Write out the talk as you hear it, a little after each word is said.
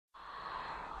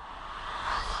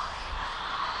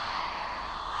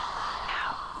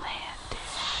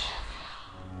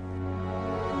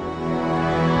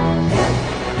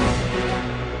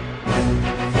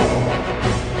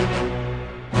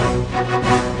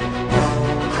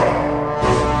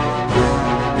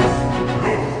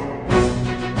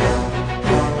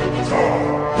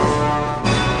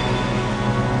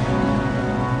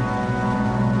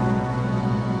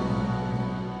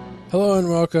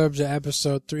welcome to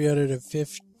episode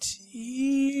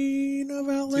 315 of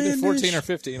Outlandish. It's either 14 or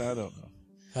 15, I don't know.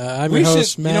 I'm your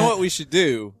host, Matt. You know what we should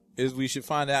do is we should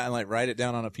find out and like write it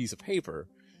down on a piece of paper,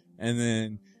 and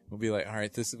then we'll be like, all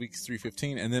right, this week's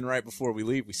 315, and then right before we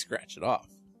leave, we scratch it off.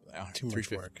 Like, all right, Too much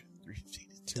work. 315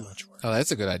 is Too much work. Oh, that's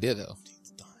a good idea, though.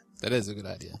 That is a good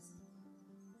idea.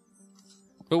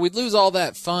 But we'd lose all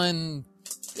that fun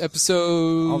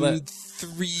episode. All that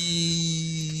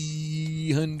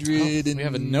 300 and we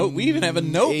have a note. We even have a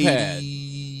notepad.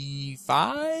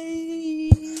 85?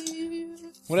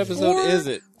 What episode is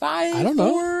it? 5? I don't know.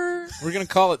 4? We're gonna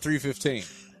call it 315.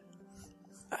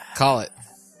 Call it.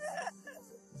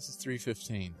 This is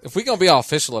 315. If we're going to be all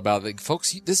official about it,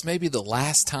 folks, this may be the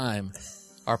last time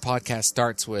our podcast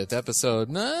starts with episode.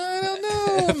 No, I don't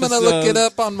know. I'm going to look it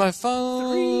up on my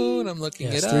phone. I'm looking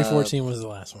Yes, it up. 314 was the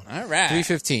last one. All right.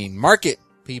 315. Mark it,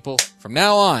 people. From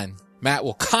now on, Matt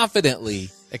will confidently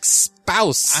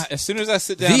espouse As soon as I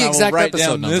sit down, The I will exact write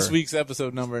episode down this number. week's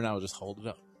episode number, and I will just hold it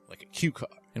up like a cue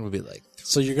card. and we'll be like,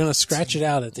 So you're going to scratch it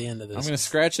out at the end of this. I'm going to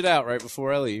scratch it out right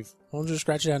before I leave Why don't you just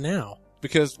scratch it out now?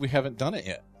 because we haven't done it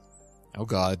yet. oh,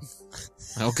 God.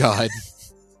 Oh, God.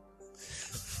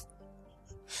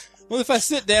 Well, if I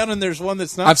sit down and there's one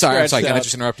that's not I'm sorry. scratched Can I out,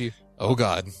 just interrupt you? Oh,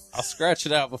 God. I'll scratch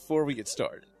it out before we get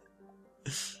started.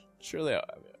 Surely,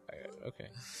 okay.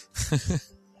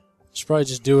 Should probably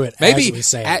just do it Maybe, as we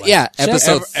say it. yeah, check.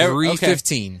 episode okay.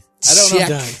 315. I don't know. Check.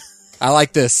 Done. I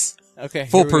like this. Okay. here we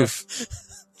Foolproof. go.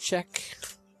 Check.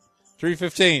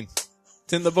 315.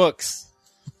 It's in the books.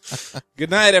 Good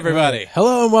night, everybody.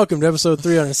 Hello and welcome to episode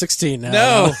 316 now.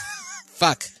 No.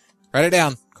 Fuck. Write it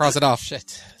down. Cross it off.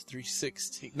 Shit.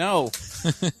 316. No.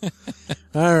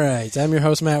 All right. I'm your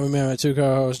host, Matt. We met my two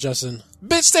co-hosts, Justin.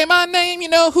 Bitch, say my name. You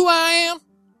know who I am.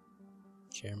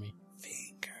 Jeremy.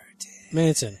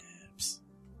 Manson.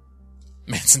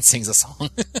 Manson sings a song.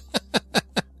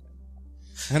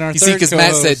 And our You see, third because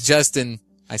Matt co-host- said Justin,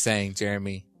 I sang.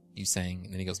 Jeremy, you sang.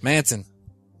 And then he goes, Manson.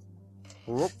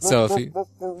 So if you...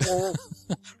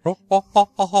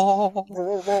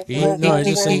 No, he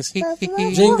just sings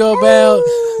Jingle Bell.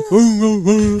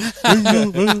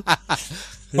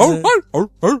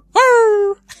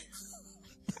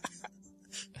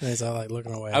 He's all like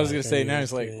looking away. I was going like, to say, "Hey, now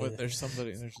he's like, yeah, what? yeah." There's a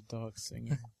dog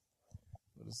singing.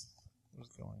 What is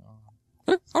going on?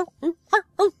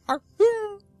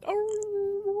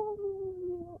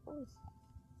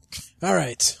 All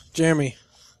right, Jeremy.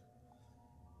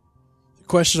 The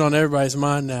question on everybody's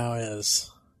mind now is,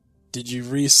 did you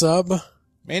resub?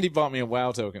 Mandy bought me a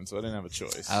WoW token, so I didn't have a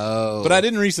choice. Oh. But I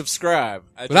didn't resubscribe.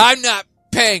 But I'm not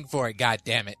paying for it,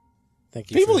 goddammit.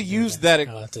 Thank you. People for use that. that.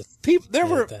 I'll have to There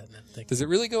were. edit that. Thank you. Does it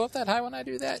really go up that high when I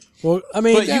do that? Well, I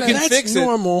mean, But you can that's fix it.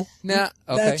 normal. Nah.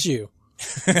 Okay. That's you.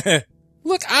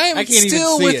 Look, I am I can't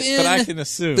still even see it, but I within can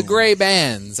assume. the gray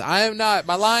bands. I am not.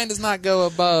 My line does not go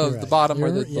above You're the right. bottom or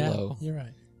You're- the yeah, below. You're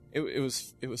right.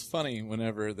 It was funny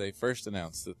whenever they first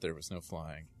announced that there was no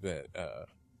flying, that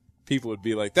people would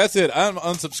be like, that's it, I'm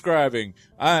unsubscribing.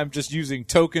 I'm just using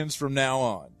tokens from now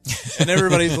on. And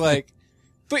everybody's like,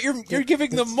 but you're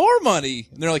giving them more money.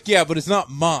 And they're like, yeah, but it's not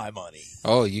my money.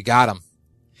 Oh, you got them.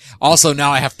 Also,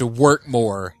 now I have to work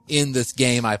more in this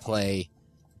game I play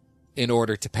in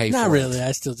order to pay Not for really. it.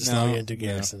 I still just No, log into no.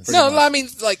 Garrison's. Pretty No, much. I mean,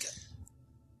 like,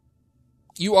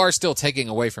 you are still taking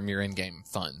away from your in-game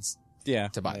funds Yeah.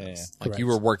 to buy yeah, those. yeah. Like, Correct. you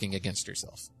were working against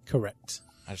yourself. Correct.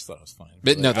 I just thought it was funny.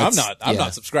 But no, I'm that's- I'm yeah.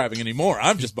 not subscribing anymore.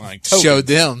 I'm just buying tokens. Showed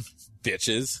them.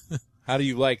 Bitches. How do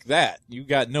you like that? You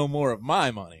got no more of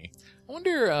my money. I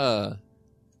wonder,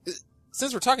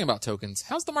 since we're talking about tokens,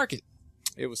 how's the market?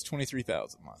 It was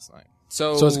 23,000 last night.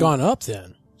 So So it's gone up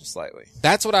then. Just slightly.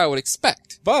 That's what I would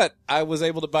expect. But I was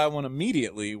able to buy one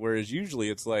immediately, whereas usually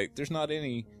it's like, there's not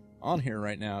any on here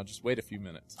right now. Just wait a few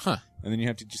minutes. Huh. And then you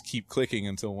have to just keep clicking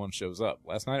until one shows up.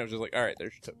 Last night it was just like, all right,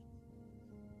 there's your token.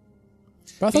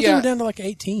 But I thought they Yeah. were down to like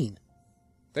 18.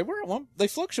 They were at one. They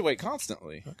fluctuate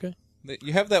constantly. Okay.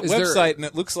 You have that Is there- website, and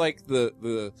it looks like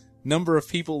the number of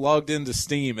people logged into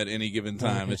Steam at any given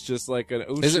time. Okay. It's just like an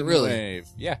ocean Is it really? wave.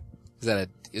 Yeah.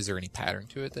 Is there any pattern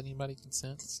to it that anybody can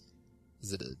sense?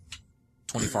 Is it a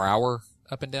 24-hour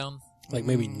up and down? Like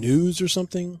maybe news or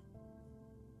something.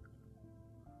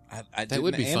 I That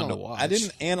would didn't be fun to watch. I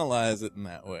didn't analyze it in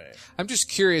that way. I'm just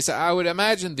curious. I would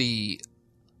imagine the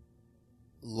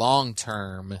long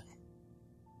term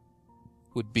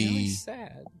would Now be. he's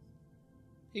sad.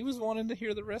 He was wanting to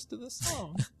hear the rest of the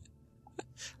song.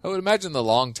 I would imagine the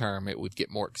long term it would get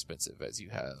more expensive as you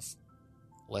have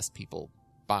less people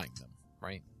buying them,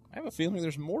 right? I have a feeling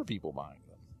there's more people buying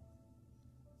them.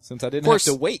 Since I didn't Of course,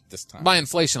 have to wait this time. By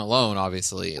inflation alone,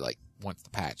 obviously, like once the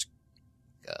patch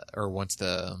or once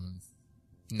the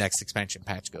next expansion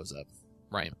patch goes up,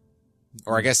 right?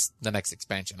 Or I guess the next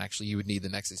expansion. Actually, you would need the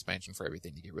next expansion for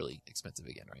everything to get really expensive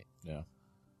again, right? Yeah.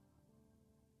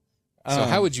 So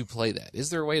how would you play that? Is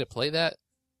there a way to play that?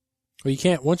 Well, you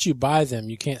can't. Once you buy them,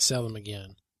 you can't sell them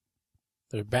again.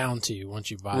 They're bound to you once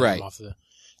you buy Right. them off the.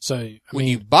 So When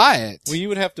you buy it, Well, you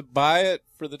would have to buy it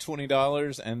for the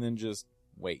 $20 and then just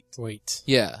wait. wait.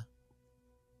 yeah.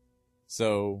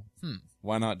 So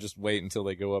why not just wait until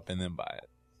they go up and then buy it?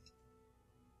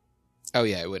 Oh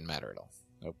yeah, it wouldn't matter at all.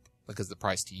 Nope. Because the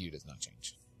price to you does not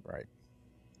change. Right.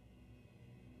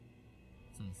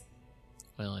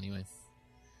 Well, anyway.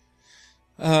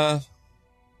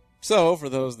 So for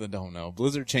those that don't know,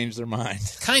 Blizzard changed their mind.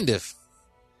 Kind of.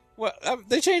 Well,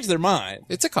 they changed their mind.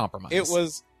 It's a compromise. It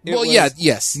was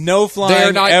yes. no flying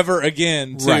They're not- ever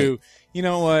again to, Right. you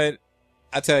know what?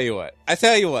 I tell you what,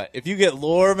 if you get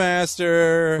Lore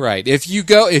Master, Right. If you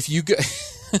go if you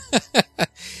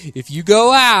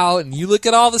go out and you look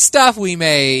at all the stuff we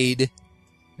made,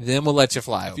 then we'll let you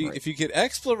fly over. if you get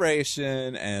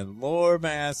Exploration and Lore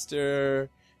Master,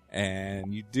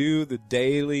 and you do the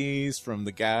dailies from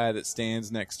the guy that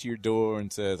stands next to your door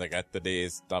and says, I got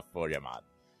today's stuff for you, man.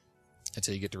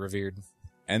 Until you get to Revered.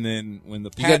 And then when the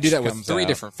patch You gotta do that with comes 3 out,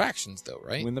 different factions though,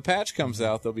 right? When the patch comes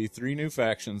out, there'll be 3 new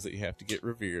factions that you have to get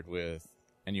revered with,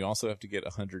 and you also have to get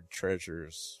 100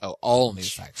 treasures. Oh, all new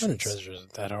 100 factions. treasures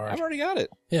isn't that I've hard. already got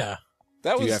it. Yeah.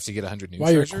 That Do was you have to get 100 new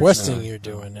While you're treasures? questing, you're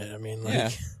doing it. I mean, like,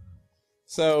 yeah.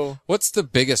 So What's the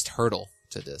biggest hurdle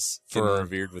to this? getting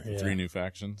revered with the Yeah. 3 new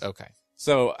factions. Okay.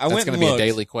 So I That's went going and to be a looked.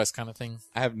 daily quest kind of thing?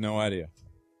 I have no idea.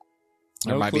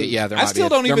 There No might clue. be, yeah, there I might still be.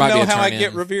 don't There even might be know a how I turn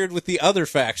get in. revered with the other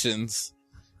factions.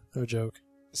 no joke.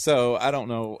 So I don't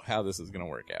know how this is going to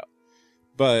work out.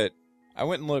 But I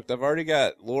went and looked. I've already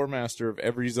got Lore Master of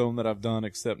every zone that I've done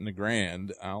except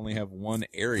Nagrand. I only have 1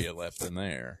 area left in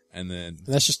there. And then And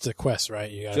that's just the quest, right?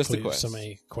 You got to Just the put quest. so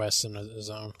many quests in a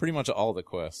zone. pretty much all the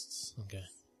quests. Okay.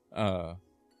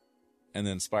 And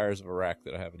then Spires of Iraq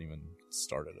that I haven't even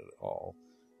started at all.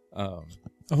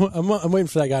 I'm waiting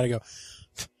for that guy to go.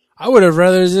 I would have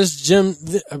rather this gym.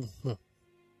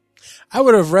 I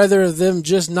would have rather them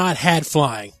just not had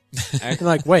flying. I'm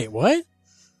like, wait, what?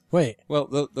 Wait, Well,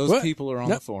 those What? people are on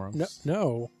No, the forums.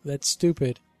 no, that's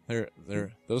stupid. They're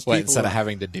those What, people instead are, of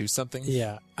having to do something?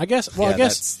 Yeah, I guess. Well, Yeah, I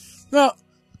guess. Well,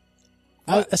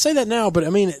 I say that now, but I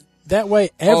mean that way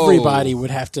everybody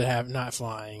would have to have not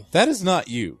flying. that is not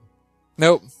you.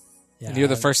 Nope. Yeah, And you're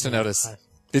the first to notice.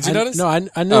 Did you I- notice? No, I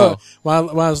knew Oh. it. While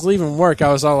I was leaving work,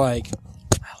 I was all like,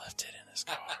 I left it in this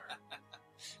car.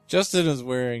 Justin is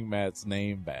wearing Matt's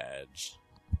name badge.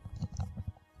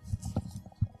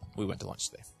 We went to lunch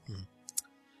today.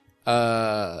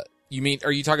 You mean,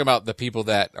 are you talking about the people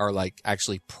that are like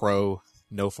actually pro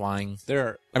no flying?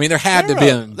 There I mean, there had to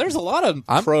be. there's a lot of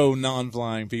I'm- pro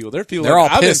non-flying people. There are people. They're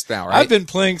like, all I've pissed been, now, right? I've been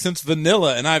playing since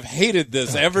vanilla, and I've hated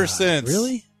this ever since.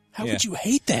 Really? How Yeah. could you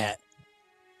hate that?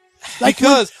 Like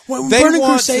Because when they Burning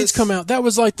want Crusades to- come out, that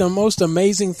was like the most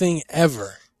amazing thing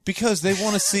ever. Because they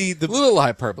want to see a the little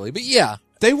hyperbole, but yeah.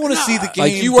 they want to see the game.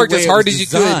 Like you worked the way as it hard was as you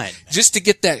designed. could just to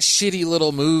get that shitty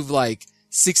little move, like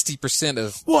 60%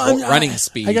 of I mean, running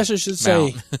speed. I guess I should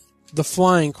say mount. the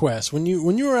flying quest. When you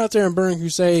were out there in Burning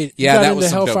Crusade, you Yeah, got that into was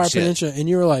some dope Hellfire shit. Peninsula, and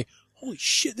you were like, "Holy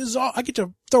shit! This is all. I get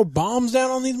to throw bombs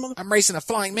down on these motherfuckers. I'm racing a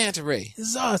flying manta ray. This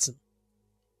is awesome."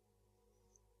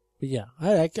 But yeah,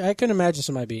 I couldn't imagine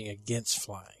somebody being against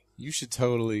flying. You should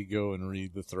totally go and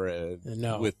read the thread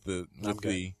No, with the I'm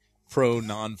the pro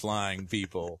non-flying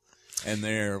people and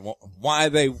their why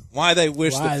they wish Why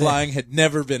that they- flying had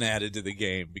never been added to the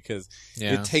game because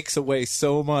Yeah. it takes away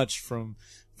so much from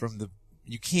the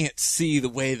you can't see the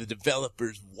way the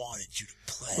developers wanted you to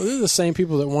play. Well, they're the same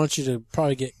people that want you to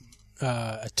probably get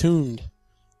attuned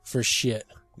for shit.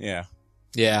 Yeah.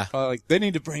 Yeah. Like they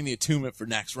need to bring the attunement for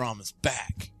Naxxramas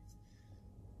back.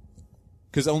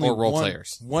 Because only Or role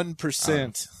players.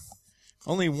 1%,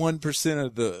 only 1%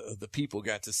 of the people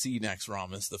got to see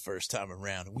Naxxramas the first time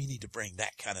around. And we need to bring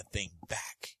that kind of thing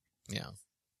back. Yeah.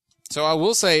 So I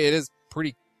will say it is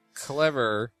pretty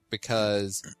clever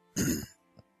because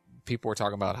people were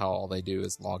talking about how all they do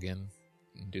is log in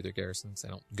and do their garrisons. They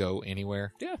don't go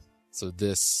anywhere. Yeah. So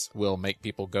this will make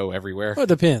people go everywhere. Well, it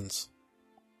depends.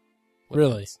 What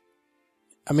Really? means-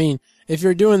 I mean, if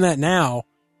you're doing that now,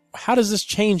 how does this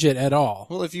change it at all?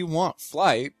 Well, if you want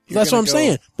flight, you're That's what gonna I'm go-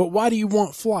 saying. But why do you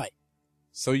want flight?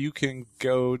 So you can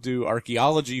go do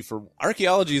archaeology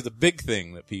archaeology is a big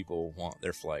thing that people want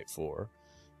their flight for.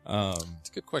 It's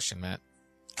a good question, Matt.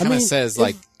 I Kind of mean, says if-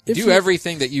 like do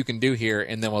everything that you can do here,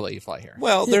 and then we'll let you fly here.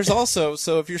 Well, there's also,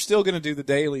 so if you're still going to do the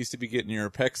dailies to be getting your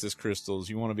Apexis crystals,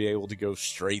 you want to be able to go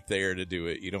straight there to do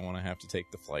it. You don't want to have to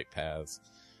take the flight paths.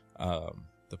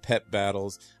 The pet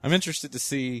battles. I'm interested to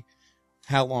see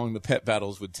how long the pet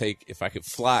battles would take if I could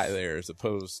fly there, as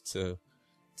opposed to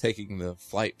taking the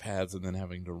flight paths and then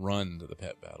having to run to the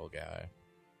pet battle guy.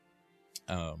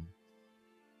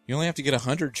 You only have to get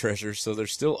 100 treasures, so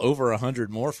there's still over 100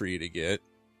 more for you to get,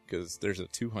 because there's a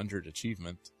 200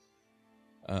 achievement.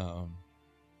 So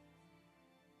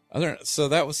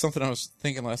that was something I was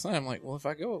thinking last night. I'm like, well, if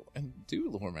I go and do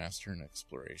Lore Master and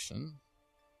Exploration,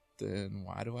 then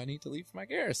why do I need to leave my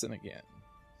garrison again?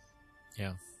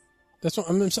 Yeah. That's what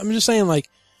I'm just saying, like,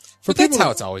 but that's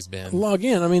how it's always been. Log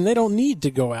in. I mean, they don't need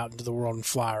to go out into the world and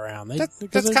fly around. That's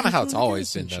kind of how it's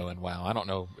always been, though. And wow, I don't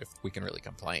know if we can really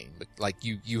complain. But like,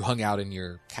 you hung out in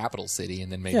your capital city,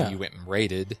 and then maybe you went and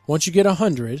raided. Once you get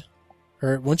 100,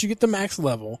 or once you get the max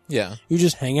level, you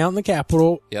just hang out in the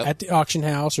capital at the auction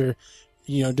house, or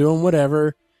doing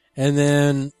whatever. And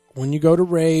then when you go to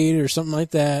raid or something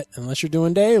like that, unless you're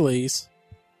doing dailies,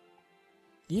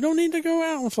 you don't need to go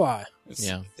out and fly.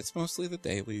 It's mostly the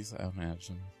dailies, I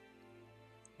imagine.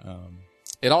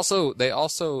 They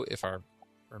also, if I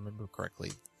remember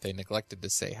correctly, they neglected to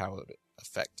say how it would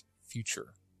affect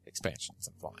future expansions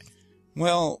and flying.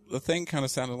 Well, the thing kind of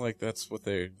sounded like that's what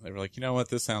they were like. You know what?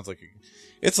 This sounds like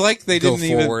it's like they didn't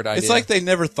even. Idea. It's like they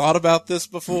never thought about this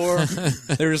before.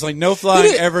 They were just like, no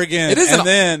flying ever again. It is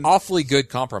an awfully good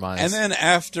compromise. And then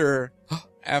after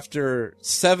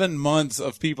 7 months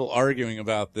of people arguing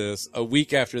about this, a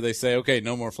week after they say, okay,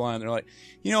 no more flying, they're like,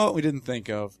 you know what? We didn't think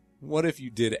of. What if you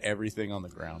did everything on the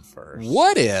ground first?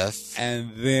 What if?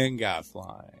 And then got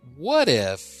flying. What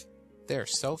if they're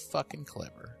so fucking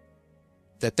clever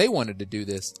that they wanted to do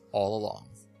this all along?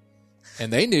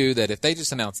 And they knew that if they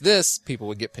just announced this, people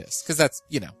would get pissed. Because that's,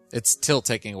 it's still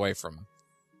taking away from,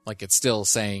 like, it's still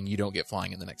saying you don't get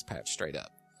flying in the next patch straight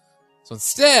up. So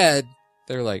instead,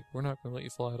 they're like, we're not going to let you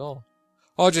fly at all.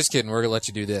 Oh, just kidding. We're going to let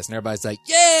you do this. And everybody's like,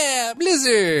 yeah,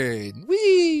 Blizzard.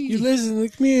 Whee! You listen to the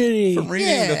community. From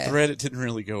reading the thread, it didn't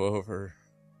really go over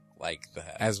like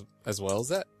that. As well as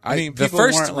that? I mean, the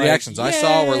first reactions I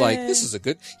saw were like, this is a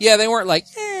good... Yeah, they weren't like,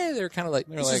 they were kind of like,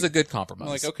 this is a good compromise.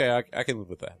 Like, okay, I can live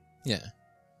with that. Yeah.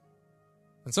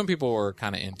 And some people were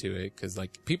kind of into it, because,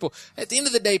 like, people... At the end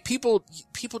of the day, people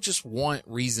just want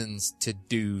reasons to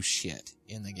do shit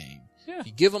in the game. Yeah.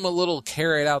 You give them a little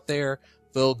carrot out there,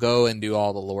 they'll go and do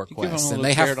all the lore quests, and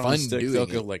they have fun doing it. They'll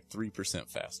go like 3%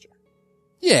 faster.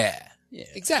 Yeah,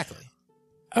 exactly.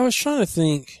 I was trying to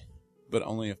think, but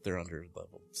only if they're under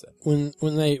level 7.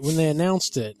 When they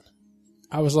announced it,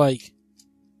 I was like,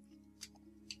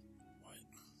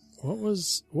 what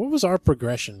was our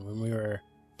progression when we were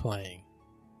playing?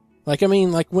 Like, I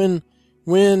mean, like when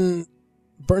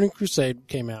Burning Crusade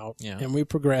came out and we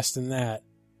progressed in that,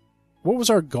 what was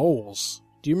our goals?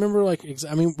 Do you remember, like,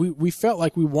 I mean, we felt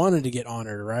like we wanted to get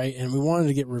honored, right? And we wanted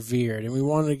to get revered, and we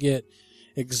wanted to get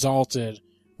exalted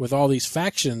with all these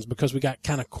factions because we got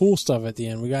kind of cool stuff at the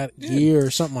end. We got gear or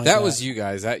something like that. That was you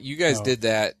guys. You guys did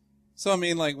that. So, I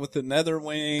mean, like, with the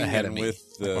Netherwing ahead and of me,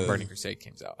 with the... when Burning Crusade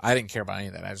came out. I didn't care about any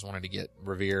of that. I just wanted to get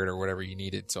revered or whatever you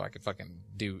needed so I could fucking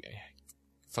do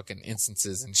fucking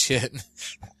instances and shit.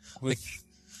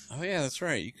 Oh, yeah, that's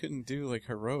right. You couldn't do, like,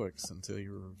 heroics until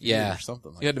you were revered or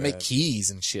something like that. You had to make keys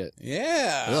and shit.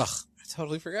 Yeah. Ugh. I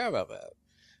totally forgot about that.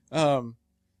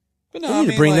 But no, I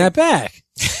need to bring that back.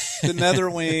 The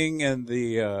Netherwing and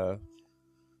the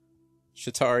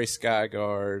Shatari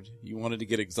Skyguard, you wanted to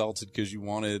get exalted because you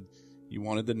wanted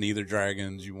the Neither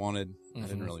Dragons. You wanted... I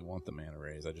didn't really want the mana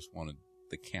rays. I just wanted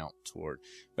the count toward...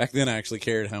 Back then, I actually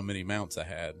cared how many mounts I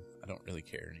had. I don't really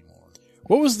care anymore.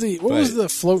 What was the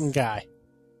floating guy?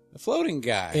 The floating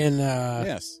guy. In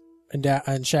yes. In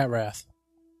Shatrath.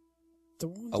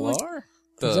 Alar?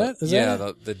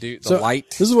 The dude, the light.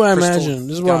 This is what I imagine.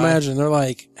 This is what I imagine. They're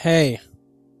like, hey,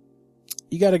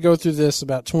 you got to go through this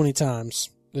about 20 times,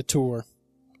 the tour,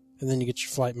 and then you get your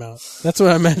flight mount. That's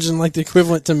what I imagine, like, the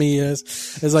equivalent to me is.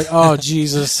 It's like, oh,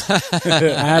 Jesus, I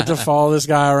had to follow this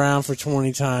guy around for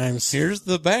 20 times. Here's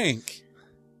the bank.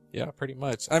 Yeah, pretty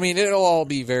much. I mean, it'll all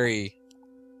be very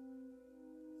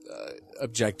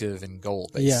objective and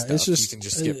goal-based stuff. It's just, you can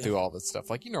just skip through all this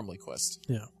stuff like you normally quest.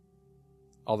 Yeah.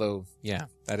 Although,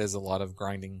 that is a lot of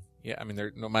grinding. Yeah, I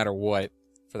mean, no matter what,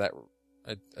 for that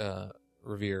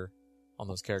revere on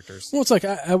those characters. Well, it's like,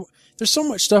 there's so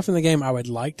much stuff in the game I would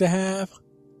like to have,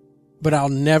 but I'll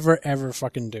never, ever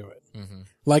fucking do it. Mm-hmm.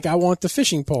 Like, I want the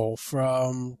fishing pole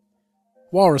from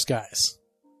Walrus Guys.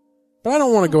 But I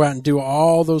don't want to go out and do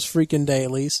all those freaking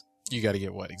dailies. You got to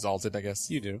get what? Exalted, I guess.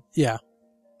 You do. Yeah.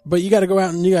 But you got to go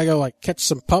out and you got to go like catch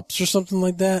some pups or something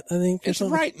like that, I think. It's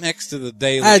something. right next to the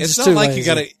daily. Ah, It's just not too like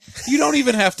lazy. you don't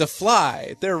even have to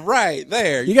fly. They're right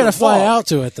there. You got to can fly walk. out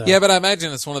to it though. Yeah, but I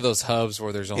imagine it's one of those hubs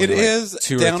where there's only It like is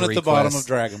 2 or down 3 at the bottom quests.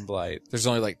 of Dragonblight. There's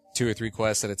only like 2 or 3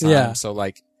 quests at a time. Yeah. So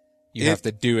like you have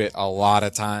to do it a lot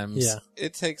of times. Yeah.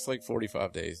 It takes like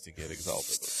 45 days to get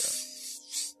exalted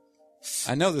with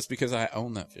that. I know this because I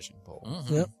own that fishing pole. Mhm.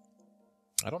 Yep.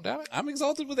 I don't doubt it. I'm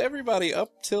exalted with everybody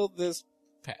up till this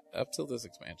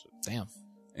expansion, Damn.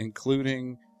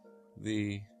 including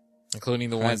the Including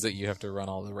the ones that you have to run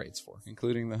all the raids for.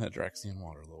 Hadraxian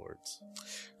Water Lords.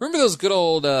 Remember those good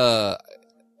old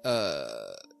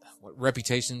what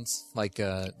reputations? Like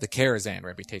the Karazhan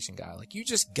reputation guy. Like you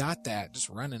just got that just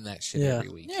running that shit Yeah. every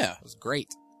week. Yeah. It was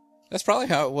great. That's probably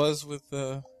how it was with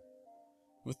the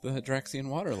Hadraxian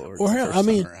Water Lords. Or the hell, first I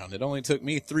mean- time around. It only took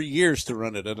me 3 years to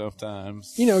run it enough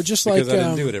times. You know, just Because like I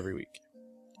didn't do it every week.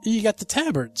 you got the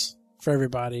tabards for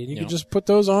everybody. You Yeah. could just put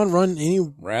those on, run any.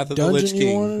 Wrath of the Dungeon Lich you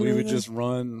King. wanted We or would anything? just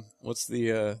run. What's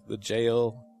the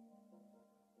jail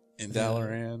in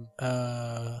Dalaran?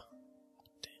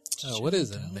 What is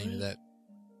the name of that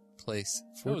place?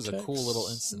 That was a cool little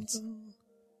instance.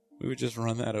 We would just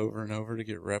run that over and over to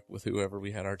get rep with whoever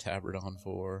we had our tabard on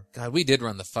for. God, we did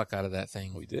run the fuck out of that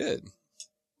thing. We did.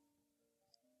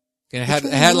 And it Which had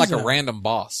one it had was like a that? random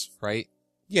boss, right? It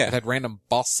Yeah. had random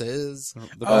bosses. The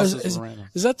Oh, bosses is- were random.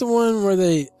 Is that the one where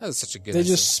they That was such a good.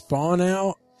 just spawn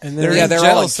out and then They're Yeah, in they're all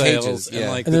jail in cells, cages, and yeah.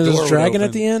 like and the there's door this would dragon at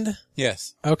open. the end?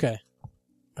 Yes. Okay.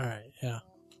 All right. Yeah.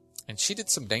 And she did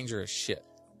some dangerous shit,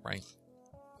 right?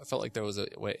 I felt like there was a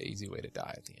easy way to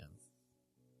die at the end.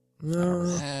 No.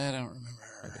 I don't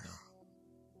remember.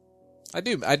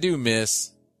 I do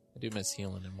miss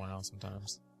healing in WoW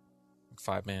sometimes. Like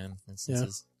 5-man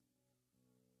instances.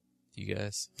 You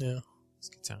guys. Yeah. It's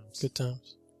good times. Good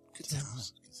times. Good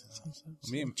times.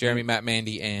 Me and Jeremy, Matt,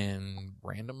 Mandy, and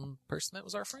random person that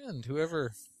was our friend.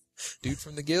 Whoever. Dude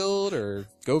from the guild or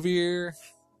Govir.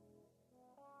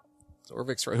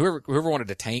 Orvix, whoever wanted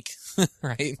to tank,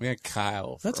 right? we had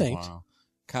Kyle for I a tanked. while.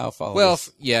 Kyle followed Well,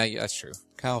 us. yeah, that's true.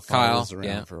 Kyle followed Kyle, us around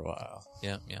yeah. for a while.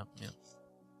 Yeah. I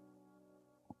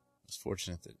was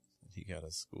fortunate that he got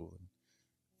us school and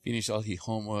finished all his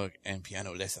homework and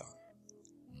piano lesson.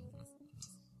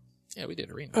 Yeah, we did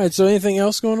arena. All right. So anything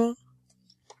else going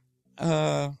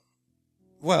on?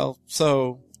 Well,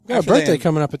 so We got a after they birthday end-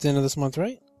 coming up at the end of this month,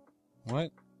 right?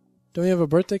 What? Don't we have a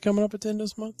birthday coming up at the end of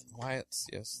this month? Wyatt's,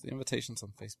 yes. The invitation's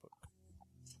on Facebook.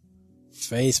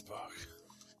 Facebook.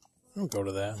 I don't go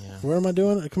to that. Yeah. Where am I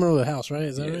doing? I'm coming over to the house, right?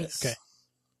 Is that right? Yes. Okay.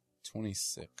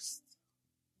 26th.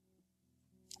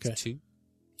 Okay. 2,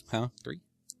 Huh? 3,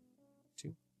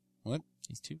 2. What?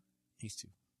 He's 2. He's 2.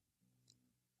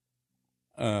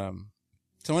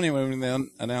 So anyway, when they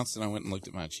announced it, I went and looked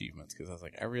at my achievements because I was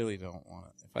like, I really don't want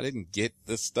to. If I didn't get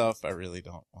this stuff, I really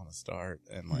don't want to start.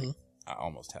 And like, I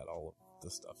almost had all of the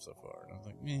stuff so far. And I was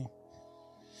like, meh.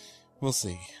 We'll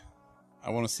see. I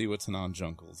want to see what Tanan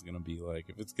Jungle is going to be like.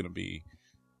 If it's going to be,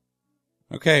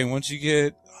 okay, once you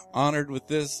get honored with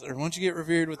this, or once you get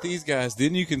revered with these guys,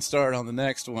 then you can start on the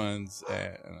next ones.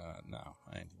 And, no,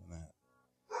 I ain't doing that.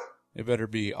 It better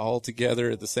be all together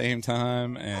at the same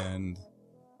time and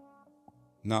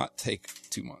not take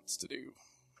 2 months to do.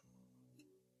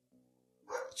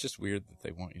 It's just weird that they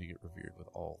want you to get revered with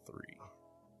all 3.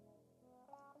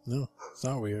 No, it's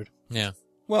not weird. Yeah.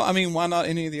 Well, I mean, why not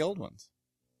any of the old ones?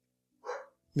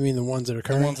 You mean the ones that are The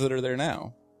current? ones that are there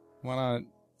now. Why not?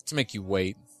 To make you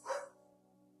wait.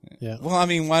 Yeah. Well, I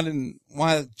mean,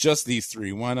 why just these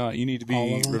 3? Why not? You need to All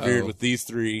be of them? revered Oh. with these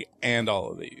 3 and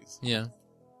all of these. Yeah.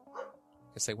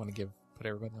 Guess they want to put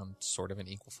everybody on sort of an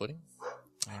equal footing.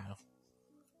 I don't know.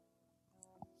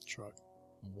 Truck.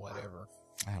 Whatever.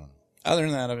 I don't know. Other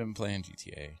than that, I've been playing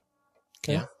GTA.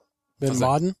 Okay. Yeah. Been How's that?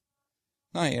 modding?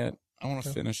 Not yet. I want to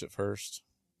Okay. finish it first.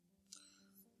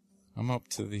 I'm up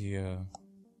to the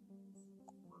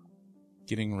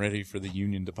getting ready for the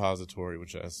Union Depository,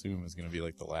 which I assume is going to be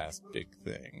like the last big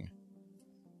thing.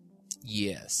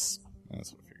 Yes.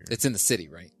 That's what I figured. It's in the city,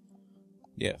 right?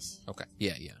 Yes. Okay.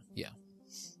 Yeah.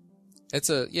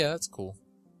 It's cool.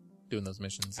 Doing those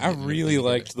missions. and I getting really everything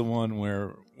liked the one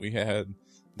where we had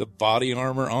the body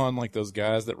armor on, like those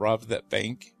guys that robbed that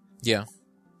bank. together.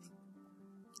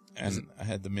 And I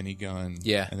had the minigun.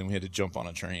 Yeah. And then we had to jump on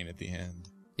a train at the end.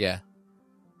 Yeah.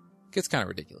 Gets kind of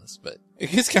ridiculous, but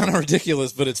It gets kind of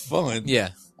ridiculous, but it's fun.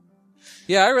 yeah.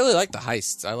 Yeah, I really like the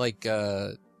heists. I like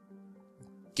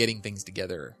getting things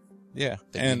together. Yeah.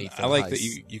 That you And need for I the like that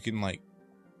heist. you can like,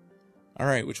 all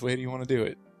right, which way do you want to do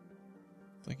it?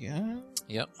 Like, yeah,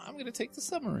 Yep. I'm going to take the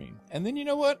submarine. And then you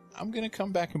know what? I'm going to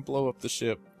come back and blow up the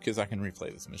ship because I can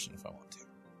replay this mission if I want to.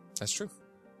 That's true.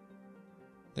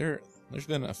 There's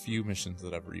been a few missions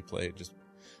that I've replayed.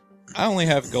 I only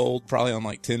have gold probably on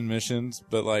like 10 missions,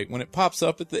 but like when it pops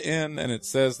up at the end and it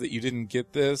says that you didn't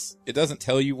get this, it doesn't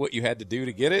tell you what you had to do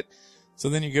to get it. So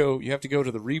then you have to go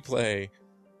to the replay.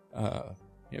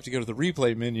 You have to go to the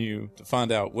replay menu to find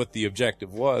out what the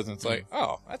objective was. And it's like,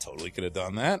 oh, I totally could have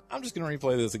done that. I'm just going to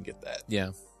replay this and get that. Yeah.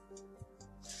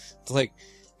 It's like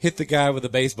hit the guy with a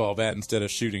baseball bat instead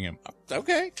of shooting him.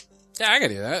 Okay. Yeah, I can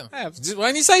do that. Why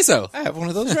didn't you say so? I have one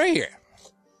of those right here.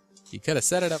 You could have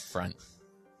set it up front.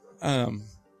 I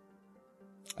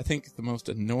think the most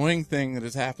annoying thing that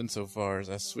has happened so far is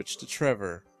I switched to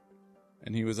Trevor,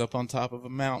 and he was up on top of a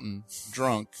mountain,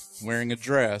 drunk, wearing a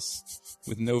dress,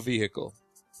 with no vehicle.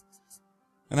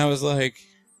 And I was like,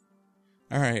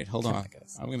 all right, hold on.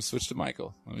 I'm going to switch to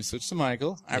Michael. Let me switch to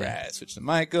Michael. All right, switch to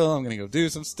Michael. I'm going to go do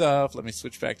some stuff. Let me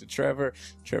switch back to Trevor.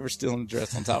 Trevor's still in a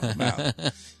dress on top of a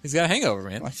mountain. He's got a hangover,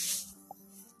 man.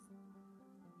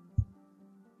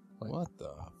 What the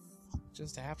fuck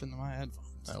just happened to my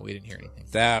headphones? Oh, we didn't hear anything.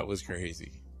 That was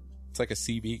crazy. It's like a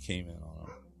CB came in on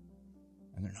them.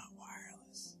 And they're not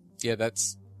wireless. Yeah,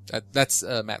 that's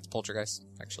Matt's poltergeist,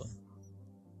 actually.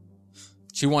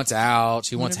 She wants out.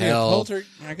 She wants help.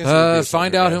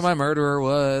 Find out who my murderer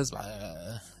was.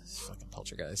 Fucking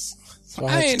poltergeist. So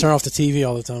I have to turn off the TV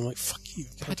all the time. I'm like, fuck you.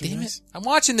 God damn it. I'm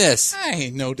watching this. I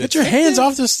ain't no detective. Get your hands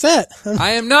off the set.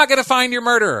 I am not going to find your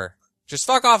murderer. Just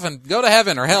fuck off and go to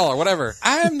heaven or hell or whatever.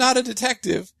 I am not a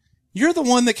detective. You're the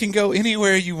one that can go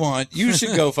anywhere you want. You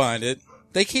should go find it.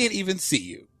 They can't even see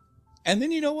you. And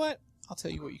then you know what? I'll tell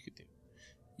you what you could do.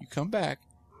 You come back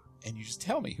and you just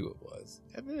tell me who it was.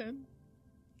 And then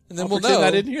we'll pretend know.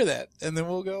 I didn't hear that. And then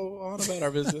we'll go on about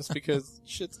our business because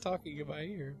shit's talking in my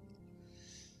ear.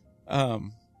 But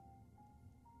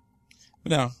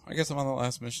no, I guess I'm on the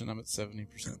last mission. I'm at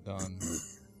 70% done.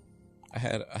 I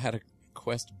had a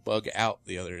quest bug out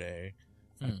the other day.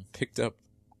 I picked up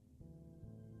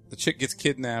the chick gets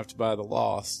kidnapped by the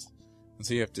Lost, and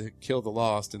so you have to kill the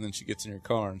Lost, and then she gets in your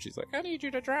car and she's like, I need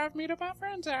you to drive me to my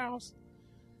friend's house.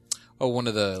 Oh, one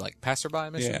of the like passerby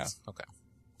missions? Yeah. Okay.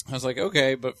 I was like,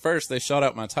 okay, but first they shot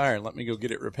out my tire and let me go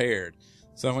get it repaired.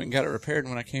 So I went and got it repaired,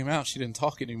 and when I came out, she didn't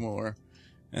talk anymore.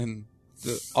 And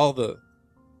all the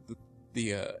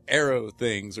arrow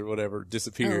things or whatever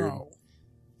disappeared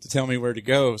to tell me where to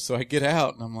go. So I get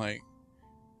out, and I'm like,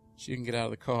 she didn't get out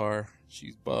of the car.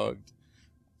 She's bugged.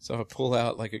 So I pull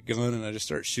out like a gun, and I just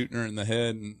start shooting her in the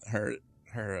head, and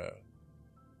her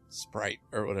sprite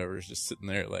or whatever is just sitting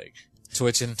there like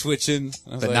twitching. I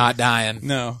was but like, not dying.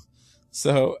 No.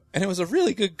 So, and it was a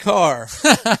really good car.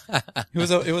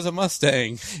 It was a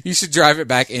Mustang. You should drive it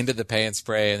back into the pay and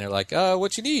spray, and they're like,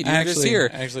 what you need? You're just here.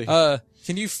 Actually,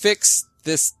 can you fix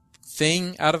this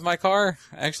thing out of my car?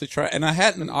 I actually tried, and I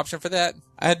hadn't an option for that.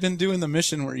 I had been doing the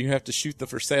mission where you have to shoot the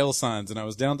for sale signs, and I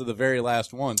was down to the very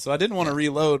last one, so I didn't want to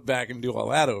reload back and do all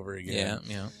that over again.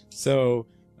 Yeah. So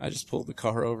I just pulled the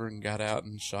car over and got out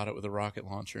and shot it with a rocket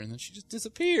launcher, and then she just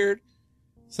disappeared.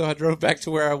 So I drove back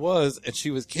to where I was, and she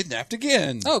was kidnapped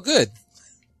again. Oh, good.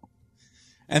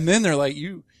 And then they're like,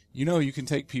 you can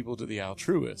take people to the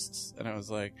altruists. And I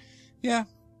was like, yeah,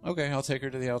 okay, I'll take her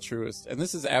to the altruists. And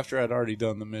this is after I'd already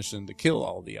done the mission to kill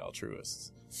all the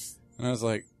altruists. And I was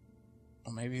like,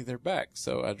 well, maybe they're back.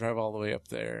 So I drive all the way up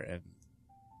there, and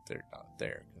they're not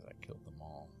there because I killed them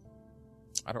all.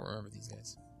 I don't remember these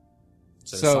guys.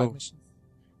 So a side mission?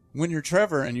 When you're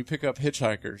Trevor and you pick up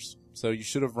hitchhikers, so you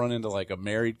should have run into like a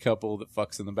married couple that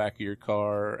fucks in the back of your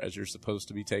car as you're supposed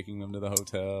to be taking them to the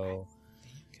hotel.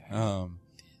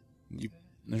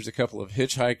 There's a couple of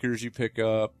hitchhikers you pick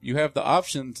up. You have the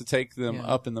option to take them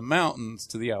up in the mountains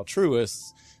to the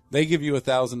altruists. They give you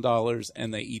 $1,000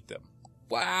 and they eat them.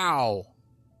 Wow.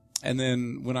 And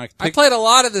then when I played a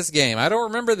lot of this game. I don't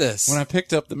remember this. When I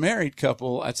picked up the married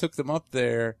couple, I took them up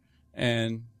there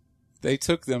and they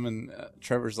took them, and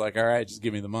Trevor's like, all right, just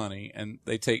give me the money. And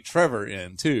they take Trevor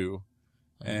in, too.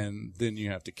 And then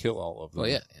you have to kill all of them. Well,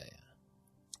 yeah.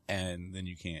 And then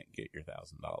you can't get your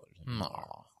 $1,000.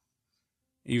 No.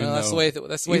 That's the way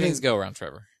things go around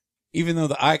Trevor. Even though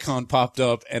the icon popped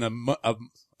up and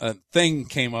a thing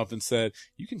came up and said,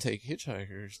 you can take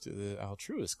hitchhikers to the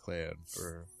altruist clan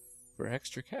for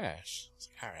extra cash. I was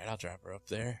like, all right, I'll drop her up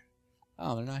there.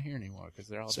 Oh, they're not here anymore because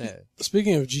they're all dead.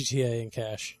 Speaking of GTA and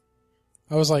cash,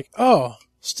 I was like, oh,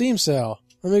 Steam sale.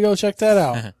 Let me go check that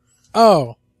out.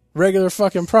 Oh, regular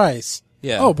fucking price.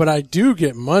 Yeah. Oh, but I do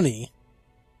get money.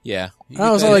 Yeah.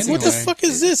 I was like, what the fuck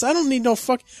is this? I don't need no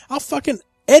I'll fucking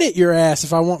edit your ass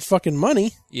if I want fucking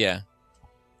money. Yeah.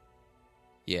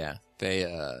 Yeah, they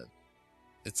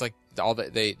it's like all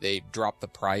that they dropped the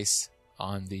price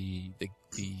on the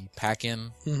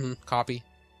pack-in copy.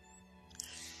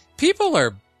 People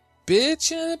are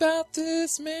bitching about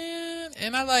this, man,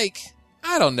 and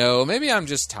I don't know, maybe I'm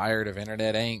just tired of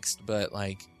internet angst, but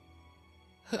like,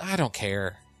 I don't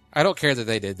care. I don't care that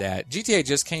they did that. GTA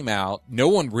just came out. No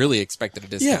one really expected a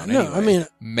discount. Yeah, no, anyway. I mean,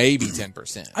 maybe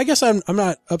 10%. I guess I'm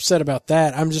not upset about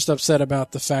that. I'm just upset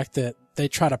about the fact that they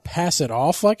try to pass it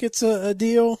off like it's a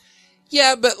deal.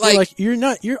 Yeah, but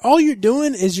all you're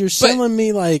doing is you're selling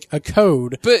me like a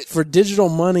code for digital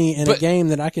money in a game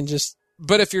that I can just.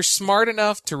 But if you're smart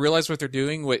enough to realize what they're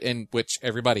doing, in which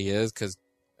everybody is, because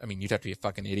I mean, you'd have to be a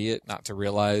fucking idiot not to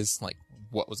realize like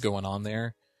what was going on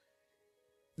there.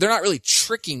 They're not really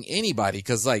tricking anybody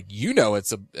because, like,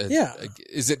 it's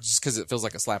is it just because it feels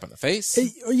like a slap in the face?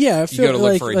 Yeah, you go to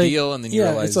look for a deal and then you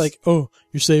realize it's like, oh,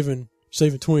 you're saving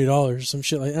 $20 or some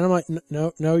shit like. And I'm like,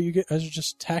 no, you guys are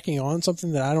just tacking on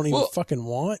something that I don't even fucking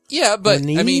want. Yeah, but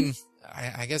I mean,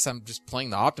 I guess I'm just playing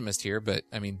the optimist here. But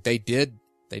I mean, they do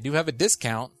have a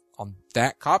discount on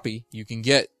that copy. You can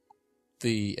get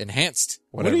the enhanced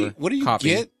whatever. What do you copy.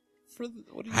 get?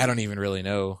 I don't even really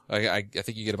know. I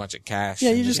think you get a bunch of cash.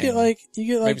 Yeah, you get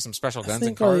maybe some special guns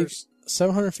and cars.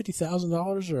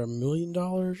 $750,000 or $1 million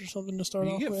or something to start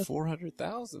off with. You get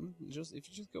 $400,000 if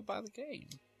you just go buy the game.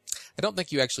 I don't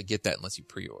think you actually get that unless you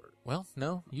pre-order. Well,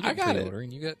 no, you didn't pre-order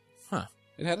and you got.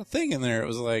 It had a thing in there. It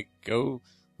was like, go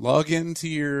log into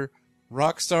your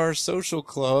Rockstar Social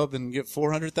Club and get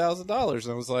 $400,000.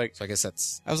 And I was like, so I guess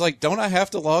I was like, don't I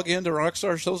have to log into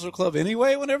Rockstar Social Club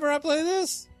anyway whenever I play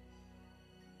this?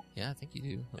 Yeah, I think you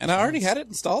do. And I already had it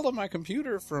installed on my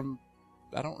computer from,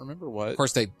 I don't remember what. Of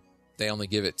course, they only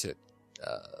give it to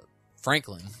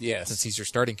Franklin. Yes. Since he's your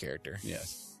starting character.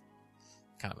 Yes.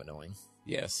 Kind of annoying.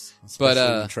 Yes. Especially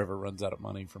when Trevor runs out of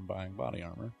money from buying body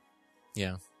armor.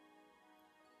 Yeah.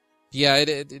 Yeah,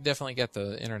 it definitely got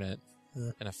the internet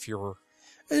in a furor.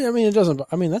 I mean, it doesn't.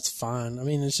 I mean, that's fine. I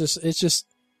mean, it's just.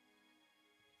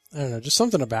 I don't know, just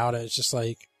something about it. It's just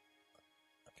like.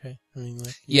 Okay. I mean,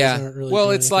 like, really well,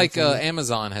 it's like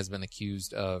Amazon has been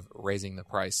accused of raising the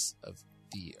price of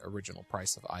the original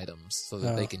price of items so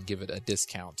that they can give it a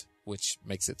discount, which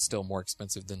makes it still more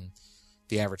expensive than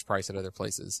the average price at other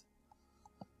places.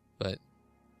 But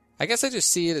I guess I just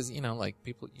see it as, like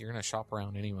people, you're going to shop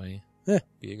around anyway. Yeah.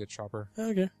 Be a good shopper.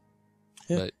 Okay.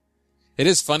 Yeah. But it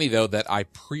is funny, though, that I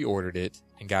pre-ordered it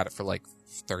and got it for like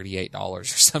 $38 or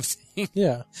something.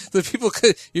 Yeah. The people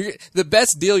the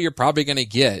best deal you're probably going to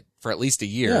get for at least a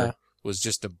year was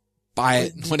just to buy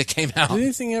it when it came out. Did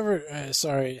anything ever,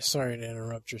 sorry to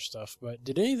interrupt your stuff, but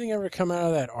did anything ever come out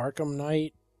of that Arkham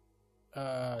Knight,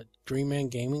 Green Man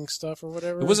Gaming stuff or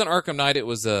whatever? It wasn't Arkham Knight, it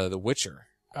was The Witcher.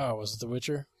 Oh, was it The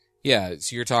Witcher? Yeah,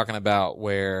 so you're talking about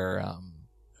where,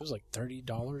 it was like $30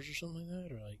 or something like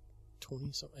that, or like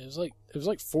 20 something. It was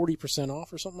like 40%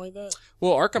 off or something like that.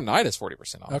 Well, Arkham Knight is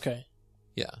 40% off. Okay.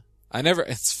 Yeah.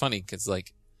 It's funny because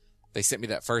like they sent me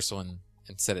that first one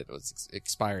and said it was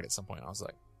expired at some point. I was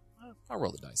like, I'll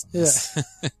roll the dice on this.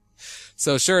 Yeah.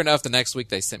 So sure enough, the next week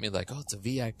they sent me like, oh, it's a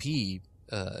VIP,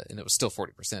 and it was still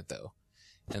 40% though.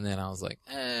 And then I was like,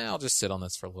 I'll just sit on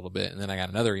this for a little bit. And then I got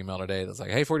another email today that was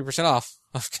like, hey, 40% off.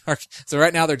 So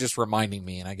right now they're just reminding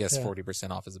me, and I guess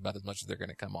 40% off is about as much as they're going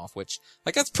to come off, which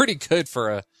like that's pretty good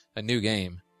for a new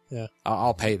game. Yeah.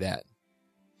 I'll pay that.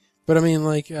 But I mean,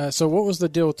 like, so what was the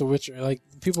deal with The Witcher? Like,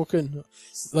 people couldn't,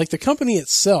 like, the company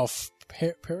itself,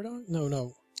 Paradox?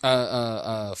 No.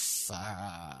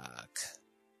 Fuck.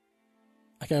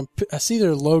 I see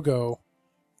their logo.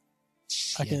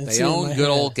 Shit, they own Good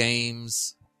Old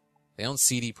Games. They own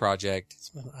CD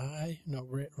Projekt. No,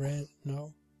 red,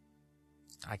 no.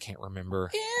 I can't remember.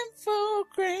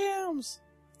 Infograms.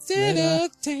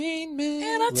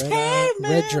 Entertainment.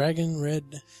 Red Dragon,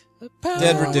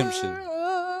 Dead Redemption.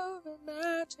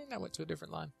 I went to a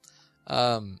different line.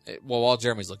 While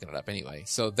Jeremy's looking it up anyway.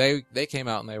 So they came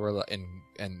out and they were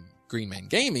in Green Man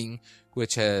Gaming,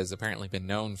 which has apparently been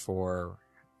known for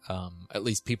at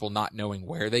least people not knowing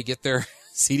where they get their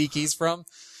CD keys from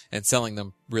and selling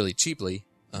them really cheaply.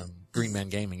 Green Man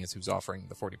Gaming is who's offering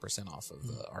the 40% off of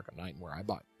Arkham Knight, where I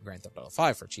bought Grand Theft Auto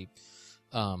 5 for cheap.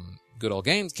 Good Old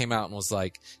Games came out and was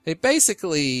like, they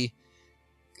basically,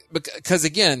 because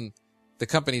again, the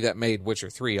company that made Witcher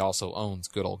 3 also owns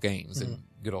Good Old Games, and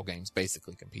Good Old Games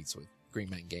basically competes with Green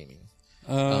Man Gaming.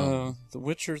 The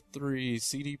Witcher 3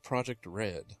 CD Projekt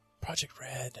Red. Project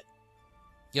Red.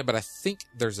 Yeah, but I think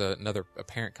there's another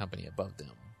parent company above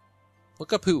them.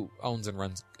 Look up who owns and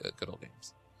runs Good Old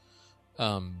Games.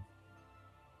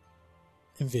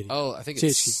 NVIDIA. Oh, I think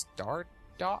it's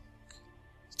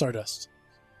Stardust.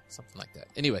 something like that.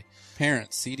 Anyway,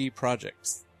 Parent CD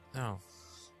Projects. oh,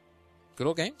 good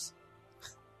old games.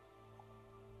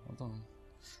 Hold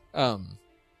on.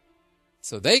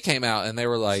 So they came out and they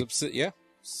were like,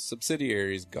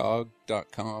 subsidiaries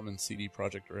GOG.com and CD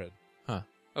Projekt Red.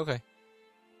 okay.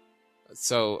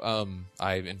 So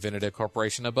I invented a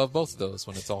corporation above both of those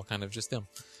when it's all kind of just them.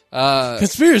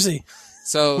 Conspiracy.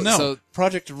 So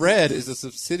Project Red is a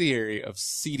subsidiary of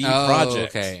CD oh,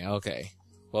 Projekt. Okay.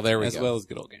 Well, there we as go. well as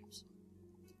Good Old Games.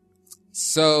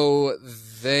 So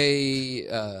they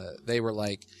were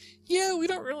like, yeah, we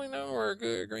don't really know where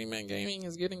Green Man Gaming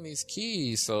is getting these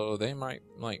keys, so they might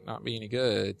like not be any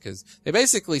good, because they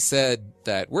basically said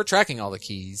that we're tracking all the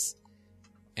keys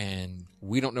and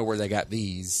we don't know where they got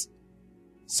these.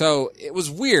 So it was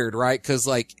weird, right? Because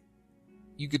like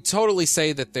you could totally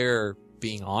say that they're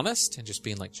being honest and just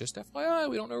being like, just FYI,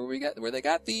 we don't know where they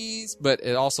got these, but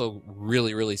it also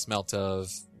really, really smelt of,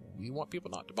 we want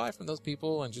people not to buy from those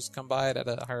people and just come buy it at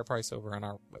a higher price over on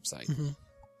our website. Mm-hmm.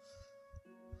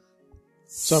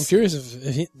 So I'm curious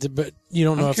but you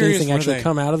don't know if anything actually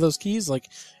come out of those keys? Like,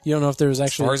 you don't know if there was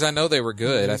actually... As far as I know, they were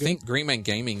good. I think Green Man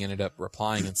Gaming ended up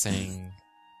replying and saying,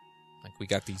 like, we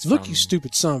got these Look, from... you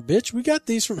stupid son of a bitch. We got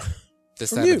these from...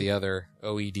 this, from that, you. or the other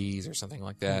OEDs or something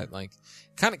like that. Like,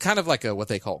 kind of like what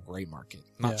they call gray market.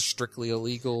 Not strictly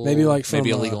illegal. Maybe like from... Maybe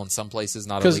illegal in some places,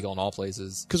 not illegal in all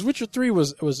places. Because Witcher 3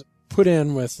 was put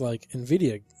in with, like,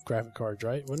 NVIDIA graphic cards,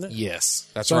 right? Wasn't it? Yes.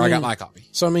 That's where I got my copy.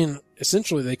 So, I mean,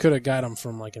 essentially, they could have got them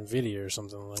from, like, NVIDIA or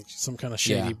something, like some kind of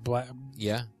shady black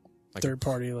like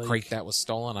third-party. Like, crate that was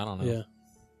stolen. I don't know. Yeah.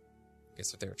 I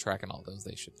guess if they were tracking all those,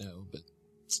 they should know. But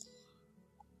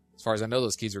as far as I know,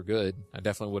 those keys are good. I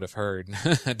definitely would have heard.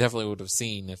 I definitely would have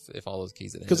seen if all those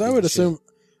keys had. Because I would assume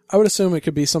it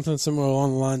could be something similar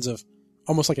along the lines of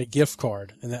almost like a gift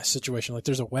card in that situation. Like,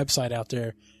 there's a website out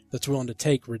there that's willing to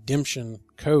take redemption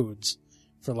codes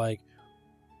for like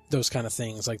those kind of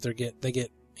things. Like they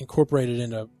get incorporated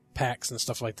into packs and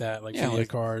stuff like that, like video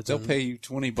cards. They'll pay you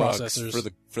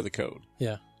 $20 for the code.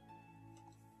 Yeah.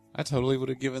 I totally would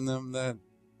have given them that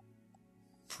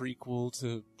prequel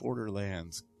to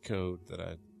Borderlands code that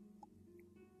I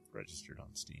registered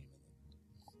on Steam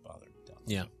and bothered to download.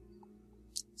 Yeah.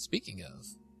 Speaking of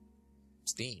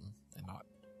Steam and not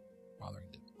bothering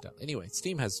to download. Anyway,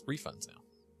 Steam has refunds now.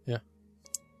 Yeah.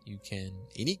 You can,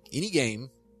 any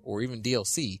game or even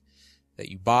DLC that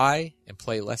you buy and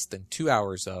play less than 2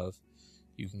 hours of,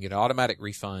 you can get an automatic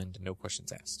refund, no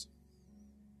questions asked.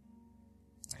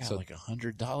 I got like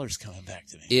 $100 coming back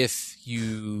to me. If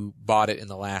you bought it in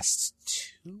the last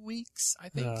 2 weeks, I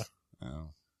think.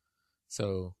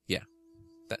 So, yeah.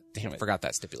 Damn, I forgot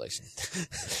that stipulation. I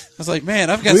was like, man,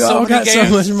 I've got so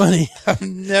much money I've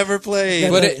never played.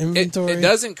 But it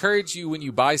does encourage you when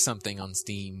you buy something on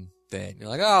Steam that you're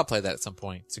like, oh, I'll play that at some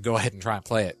point. So go ahead and try and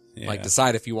play it. Yeah. Like,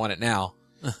 decide if you want it now.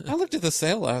 I looked at the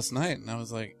sale last night and I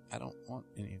was like, I don't want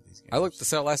any of these games. I looked at the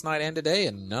sale last night and today,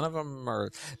 and none of them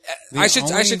are. I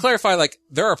should clarify, like,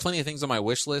 there are plenty of things on my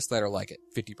wish list that are like at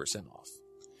 50% off.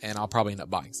 And I'll probably end up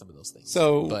buying some of those things.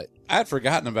 So, I'd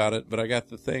forgotten about it, but I got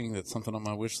the thing that something on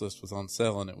my wish list was on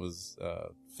sale, and it was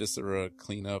Viscera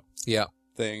cleanup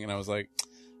thing, and I was like,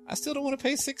 I still don't want to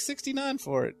pay $6.69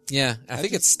 for it. Yeah, I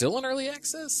think it's still in early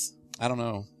access. I don't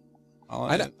know.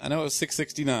 I know it was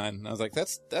 $6.69, and I was like,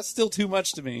 that's still too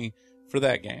much to me for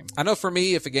that game. I know for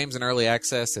me, if a game's in early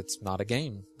access, it's not a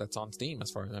game that's on Steam, as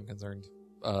far as I'm concerned.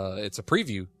 It's a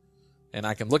preview, and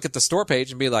I can look at the store page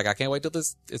and be like, I can't wait till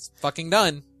this is fucking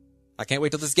done. I can't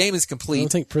wait till this game is complete. I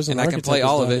don't think Prison and I can play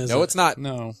all of it. No, it's not.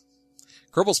 No.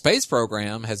 Kerbal Space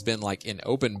Program has been like in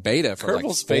open beta for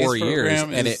like 4 years,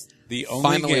 and it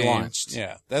finally launched.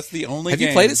 Yeah, that's the only game. Have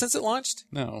you played it since it launched?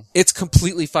 No. It's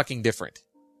completely fucking different.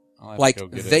 Like,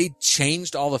 they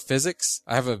changed all the physics.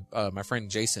 I have my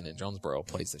friend Jason in Jonesboro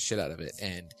plays the shit out of it,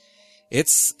 and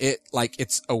it's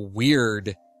a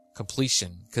weird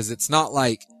completion, because it's not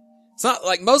like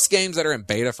most games that are in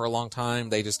beta for a long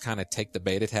time. They just kind of take the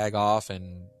beta tag off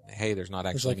and, hey, there's not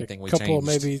actually anything we changed. A couple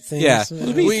maybe things. Yeah.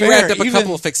 We wrapped up a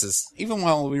couple of fixes. Even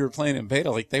while we were playing in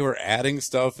beta, like, they were adding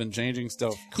stuff and changing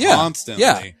stuff constantly.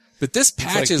 Yeah. But this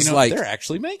patch is they're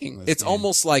actually making this. It's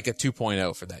almost like a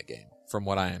 2.0 for that game, from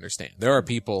what I understand. There are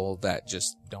people that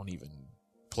just don't even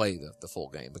play the full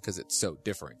game because it's so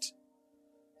different.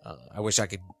 I wish I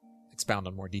could expound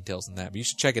on more details than that, but you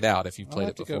should check it out if you've played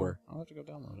it before. I'll have to go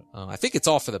download it. I think it's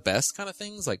all for the best kind of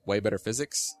things, like way better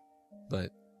physics, but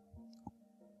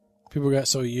people got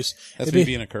so used. That's me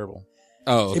being a Kerbal.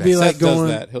 Oh, okay. It'd be like Seth going.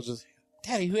 Does that. He'll just,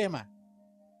 Daddy, who am I?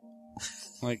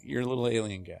 Like, you're a little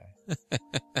alien guy.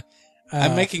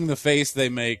 I'm making the face they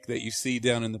make that you see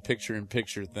down in the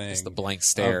picture-in-picture thing. It's the blank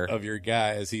stare of your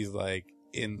guy as he's like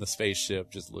in the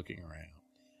spaceship just looking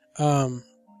around.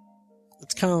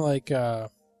 It's kind of like I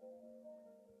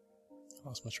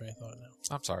lost my train of thought now.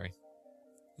 I'm sorry.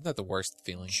 Isn't that the worst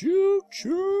feeling? Choo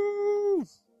choo.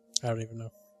 I don't even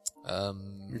know.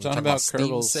 You're talking about Steam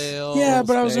Kerbals. sale. Yeah,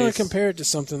 but I was going to space. compare it to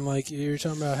something like you were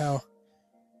talking about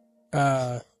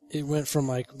how it went from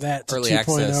like that to Early 2.0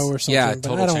 access. or something. Yeah, but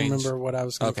total I don't change. remember what I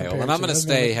was going to Okay, compare well, it I'm to. going to I was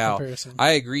gonna say make a how comparison. I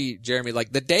agree, Jeremy.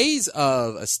 Like the days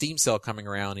of a Steam sale coming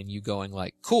around and you going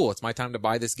like, "Cool, it's my time to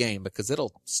buy this game because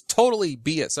it'll totally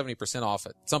be at 70% off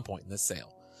at some point in this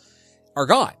sale," are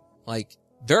gone. Like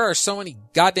there are so many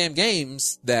goddamn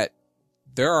games that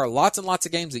there are lots and lots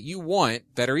of games that you want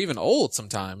that are even old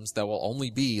sometimes that will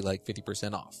only be like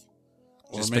 50% off.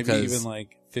 Or Just maybe because- even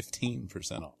like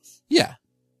 15% off. Yeah,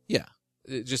 yeah.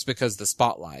 Just because the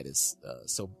spotlight is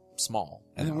so small.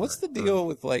 And then what's the deal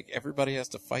with like everybody has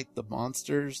to fight the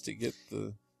monsters to get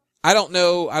the... I don't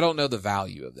know the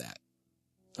value of that.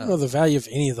 I don't know the value of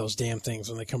any of those damn things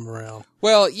when they come around.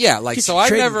 Well, yeah, like Get so your I've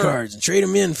trading never cards and trade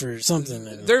them in for something.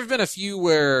 And There have been a few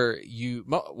where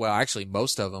actually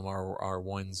most of them are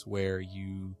ones where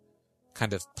you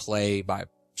kind of play by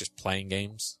just playing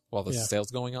games while the Yeah.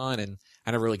 sale's going on, and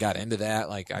I never really got into that.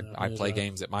 Like I neither play did I.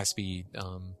 games at my speed.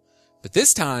 But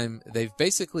this time they've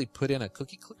basically put in a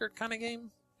cookie clicker kind of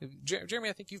game. Jeremy,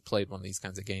 I think you've played one of these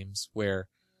kinds of games where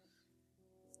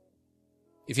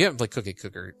if you haven't played Cookie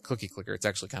Clicker, it's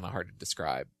actually kind of hard to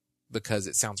describe because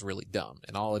it sounds really dumb.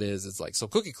 And all it is like, so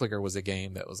Cookie Clicker was a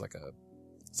game that was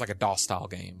it's like a DOS style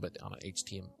game, but on an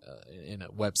HTML, in a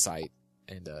website.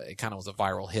 And, it kind of was a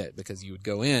viral hit because you would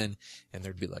go in and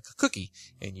there'd be like a cookie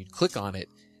and you'd click on it,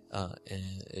 and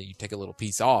you take a little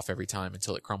piece off every time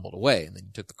until it crumbled away. And then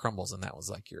you took the crumbles and that was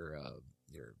like your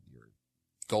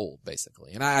gold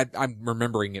basically. And I'm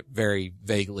remembering it very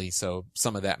vaguely. So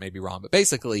some of that may be wrong, but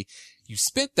basically you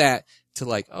spent that to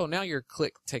like, oh, now your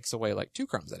click takes away like 2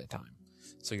 crumbs at a time.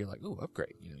 So you're like, ooh,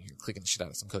 upgrade. You know, you're clicking the shit out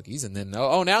of some cookies. And then,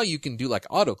 oh, now you can do like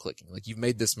auto clicking. Like you've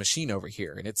made this machine over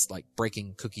here and it's like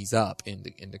breaking cookies up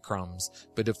into crumbs,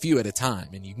 but a few at a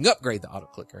time. And you can upgrade the auto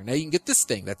clicker. Now you can get this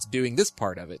thing that's doing this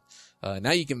part of it.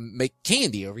 Now you can make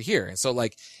candy over here. And so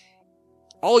like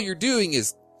all you're doing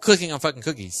is clicking on fucking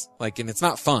cookies. Like, and it's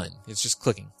not fun. It's just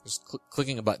clicking,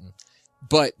 clicking a button.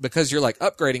 But because you're like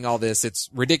upgrading all this, it's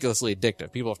ridiculously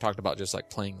addictive. People have talked about just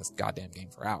like playing this goddamn game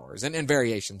for hours and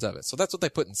variations of it. So that's what they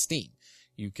put in Steam.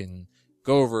 You can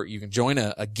you can join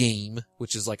a game,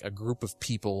 which is like a group of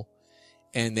people.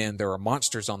 And then there are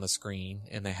monsters on the screen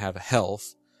and they have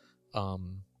health.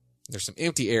 There's some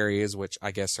empty areas, which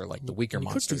I guess are like the weaker you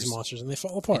monsters. click these monsters and they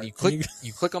fall apart. And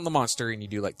you click on the monster and you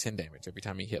do like 10 damage every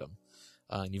time you hit them.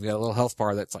 And you've got a little health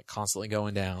bar that's like constantly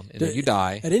going down, and then you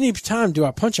die. At any time, do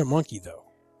I punch a monkey though?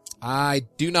 I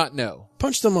do not know.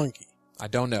 Punch the monkey. I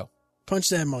don't know. Punch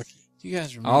that monkey. Do you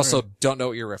guys I remember? also don't know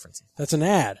what you're referencing. That's an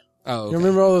ad. Oh, okay. You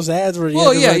remember all those ads where you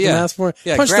Well, had to yeah, write the yeah. mask for it?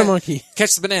 Yeah, Punch the monkey.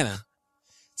 Catch the banana.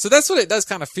 So that's what it does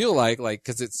kind of feel like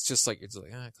cause it's just like,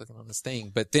 clicking on this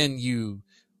thing. But then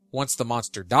once the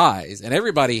monster dies, and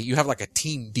you have like a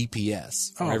team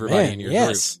DPS for everybody in your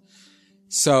group.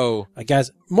 So, guys,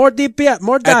 more DPS,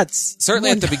 more dots.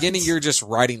 Certainly More at the dots. beginning, you're just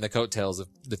riding the coattails of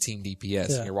the team DPS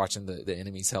Yeah. and you're watching the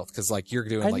enemy's health. Cause like you're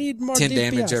doing I like need more 10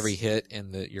 damage DPS. every hit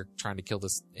and you're trying to kill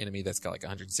this enemy that's got like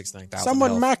 169,000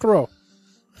 Someone health. macro.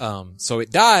 So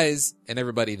it dies and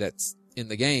everybody that's in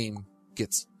the game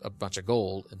gets a bunch of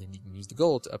gold and then you can use the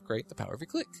gold to upgrade the power of your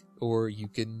click. Or you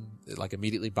can like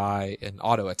immediately buy an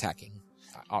auto attacking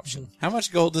option. How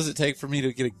much gold does it take for me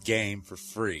to get a game for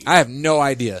free? I have no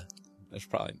idea. There's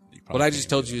probably What I just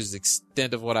told you is the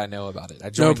extent of what I know about it. I No,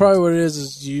 joined, probably what it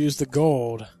is you use the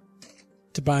gold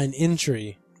to buy an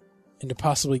entry into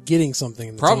possibly getting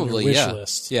something that's on probably, your wish yeah.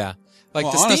 list. Yeah. Like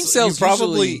Well, the Steam honestly,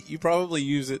 sales you probably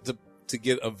use it to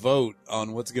get a vote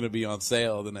on what's going to be on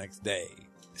sale the next day.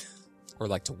 or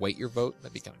like to weight your vote.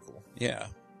 That'd be kind of cool. Yeah.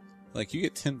 Like you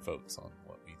get 10 votes on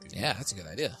what we do. Yeah, that's a good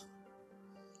idea.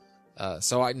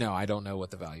 So I don't know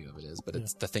what the value of it is, but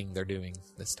it's the thing they're doing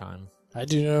this time. I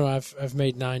do know I've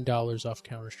made $9 off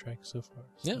Counter-Strike so far.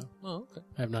 So Yeah. Oh, okay.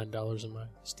 I have $9 in my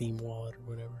Steam wallet or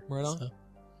whatever. Right on. So.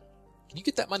 Can you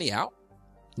get that money out?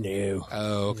 No.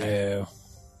 Oh, okay. No.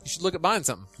 You should look at buying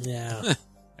something. Yeah.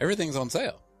 Everything's on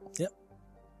sale.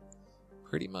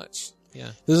 Pretty much.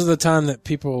 Yeah. This is the time that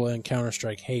people in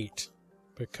Counter-Strike hate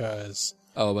because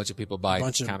Oh, a bunch of people buy a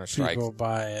bunch of Counter-Strike. people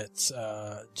buy it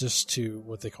just to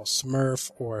what they call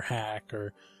smurf or hack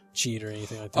or cheat or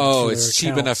anything like that. Oh, for it's their cheap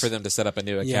accounts. enough for them to set up a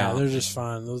new account. Yeah, they're just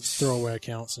fine. Those throwaway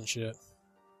accounts and shit.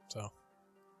 So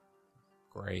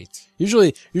Great.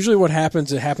 Usually what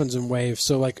happens, it happens in waves.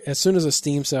 So like as soon as a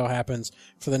Steam sale happens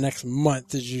for the next month,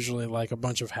 there's usually like a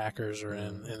bunch of hackers are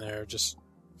in there just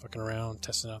fucking around,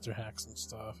 testing out their hacks and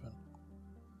stuff and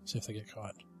see if they get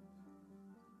caught.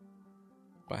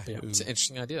 Yeah. It's an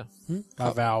interesting idea.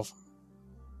 Valve.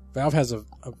 Valve has a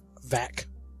VAC.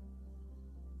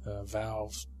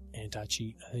 Valve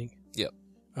anti-cheat, I think. Yep.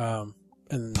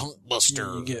 And Punk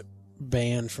Buster. you get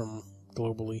banned from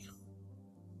globally.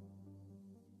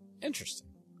 Interesting.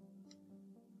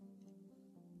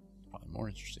 Probably more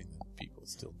interesting than people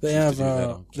still. They choose have to do that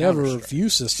on they have a Counter-Strike. review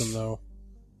system though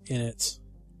in it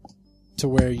to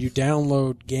where you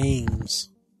download games,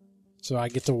 so I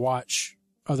get to watch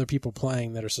other people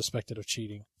playing that are suspected of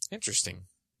cheating. Interesting.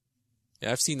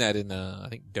 Yeah, I've seen that in, I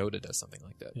think Dota does something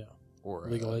like that. Yeah, Or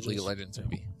League of Legends. League of Legends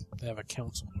maybe. they have a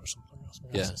council or something else.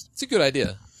 Yeah. It's a good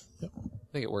idea. Yep.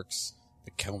 I think it works.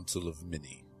 The Council of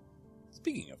Mini.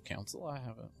 Speaking of council, I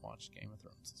haven't watched Game of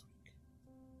Thrones this week.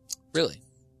 Really?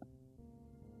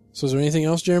 So is there anything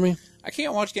else, Jeremy? I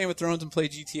can't watch Game of Thrones and play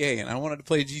GTA, and I wanted to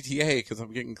play GTA because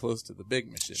I'm getting close to the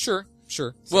big mission. Sure.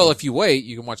 So- Well, if you wait,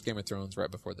 you can watch Game of Thrones right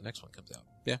before the next one comes out.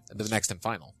 Yeah. The next and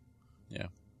final. Yeah.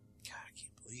 God, I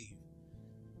can't believe.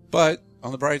 But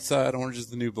on the bright side, Orange is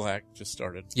the New Black just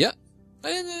started. Yeah. I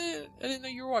didn't know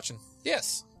you were watching.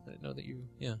 Yes. I didn't know that you,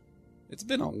 yeah. It's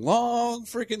been a long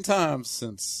freaking time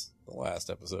since the last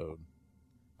episode.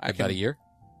 About a year?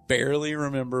 Barely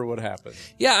remember what happened.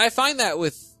 Yeah, I find that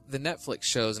with the Netflix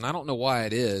shows, and I don't know why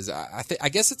it is. I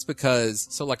guess it's because,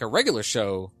 so like a regular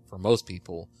show, for most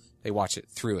people, they watch it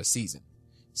through a season.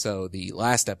 So the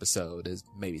last episode is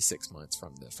maybe 6 months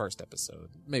from the first episode,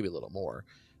 maybe a little more.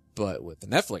 But with the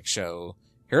Netflix show,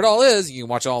 here it all is. You can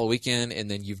watch it all the weekend,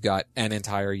 and then you've got an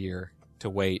entire year to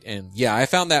wait. And yeah, I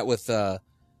found that with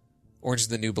Orange is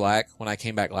the New Black. When I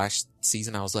came back last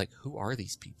season, I was like, who are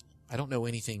these people? I don't know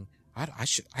anything. I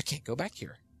can't go back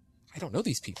here. I don't know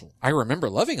these people. I remember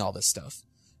loving all this stuff,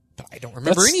 but I don't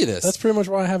remember any of this. That's pretty much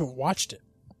why I haven't watched it.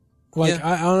 Like, Yeah.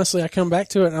 I honestly, I come back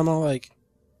to it and I'm all like,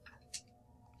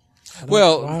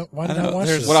 Well, why did I I know, watch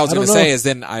there's- this? what I was don't going to know. say is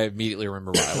then I immediately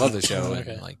remember why I love the show.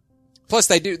 Okay. And like, plus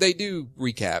they do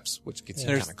recaps, which gets you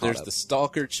There's kind of caught there's up. the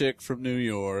stalker chick from New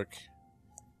York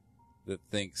that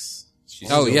thinks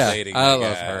she's Oh, still yeah. dating I the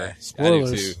love guy. her. I do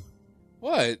Spoilers. too.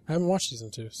 What? I haven't watched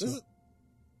season 2. So. This is-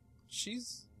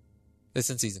 she's It's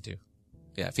in season 2.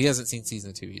 Yeah, if he hasn't seen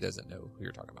season 2, he doesn't know who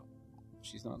you're talking about.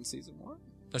 she's not in season 1.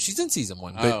 No, she's in season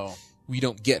 1, but Oh, we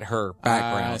don't get her I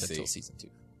background see. until season 2.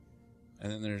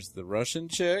 and then there's the Russian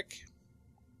chick,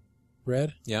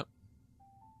 Red? Yep.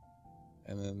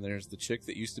 and then there's the chick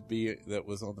that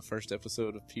was on the first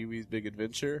episode of Pee-wee's Big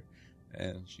Adventure,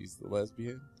 and she's the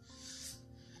lesbian.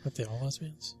 Aren't they all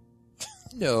lesbians?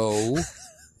 No,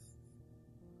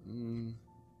 Mm,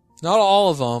 not all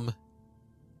of them.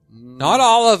 mm. Not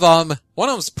all of them. One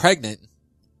of them's pregnant.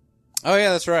 Oh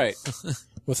yeah, that's right.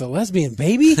 With a lesbian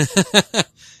baby?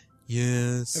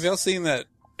 Yes. Have y'all seen that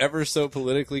ever so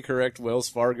politically correct Wells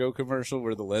Fargo commercial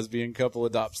where the lesbian couple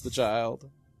adopts the child?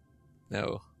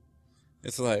 No.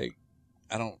 It's like,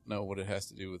 I don't know what it has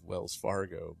to do with Wells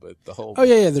Fargo, but the whole... Oh,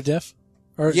 yeah, they're deaf.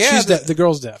 Or Yeah, she's the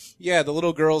girl's deaf. Yeah, the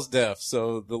little girl's deaf,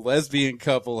 so the lesbian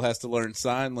couple has to learn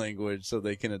sign language so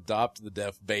they can adopt the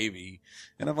deaf baby.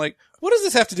 And I'm like, what does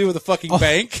this have to do with a fucking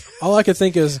bank? All I could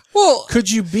think is, Well,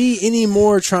 could you be any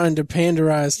more trying to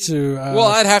panderize to... well,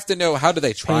 I'd have to know, how do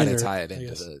they try Pander, to tie it I into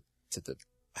guess. the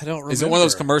I don't remember. Is it one of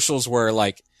those commercials where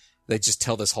like they just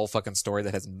tell this whole fucking story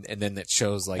that has, and then it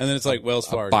shows like, And then it's like Wells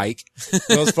a Fargo. bike?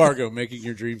 Wells Fargo, making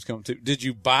your dreams come true. Did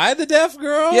you buy the deaf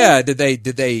girl? Yeah. Did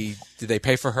they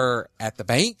pay for her at the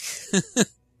bank?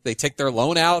 They take their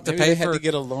loan out Maybe to pay they had for. to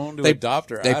get a loan to they- adopt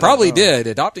her. I They don't probably know. did.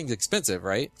 Adopting's expensive,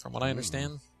 right? From what I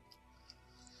understand.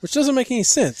 Which doesn't make any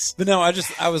sense. But no,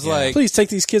 I was like, Please take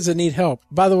these kids that need help.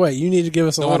 By the way, you need to give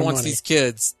us a No lot one of wants money. these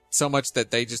kids so much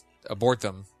that they just abort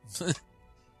them.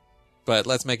 But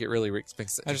let's make it really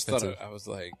expensive. I just thought I was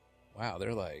like, wow,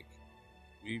 they're like,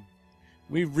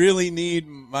 we really need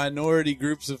minority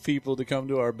groups of people to come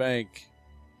to our bank.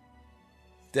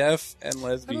 Deaf and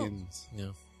lesbians.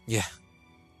 Yeah. Did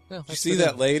Well, you that's see for that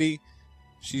them. lady?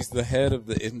 She's the head of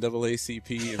the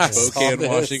NAACP in I saw Spokane, this.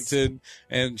 Washington,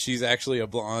 and she's actually a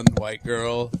blonde white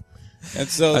girl. And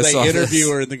so I they saw interview this.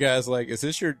 her, and the guy's like, "Is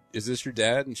this your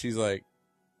dad?" And she's like,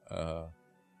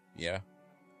 yeah."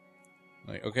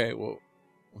 Like, okay, well,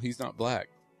 he's not black.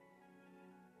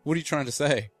 What are you trying to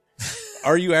say?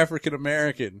 Are you African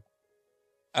American?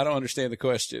 I don't understand the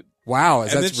question. Wow,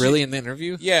 And that's then really in the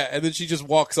interview? Yeah, and then she just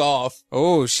walks off.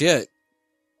 Oh shit.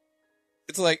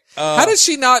 It's like, How did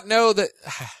she not know that?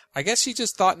 I guess she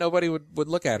just thought nobody would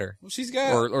look at her. Well, she's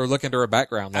got or look into her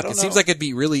background. Like, I don't it seems know. like it'd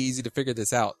be really easy to figure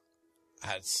this out.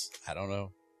 I don't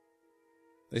know.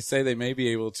 They say they may be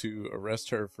able to arrest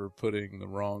her for putting the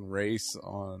wrong race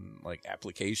on like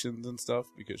applications and stuff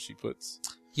because she puts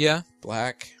Yeah.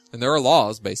 black. And there are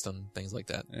laws based on things like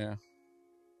that. Yeah.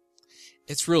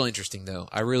 It's real interesting though.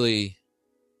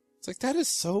 It's like that is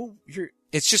so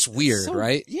It's just weird, so-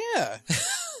 right? Yeah.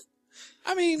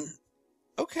 I mean,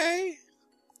 okay.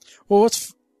 Well,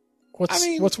 I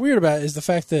mean- what's weird about it is the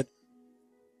fact that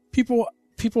people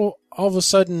all of a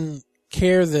sudden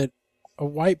care that a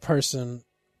white person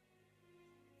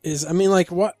is. I mean,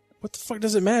 like what the fuck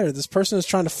does it matter? This person is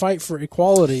trying to fight for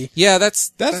equality. Yeah, that's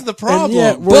That's the problem. And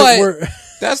yet But- we're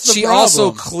That's the she problem.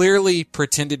 also clearly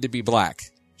pretended to be black.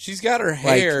 She's got her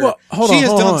hair. well, hold she on, has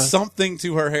hold done on. something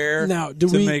to her hair Now,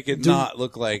 to make it not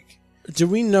look like. Do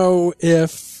we know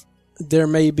if there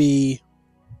may be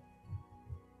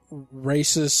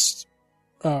racist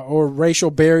or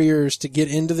racial barriers to get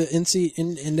into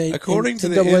the According to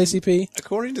the NAACP?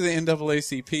 According to the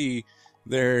NAACP,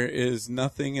 there is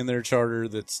nothing in their charter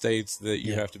that states that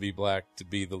you have to be black to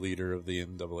be the leader of the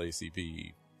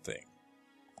NAACP thing.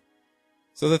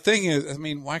 So the thing is, I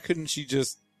mean, why couldn't she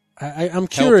just? I'm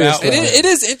curious. out though. with It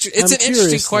is it's I'm an interesting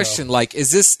curious, question. Like,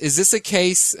 is this a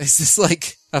case? Is this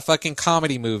like a fucking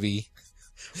comedy movie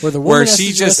where the woman where has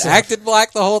she to just dress up. acted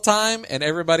black the whole time and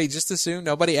everybody just assumed?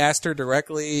 Nobody asked her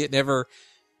directly. It never.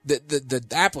 The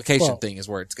application Well- thing is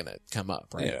where it's gonna come up,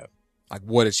 right? Yeah. Like,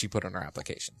 what did she put on her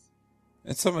application?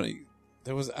 And somebody,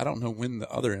 I don't know when the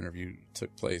other interview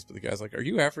took place, but the guy's like, "Are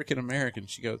you African American?"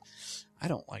 She goes, "I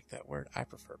don't like that word. I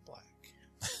prefer black."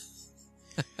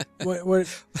 What,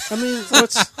 I mean,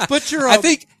 what's But you're, I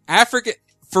think African,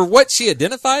 for what she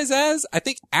identifies as, I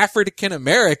think African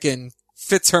American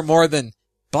fits her more than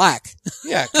black.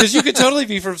 yeah, because you could totally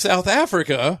be from South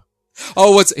Africa.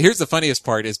 Oh, here's the funniest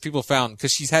part is people found,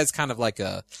 cause she has kind of like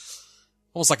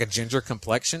almost like a ginger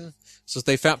complexion. So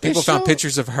people found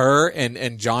pictures of her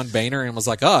and John Boehner and was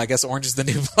like, oh, I guess orange is the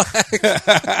new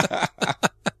black.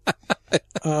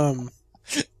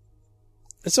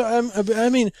 So I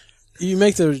mean, you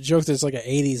make the joke that it's like an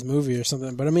 '80s movie or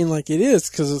something, but I mean, like it is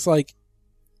because it's like,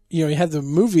 you had the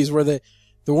movies where the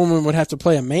woman would have to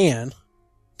play a man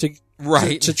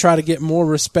Right. to try to get more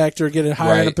respect or get it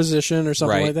higher in a Right. position or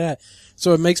something Right. like that.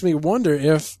 So it makes me wonder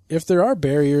if there are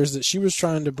barriers that she was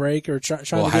trying to break or trying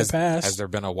to get past. Has there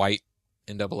been a white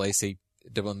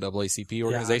NAACP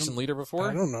organization leader before?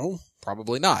 I don't know.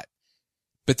 Probably not.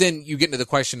 But then you get into the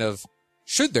question of,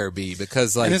 should there be?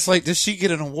 Because like, And it's like, does she get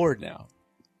an award now?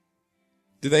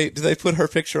 Do they put her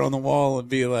picture on the wall and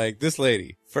be like, this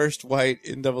lady, first white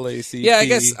NAACP? yeah, I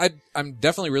guess I'm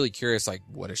definitely really curious. Like,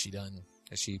 what has she done?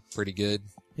 Is she pretty good?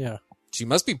 Yeah. She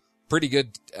must be pretty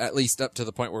good, at least up to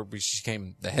the point where she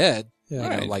came the head. Yeah. You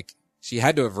know, Right. like she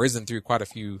had to have risen through quite a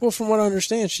few. Well, from what I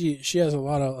understand, she has a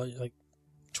lot of like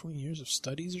 20 years of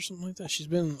studies or something like that. She's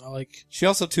been like, She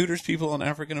also tutors people on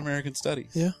African American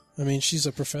studies. yeah. I mean, she's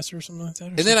a professor or something like that.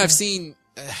 And then I've seen,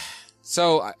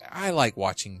 so I like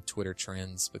watching Twitter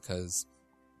trends because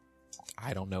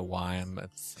I don't know why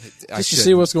just to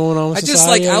see what's going on with I just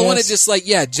society, I want to guess.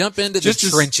 just jump into the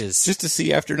trenches. Just to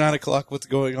see after 9 o'clock what's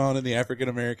going on in the African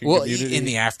American Well, community. in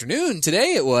the afternoon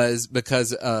today it was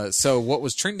because so what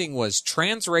was trending was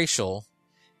transracial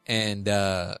and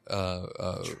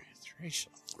Transracial.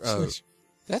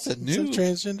 That's a Is new that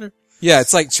transgender. yeah,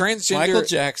 it's like transgender Michael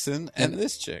Jackson and and-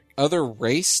 this chick. other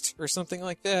raced or something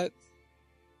like that.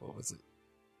 What was it?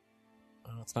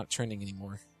 Oh, it's not trending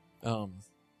anymore. that-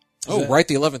 Right,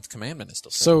 the 11th commandment is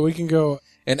still trending. So we can go.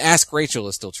 And Ask Rachel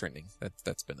is still trending.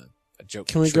 That's been a joke.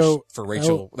 Can we go for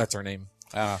Rachel? That's her name.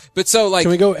 Ah, But so like,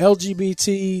 Can we go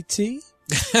LGBTT?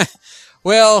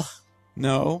 well,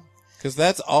 no, because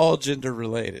that's all gender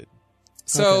related.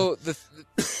 so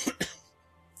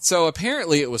so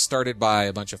apparently it was started by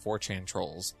a bunch of 4chan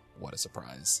trolls. What a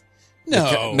surprise!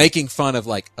 No. Making fun of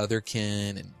like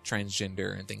otherkin and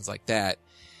transgender and things like that.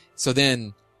 So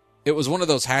then it was one of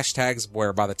those hashtags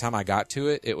where by the time I got to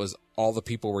it, it was all the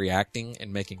people reacting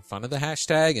and making fun of the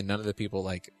hashtag and none of the people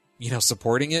like,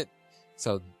 supporting it.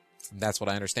 So that's what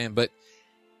I understand. But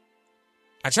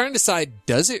I'm trying to decide,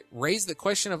 does it raise the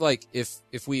question of like, if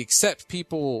we accept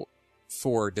people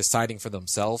for deciding for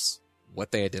themselves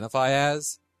what they identify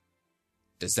as,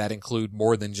 does that include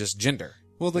more than just gender?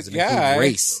 Well, the Does it include guy,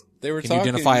 race? they were Can talking, you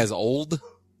identify as old?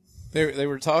 They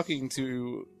were talking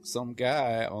to some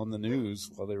guy on the news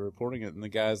while they were reporting it, and the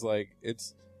guy's like,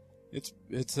 "It's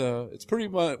pretty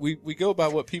much we go by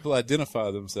what people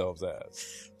identify themselves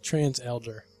as. Trans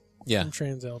elder. Yeah. I'm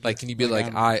trans elder. Like, can you be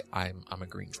Like, like, I'm a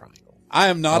green triangle? I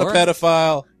am not All a right.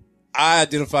 pedophile. I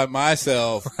identify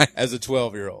myself as a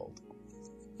 12-year-old.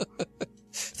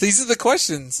 These are the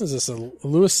questions. Is this a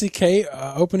Louis C.K.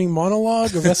 Opening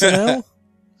monologue of SNL?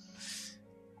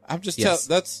 I'm just Yes.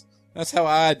 that's how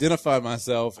I identify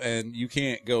myself, and you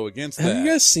can't go against that. Have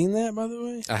you guys seen that, by the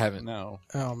way? I haven't. No.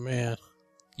 Oh, man.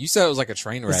 You said it was like a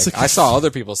train wreck. It's like- I saw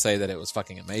other people say that it was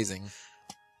fucking amazing.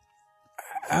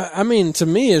 I mean, to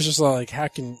me, it's just like,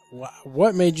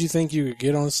 what made you think you could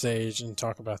get on stage and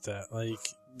talk about that? Like,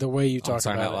 the way you talk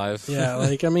Saturday about Night it. Live. Yeah,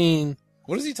 like, I mean,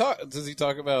 What does he talk? Does he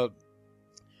talk about?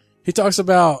 he talks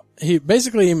about, he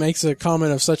makes a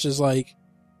comment of such as like,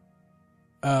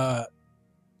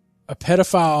 a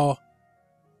pedophile,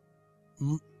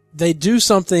 they do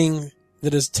something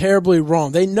that is terribly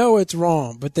wrong. They know it's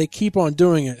wrong, but they keep on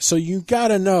doing it. So you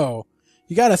gotta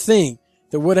think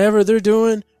that whatever they're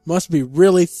doing must be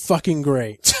really fucking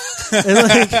great. And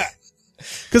like,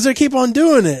 cause they keep on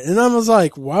doing it. And I was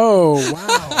like, whoa,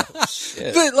 wow.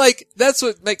 Shit. But like, that's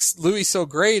what makes Louis so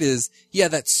great is, yeah,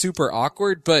 that's super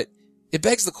awkward, but it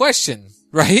begs the question,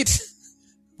 right?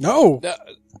 No.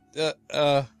 Huh.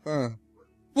 Well,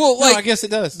 No, like, I guess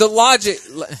it does. the logic,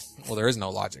 well, there is no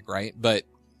logic, right? But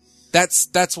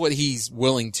that's what he's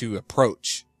willing to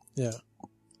approach. Yeah.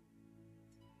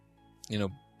 You know,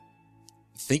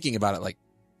 thinking about it like,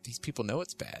 these people know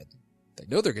it's bad. They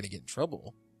know they're going to get in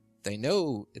trouble. They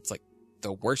know it's like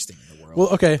the worst thing in the world. Well,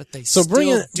 okay. But they So still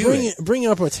bring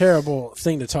up a terrible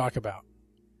thing to talk about.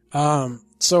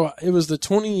 So it was the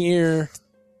 20-year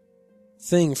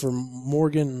thing for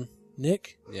Morgan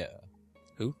Nick. Yeah.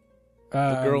 Who?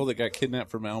 The girl that got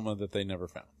kidnapped from Alma that they never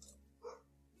found.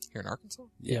 Here in Arkansas?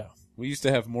 Yeah. We used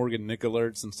to have Morgan Nick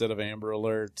alerts instead of Amber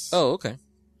alerts. Oh, okay.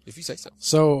 If you say so.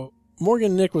 So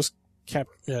Morgan Nick was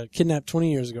kidnapped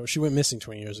 20 years ago. She went missing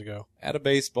 20 years ago. At a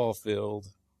baseball field,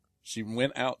 she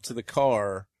went out to the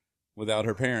car without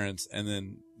her parents, and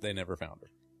then they never found her.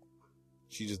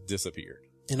 She just disappeared.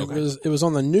 And Okay. it was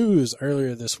on the news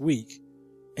earlier this week,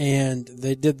 and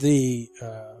they did this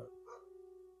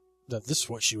is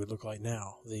what she would look like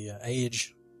now. The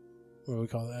age, what do we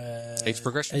call that? Age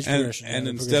progression? Age And, progression. and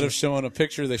yeah, instead progression. of showing a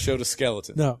picture, they showed a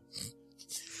skeleton.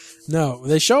 No,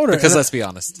 they showed her. Because and let's be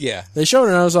honest. Yeah. they showed her,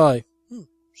 and I was like,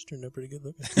 she turned out pretty good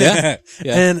looking. Yeah.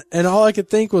 Yeah. And all I could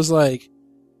think was like,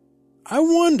 I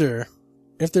wonder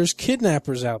if there's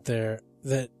kidnappers out there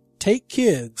that take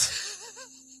kids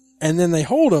and then they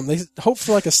hold them. They hope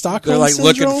for like a Stockholm They're like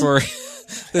syndrome. looking for,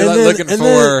 they're like looking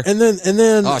for, and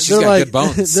then Oh, she's they're got like, good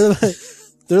bones.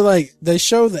 they're like, they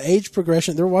show the age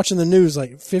progression. They're watching the news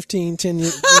like 15, 10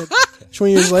 years,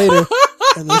 20 years later,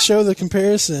 and they show the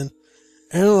comparison,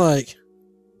 and they're like,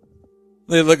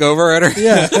 they look over at her.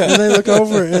 yeah, and they look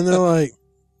over and they're like,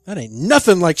 that ain't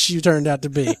nothing like she turned out to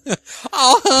be.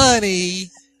 Oh, honey.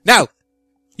 No.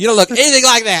 You don't look anything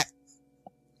like that.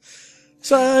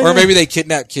 So, Or maybe they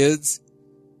kidnap kids.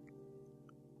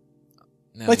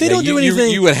 No, Like, they don't do anything-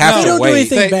 You would have they to don't do wait.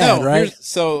 anything bad, right? here's-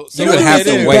 So You don't would do have to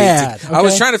anything wait. bad, I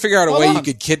was okay? trying to figure out a Hold way on. you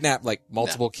could kidnap like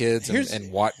multiple kids here's-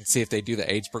 and see if they do the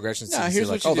age progression. So Nah, you see here's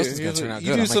like, what oh, you this do. is going to turn out You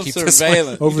good. do I'm gonna some keep this one.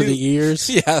 surveillance. over You the do- years.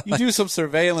 Yeah. You do some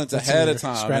surveillance That's ahead in of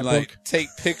your time and scrapbook. like take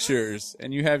pictures,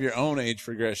 and you have your own age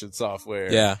progression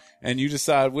software. Yeah. And you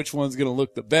decide which one's going to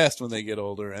look the best when they get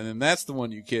older, and then that's the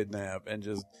one you kidnap and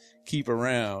just keep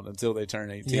around until they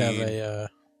turn 18. You have a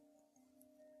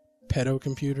pedo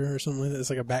computer or something like that. It's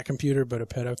like a bat computer, but a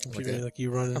pedo computer. Okay. Like you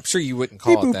run. I'm sure you wouldn't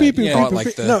call it that. Beep, You beep, call it beep, like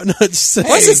beep. the. No, it's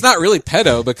Plus, it's not really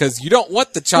pedo because you don't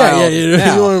want the child. Yeah, you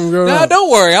now. want him to grow No, up.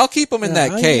 don't worry. I'll keep him in Yeah,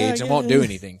 that cage yeah, and won't do yeah.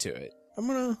 anything to it. I'm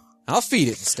gonna. I'll feed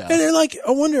it and stuff. And they're like,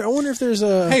 I wonder if there's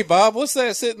a. Hey, Bob, what's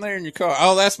that sitting there in your car?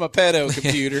 Oh, that's my pedo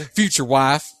computer. Future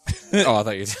wife. Oh, I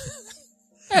thought you.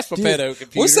 That's my pedo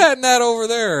computer. What's that in that over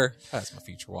there? That's my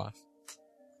future wife.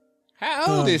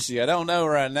 How old is she? I don't know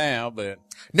right now, but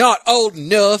Not old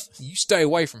enough. You stay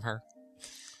away from her.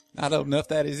 not old enough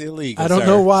that is illegal. I don't sir.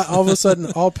 know why all of a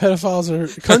sudden all pedophiles are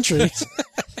country.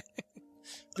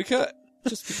 Because.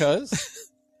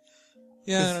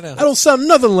 Yeah, I don't know. I don't sound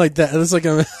nothing like that. It's like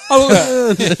a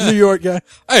New York guy.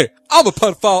 Hey, I'm a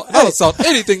pedophile. I don't sound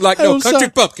anything like I no don't country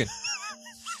sound- pumpkin.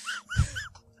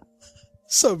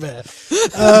 So bad.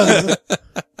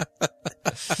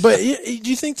 But do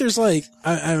you think there's like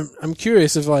I'm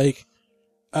curious if like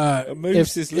A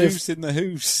moose is if loose in the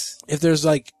hoose. if there's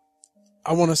like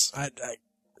I want to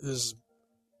there's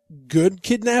good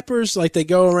kidnappers, like they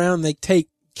go around, they take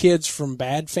kids from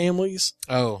bad families,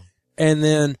 Oh, and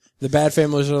then the bad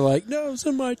families are like, no,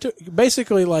 somebody took,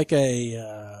 basically like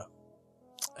a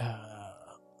I'm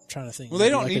trying to think. Well, they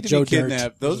don't like a need to Joe be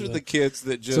kidnapped. Dirt. Those are the kids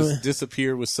that just So-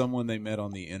 disappear with someone they met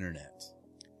on the internet.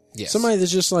 Yes. Somebody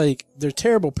that's just like, they're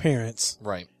terrible parents.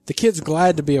 Right. The kid's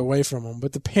glad to be away from them,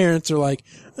 but the parents are like,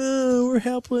 oh, we're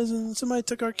helpless and somebody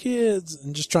took our kids,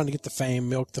 and just trying to get the fame,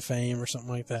 milk the fame or something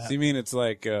like that. So you mean it's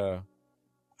like,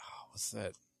 what's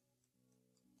that?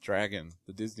 Dragon.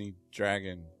 The Disney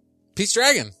Dragon. Pete's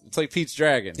Dragon. It's like Pete's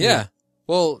Dragon. Yeah.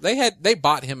 Well, they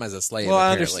bought him as a slave, Well,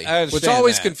 I apparently. understand which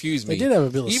always that. confused me. They did have a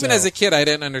bill of Even sale. as a kid, I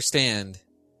didn't understand.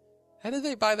 How did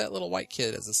they buy that little white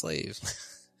kid as a slave?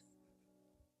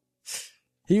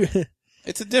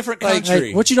 It's a different Like,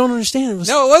 country. what you don't understand was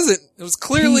No, it wasn't. It was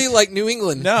clearly Pete- like New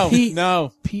England. No, Pete-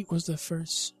 no. Pete was the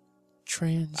first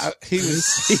trans. He was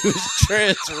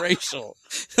transracial.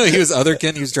 He was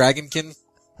otherkin. He was dragonkin.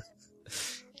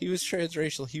 He was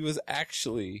transracial. He was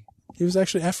actually. He was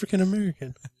actually African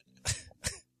American.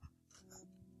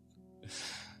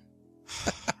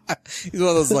 He's one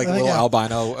of those like I little got-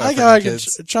 albino I think I can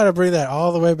kids. try to bring that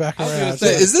all the way back I was gonna around.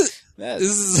 say, Is this That,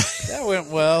 is that went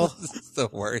well. this is the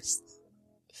worst?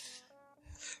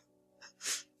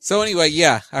 So anyway,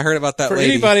 yeah, I heard about that For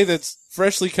lady. anybody that's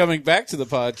freshly coming back to the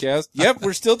podcast, yep,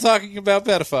 we're still talking about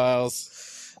pedophiles.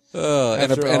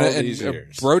 After all these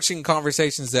years. broaching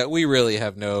conversations that we really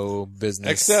have no business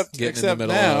Except getting in the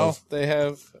middle now of. they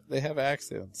have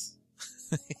accents.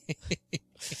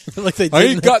 like they I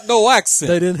didn't, ain't got no accent.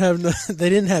 they didn't have they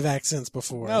didn't have accents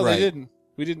before. No, Right. they didn't.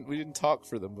 We didn't talk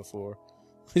for them before.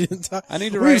 We didn't talk. I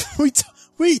need to write.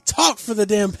 We talk for the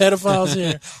damn pedophiles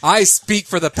here. I speak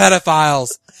for the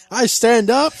pedophiles. I stand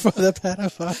up for the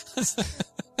pedophiles.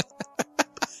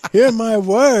 Hear my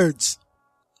words.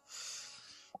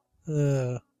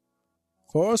 7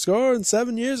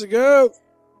 years ago,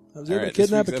 I was All able right, to this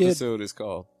kidnap week's a kid. episode is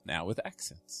called "Now with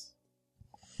Accents."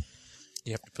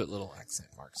 You have to put little accent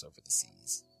marks over the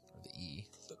C's or the E.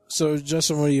 So,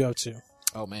 Justin, what are you up to?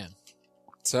 Oh man.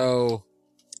 So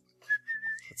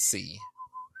let's see.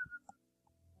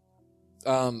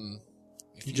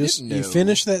 If You didn't know, you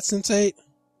finished that Sense8?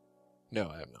 No,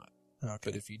 I have not. Okay.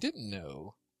 But if you didn't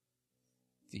know,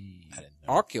 the I didn't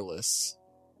know. Oculus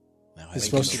Now It's a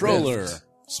supposed to be- controller.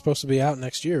 Supposed to be out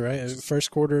next year, right? First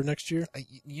quarter of next year.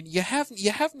 you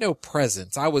have no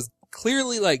presence. I was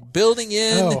clearly like building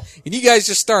in, Oh. and you guys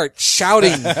just start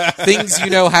shouting things you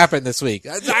know happened this week.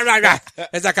 It's a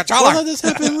I controller. thought this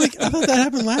happened I thought that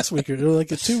happened last week or like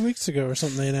 2 weeks ago or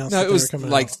something. They announced No, that it they was were coming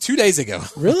like out. 2 days ago.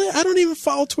 Really? I don't even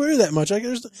follow Twitter that much. I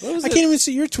was can't it? even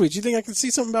see your tweets. You think I can see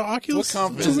something about What Oculus?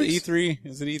 conference 2 is it? weeks? E3?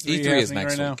 Is it E3? E3 happening is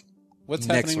next right now? week. What's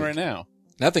Next happening week. right now?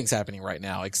 Nothing's happening right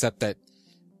now except that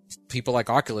people like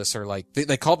Oculus are like,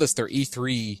 they called this their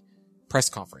E3 press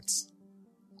conference.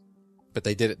 But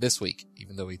they did it this week,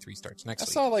 even though E3 starts next I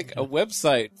week. saw like a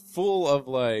website full of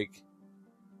like.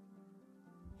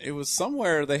 It was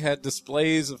somewhere they had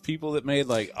displays of people that made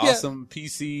like awesome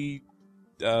PC.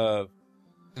 That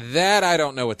I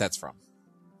don't know what that's from.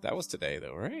 That was today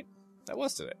though, right? That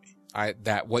was today.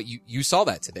 You saw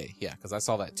that today. Yeah, because I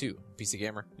saw that too. PC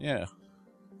Gamer. Yeah.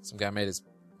 Some guy made a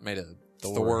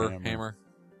Thor Thor hammer. hammer.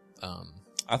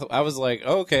 I was like,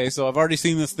 okay, so I've already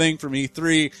seen this thing from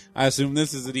E3. I assume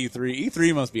this is at E3.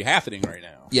 E3 must be happening right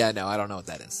now. Yeah, no, I don't know what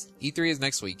that is. E3 is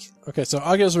next week. Okay, so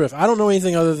Oculus Rift. I don't know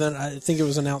anything other than I think it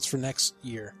was announced for next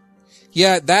year.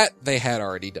 Yeah, that they had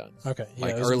already done. Okay, yeah,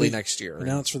 Like it was early big- next year.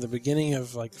 Announced for the beginning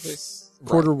of like This,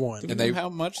 quarter Right. one. do we And know they- how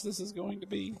much this is going to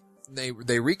be? They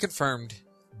reconfirmed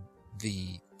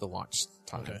the launch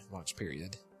time, Okay. launch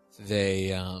period.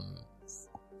 They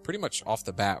pretty much off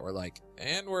the bat were like,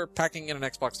 and we're packing in an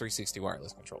Xbox 360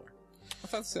 wireless controller. I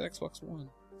thought it said Xbox One.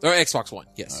 Or Xbox One.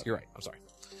 Yes, Okay. you're right. I'm sorry.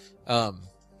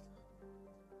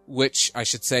 Which I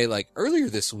should say, like earlier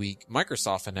this week,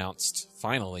 Microsoft announced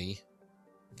finally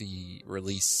the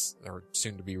release or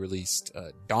soon to be released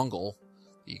dongle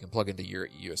that you can plug into your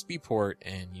USB port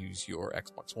and use your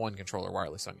Xbox One controller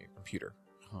wireless on your computer,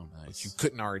 Oh, which nice. you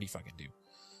couldn't already fucking do.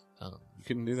 You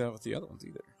couldn't do that with the other ones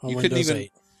either. On you Windows couldn't even.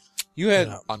 8. You had.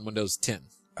 No. On Windows 10.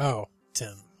 Oh, 10.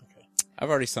 Okay. I've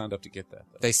already signed up to get that.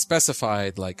 Though. They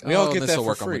specified like, We all get this that will for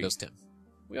work on free. Windows 10.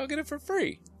 We all get it for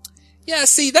free. Yeah,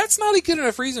 see, that's not a good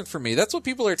enough reason for me. That's what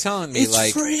people are telling me. It's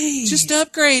like, free. just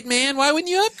upgrade, man. Why wouldn't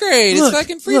you upgrade? Look, It's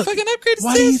fucking free. look. Fucking upgrade.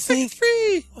 Why do you It's fucking think-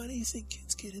 free? Why do you think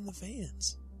kids get in the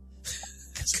vans?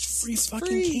 Because it's free It's fucking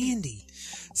free. candy.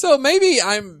 So maybe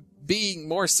I'm being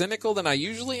more cynical than I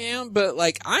usually am, but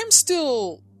like, I'm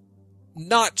still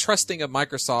not trusting of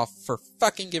Microsoft for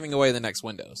fucking giving away the next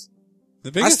Windows. The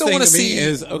I biggest still thing want to to me see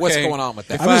is okay, what's going on with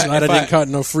that. if I'm just glad I if didn't cut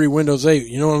no free Windows 8.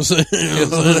 You know what I'm saying?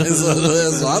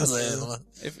 That's what I'm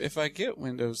saying. If I get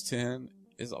Windows 10,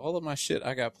 is all of my shit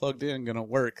I got plugged in going to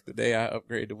work the day I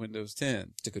upgrade to Windows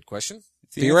 10? It's a good question.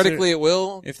 Theoretically, it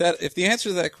will. If the answer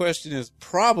to that question is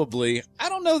probably, I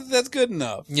don't know that that's good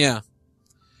enough. Yeah.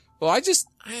 Well, I just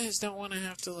don't want to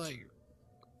have to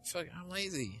fuck. I'm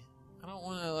lazy. I don't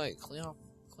want to clean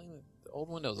the old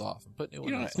windows off and put new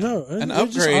windows on. No, An it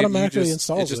upgrade just automatically it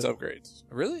installs just it. upgrades.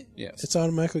 Really? Yes. It's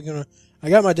automatically gonna. I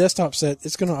got my desktop set.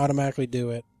 It's gonna automatically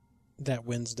do it that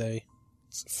Wednesday.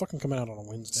 It's fucking coming out on a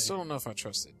Wednesday. Still don't know if I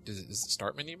trust it. Is the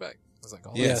start menu back? Is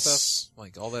all Yes. that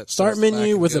stuff? All that Start stuff's back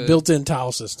menu and with a good? built-in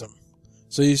tile system.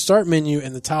 So you start menu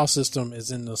and the tile system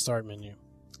is in the start menu.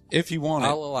 If you want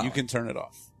I'll allow you it. can turn it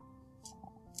off.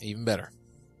 Even better.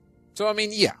 So, I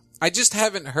mean, yeah. I just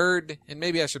haven't heard, and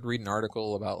maybe I should read an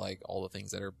article about all the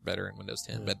things that are better in Windows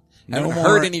 10, but I haven't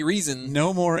heard any reason.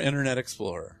 No more Internet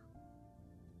Explorer.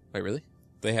 Wait, really?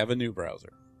 They have a new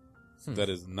browser that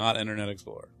is not Internet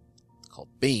Explorer. It's called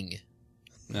Bing.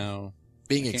 No.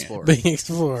 Bing can't. Explorer. Bing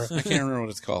Explorer. I can't remember what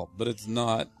it's called, but it's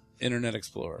not Internet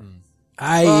Explorer.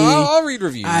 I'll read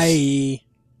reviews. IE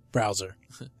browser.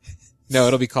 No,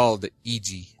 it'll be called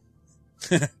EG.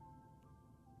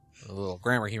 A little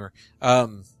grammar humor.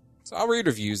 So I'll read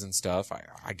reviews and stuff.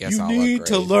 I guess You I'll need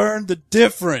to upgrade. learn the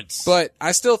difference. But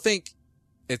I still think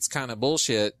it's kind of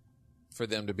bullshit for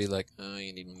them to be like, oh,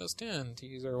 you need Windows 10 to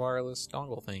use our wireless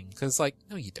dongle thing. Because,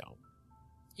 no, you don't.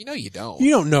 You know you don't.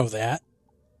 You don't know that.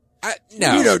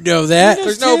 No. You don't know that.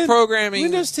 Windows There's no 10 programming.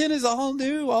 Windows 10 is all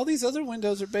new. All these other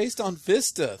Windows are based on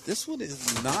Vista. This one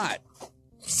is not.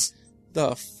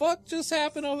 The fuck just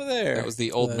happened over there? That was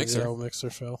the old mixer. The old mixer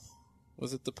fell.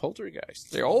 Was it the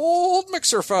poltergeist? The old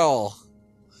mixer fell.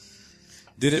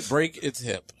 Did it break its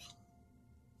hip?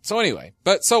 So anyway,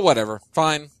 so whatever.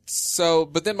 Fine. So,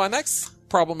 but then my next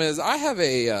problem is I have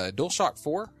a DualShock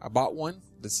 4. I bought one.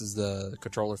 This is the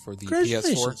controller for the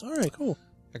Congratulations. PS4. All right, cool.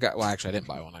 Actually, I didn't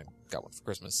buy one. I got one for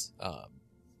Christmas.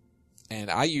 And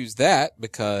I use that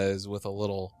because with a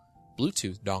little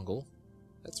Bluetooth dongle,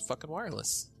 that's fucking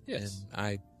wireless. Yes.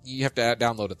 And you have to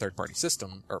download a third-party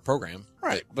system or program.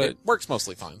 Right, But but it works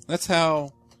mostly fine. that's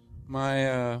how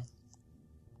my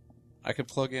I could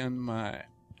plug in my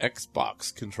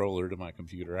Xbox controller to my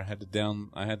computer. I had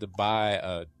to buy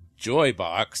a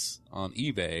Joybox on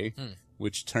eBay,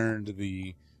 which turned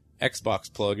the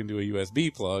Xbox plug into a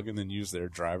USB plug and then used their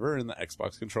driver, and the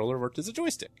Xbox controller worked as a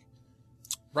joystick.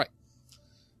 Right.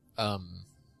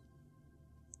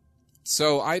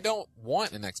 So I don't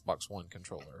want an Xbox One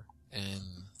controller. And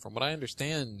from what I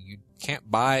understand, you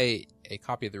can't buy a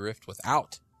copy of the Rift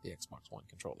without the Xbox One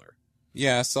controller.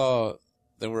 Yeah, I saw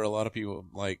there were a lot of people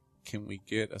like, can we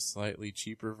get a slightly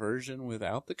cheaper version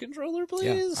without the controller,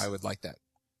 please? Yeah, I would like that.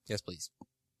 Yes, please.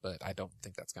 But I don't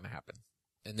think that's going to happen.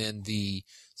 And then the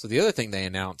other thing they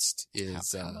announced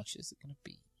is, how much is it going to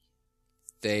be?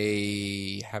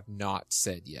 They have not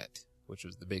said yet, which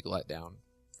was the big letdown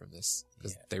from this.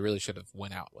 Because they really should have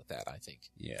went out with that, I think.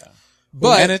 Yeah.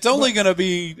 But it's only going to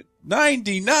be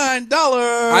 $99.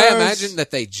 I imagine that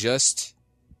they just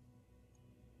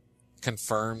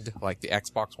confirmed the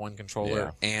Xbox One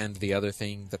controller and the other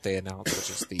thing that they announced, which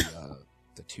is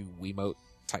the two Wiimote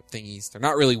type thingies. They're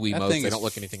not really Wiimotes. They don't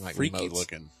look anything like freaky Wiimotes.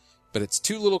 looking. But it's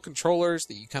two little controllers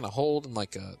that you kind of hold and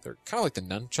they're kind of like the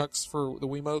nunchucks for the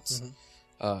Wiimotes.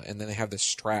 Mm-hmm. And then they have this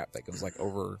strap that goes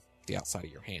over the outside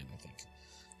of your hand, I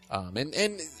think.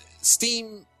 And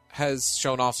Steam has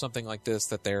shown off something like this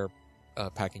that they're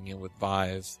packing in with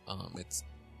Vive.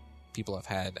 People have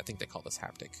had, I think they call this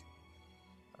haptic.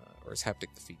 Or is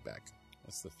haptic the feedback?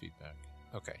 That's the feedback.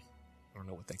 Okay. I don't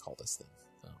know what they call this thing.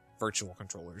 Virtual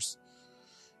controllers.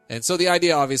 And so the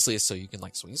idea obviously is so you can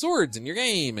swing swords in your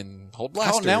game and hold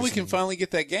blasters. Oh, now we can finally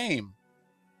get that game.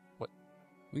 What?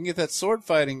 We can get that sword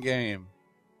fighting game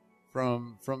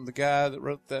from the guy that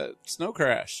wrote that Snow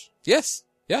Crash. Yes.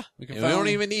 Yeah. We We don't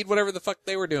even need whatever the fuck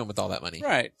they were doing with all that money.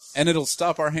 Right. And it'll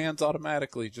stop our hands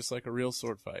automatically, just like a real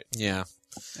sword fight. Yeah.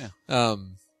 Yeah.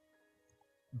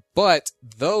 But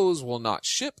those will not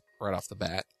ship right off the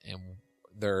bat, and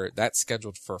that's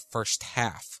scheduled for first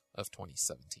half of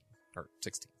 2017 or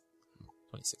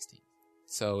 2016.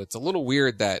 So it's a little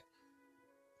weird that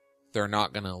they're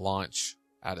not going to launch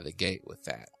out of the gate with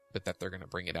that, but that they're going to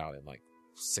bring it out in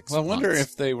 6 months. Well, I wonder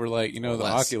if they were like, the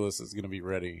less. Oculus is going to be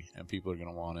ready and people are going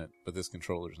to want it, but this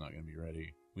controller's not going to be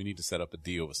ready. We need to set up a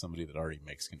deal with somebody that already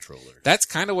makes controllers. That's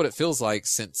kind of what it feels like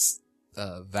since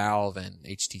Valve and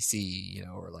HTC,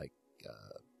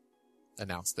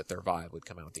 announced that their Vive would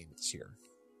come out at the end of this year.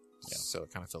 Yeah. So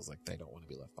it kind of feels like they don't want to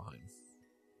be left behind.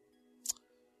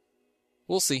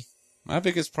 We'll see. My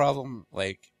biggest problem,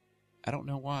 I don't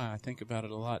know why I think about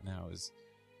it a lot now, is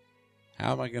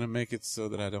how am I going to make it so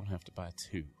that I don't have to buy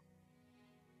two?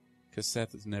 Because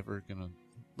Seth is never going to...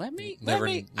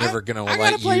 never gonna I let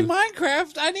gotta play you.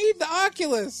 Minecraft. I need the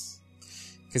Oculus.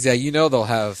 Because they'll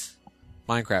have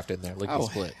Minecraft in there, Lickety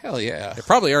Split. Hell yeah! It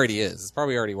probably already is. It's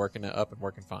probably already working up and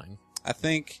working fine. I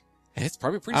think And it's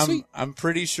probably pretty sweet. I'm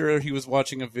pretty sure he was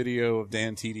watching a video of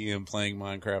Dan TDM playing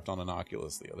Minecraft on an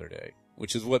Oculus the other day,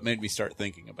 which is what made me start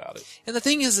thinking about it. And the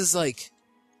thing is like,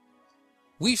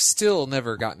 we've still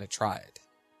never gotten to try it.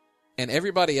 And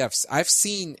everybody I've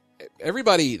seen,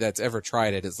 everybody that's ever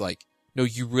tried it is like, no,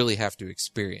 you really have to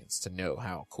experience to know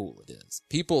how cool it is.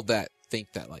 People that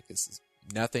think that like this is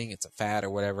nothing, it's a fad or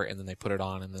whatever, and then they put it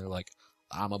on and they're like,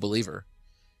 I'm a believer.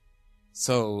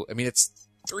 So, I mean, it's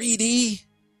 3D.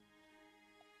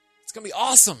 It's gonna be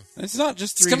awesome. It's not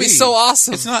just 3D. It's gonna be so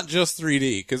awesome. It's not just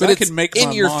 3D because But I it's can make in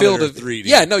my your monitor field of 3D.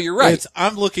 Yeah, no, you're right.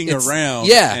 I'm looking It's- around.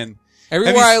 yeah. And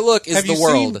Everywhere have you- I look is have the you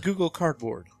world. seen Google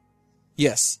Cardboard?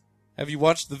 Yes. Have you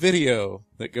watched the video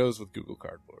that goes with Google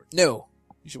Cardboard? No.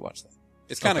 You should watch that.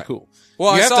 It's kind of Okay. cool.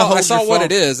 Well, You I have to saw hold your what phone.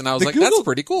 it is, and I was The like, Google- that's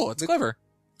pretty cool. It's clever.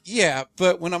 Yeah,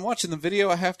 but when I'm watching the video,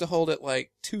 I have to hold it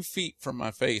like 2 feet from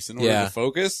my face in order Yeah. to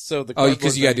focus. So the Oh, cardboard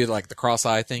because you gotta thing- do like the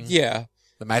cross-eye thing? yeah.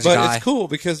 The magic But eye? it's cool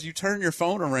because you turn your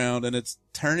phone around and it's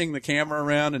turning the camera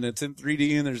around and it's in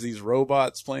 3D and there's these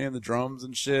robots playing the drums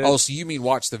and shit. Oh, so you mean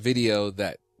watch the video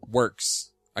that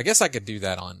works. I guess I could do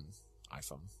that on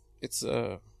iPhone. It's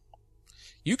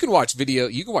You can watch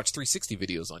 360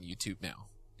 videos on YouTube now.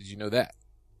 Did you know that?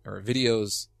 Or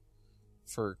videos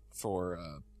for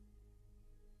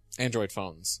Android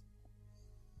phones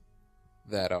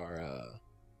that are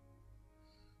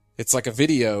it's like a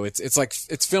video. It's like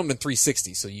it's filmed in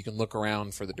 360, so you can look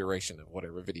around for the duration of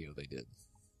whatever video they did.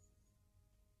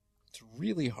 it's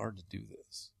really hard to do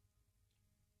this.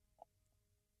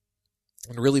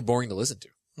 And really boring to listen to.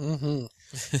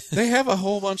 Mm-hmm. They have a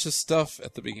whole bunch of stuff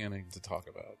at the beginning to talk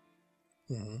about.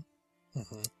 Mm-hmm.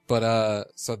 Mm-hmm. But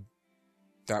so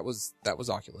that was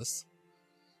Oculus.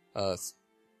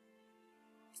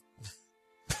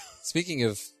 Speaking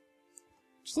of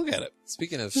Just look at it.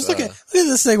 Just look at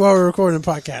this thing while we're recording the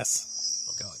podcast.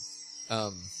 oh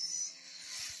god.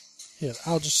 Yeah,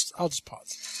 I'll just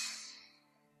pause.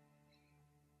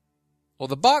 Well,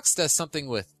 the box does something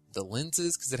with the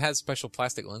lenses because it has special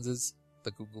plastic lenses,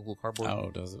 the Google Cardboard.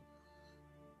 Oh, does it?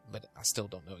 But I still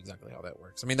don't know exactly how that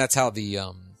works. I mean, that's how the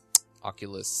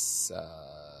Oculus,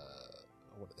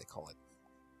 what do they call it?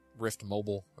 Rift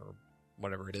Mobile or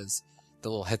whatever it is. The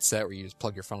little headset where you just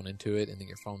plug your phone into it and then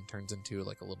your phone turns into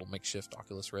like a little makeshift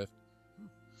Oculus Rift.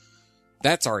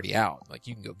 That's already out. Like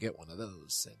you can go get one of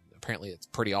those. And apparently it's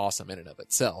pretty awesome in and of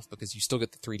itself because you still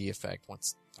get the 3D effect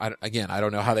once. I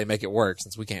don't know how they make it work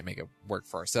since we can't make it work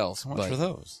for ourselves. How much but for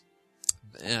those?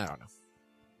 I don't know.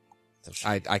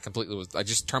 I completely I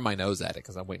just turned my nose at it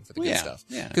because I'm waiting for the good stuff.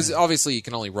 Yeah. Because obviously you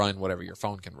can only run whatever your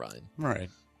phone can run.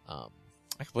 Right.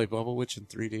 I can play Bubble Witch in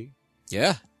 3D.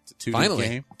 Yeah. It's a 2D Finally.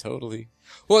 game. Totally.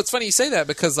 Well, it's funny you say that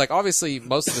because like obviously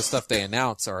most of the stuff they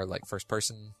announce are like first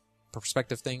person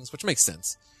perspective things, which makes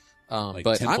sense. Like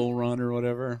But Temple Run or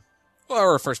whatever.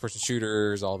 or first person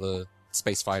shooters, all the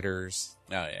space fighters,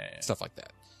 Oh, yeah. stuff like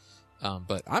that.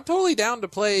 But I'm totally down to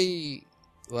play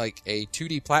like a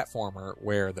 2D platformer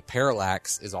where the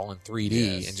parallax is all in 3D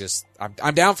Yes. and just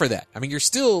I'm down for that. I mean, you're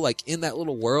still like in that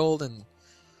little world and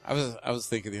I was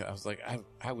thinking, I was like, I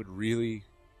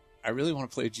really want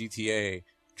to play GTA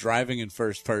driving in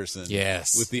first person.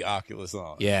 yes, With the Oculus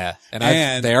on. yeah, and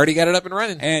And- they already got it up and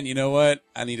running. And you know what?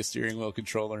 I need a steering wheel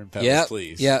controller and pedals, Yep,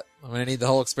 please. yep. I'm gonna need the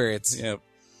whole experience. Yep.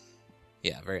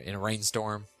 Yeah, very in a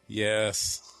rainstorm.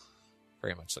 Yes.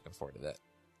 Very much looking forward to that.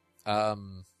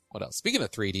 What else? Speaking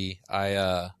of 3D, I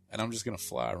And I'm just going to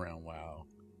fly around WoW.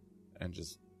 And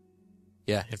just,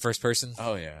 yeah, in first person.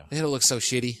 oh yeah. It'll look so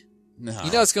shitty. No.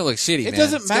 You know it's gonna look shitty. It man.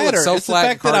 doesn't It's gonna look matter. So it's the flat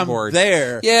fact and that I'm cardboard.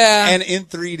 there. Yeah, And in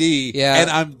 3D. Yeah. And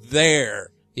I'm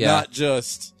there. Yeah. Not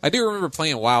just, I do remember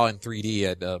playing WoW in 3D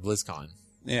at BlizzCon.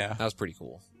 yeah. That was pretty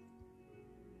cool.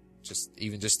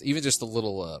 Even just the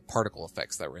little particle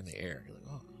effects that were in the air. You're like,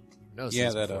 oh, I've noticed Yeah,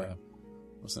 this that, before.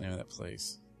 what's the name of that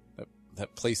place?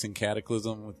 That place in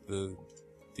Cataclysm with the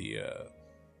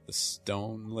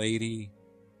stone lady.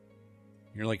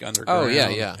 You're like underground. Oh,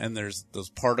 yeah. And there's those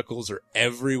particles are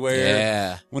everywhere.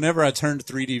 Yeah, Whenever I turned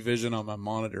 3D vision on my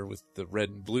monitor with the red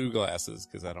and blue glasses,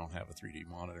 because I don't have a 3D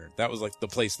monitor, that was like the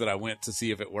place that I went to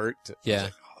see if it worked. I was Yeah.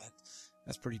 like, oh,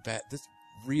 that's pretty bad. This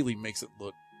really makes it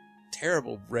look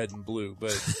terrible red and blue,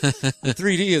 but the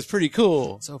 3D is pretty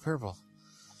cool. so purple.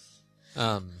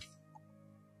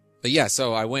 But yeah,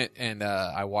 so I went and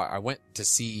I went to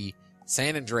see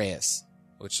San Andreas,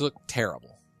 which looked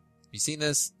terrible. You seen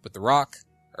this with the Rock,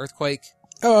 Earthquake?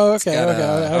 Oh, okay, got,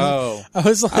 okay. I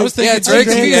was like, I was thinking Yeah, it's very GTA.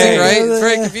 confusing, right? It's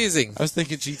very confusing. I was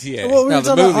thinking GTA. Well, we No, were the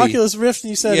talking about movie. Oculus Rift, and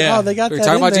you said, Yeah. "Oh, they got We were that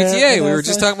talking in about there," GTA. and We I were was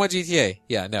just like, talking about GTA.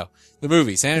 Yeah, no. The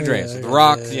movie, San Andreas, with The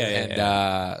Rock, and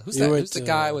who's You that? went Who's the to-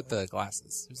 guy with the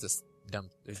glasses? Who's this dumb?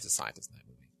 Who's the scientist in that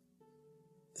movie?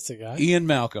 It's a guy. Ian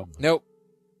Malcolm. Nope.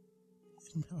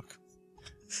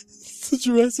 It's a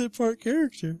Jurassic Park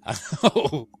character.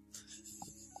 Oh.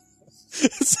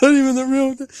 It's not even the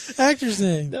real actor's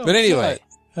name. No, But anyway,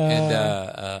 Uh, and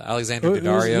Alexander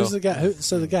Daddario. Who's the guy?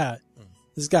 So the guy,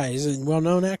 this guy is a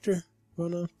well-known actor.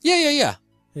 Well-known. Yeah.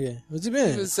 Yeah. What's he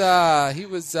been? He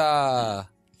was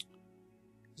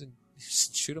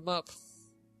Shoot 'em up.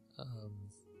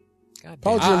 God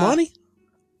Paul damn. Giamatti.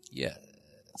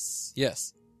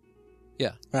 Yes.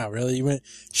 Wow, really? You went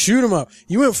shoot him up.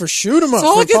 You went for shoot him up. That's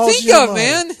all I for can Paul think of, Giamatti.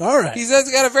 man. All right. He's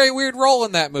got a very weird role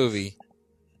in that movie.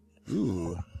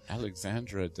 Ooh.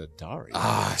 Alexandra Daddario.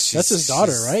 That's his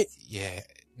daughter, right? Yeah.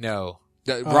 No.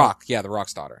 Rock. Yeah, the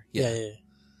Rock's daughter. Yeah.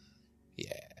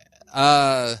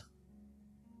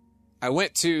 I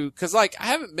went to, cause like, I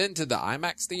haven't been to the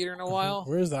IMAX theater in a while.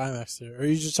 Where's the IMAX theater? Or are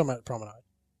you just talking about Promenade?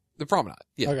 The Promenade.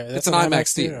 Yeah. Okay, it's that's an an IMAX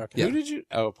IMAX theater. theater? Okay. Yeah. Who did you?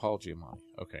 Oh, Paul Giamatti.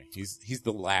 Okay, he's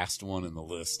the last one in the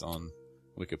list on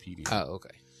Wikipedia. Oh, okay.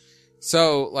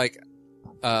 So, like,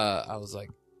 I was like,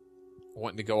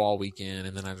 wanting to go all weekend,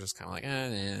 and then I was just kind of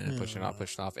like,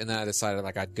 push it off. And then I decided,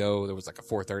 like, I'd go, there was like a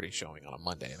 4:30 showing on a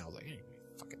Monday, and I was like, hey,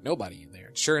 fucking nobody in there.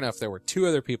 And sure enough, there were two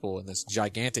other people in this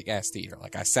gigantic ass theater.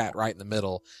 Like, I sat right in the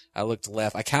middle. I looked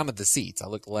left. I counted the seats. I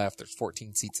looked left. There's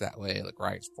 14 seats that way. I looked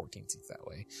right. There's 14 seats that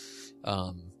way.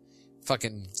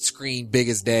 Fucking screen big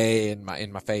as day in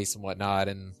my face and whatnot.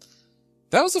 And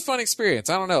that was a fun experience.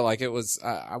 I don't know. Like, it was,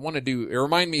 I want to do, it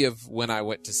reminded me of when I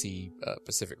went to see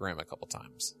Pacific Rim a couple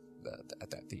times at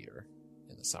that theater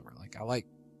in the summer. Like, I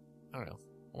don't know.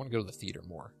 I want to go to the theater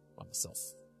more by myself.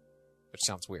 Which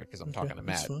sounds weird because I'm talking to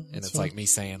Matt. fine, And that's it's fine. like me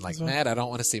saying, like, That's fine. Matt, I don't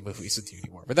want to see movies with you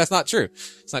anymore. But that's not true.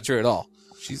 It's not true at all.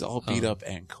 She's all beat up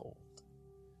and cold.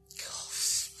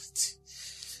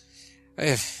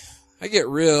 I get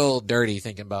real dirty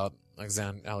thinking about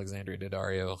Alexandria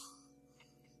Daddario.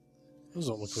 Those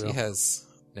don't look She real. has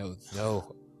no.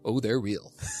 Oh, they're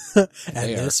real. And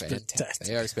They they're are spectacular. fantastic.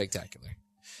 They are spectacular.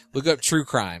 Look up True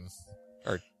Crime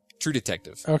or True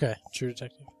Detective. Okay, True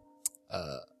Detective.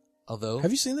 Although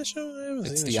Have you seen that show? I haven't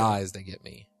it's seen the that show. eyes that get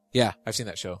me. Yeah, I've seen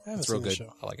that show. I haven't It's real seen that good.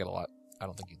 show. I like it a lot. I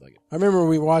don't think you'd like it. I remember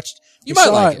we watched. You we might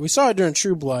saw like it. We saw it during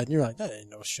True Blood, and you're like, "That ain't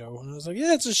no show." And I was like,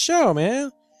 "Yeah, it's a show,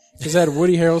 man." Because that had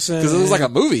Woody Harrelson. Because it was like a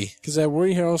movie. Because that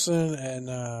Woody Harrelson and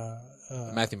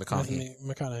Matthew McConaughey.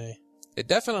 McConaughey. It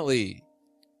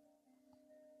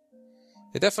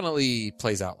definitely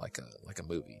plays out like a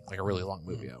movie, like a really long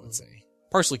movie. I would say,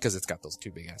 partially because it's got those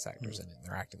two big ass actors in it, and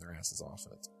they're acting their asses off.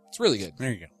 And it's really good.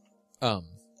 There you go.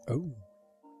 Oh,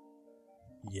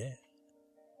 yeah.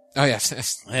 Oh yeah.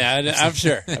 Yeah, I'm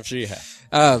sure. I'm sure you have.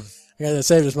 I got that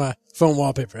saved as my phone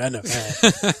wallpaper. I know.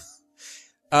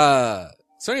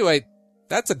 So anyway,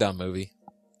 that's a dumb movie.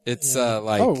 It's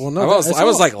like Oh, well, no, I was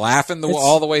that's like laughing it's-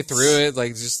 all the way through it,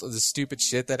 like just the stupid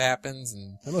shit that happens,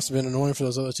 and That must have been annoying for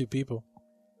those other two people.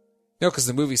 because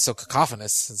the movie's so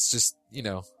cacophonous. It's just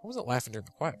I wasn't laughing during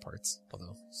the quiet parts,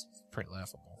 although it's pretty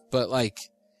laughable. But like,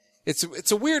 it's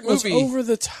a weird Well, it's movie. over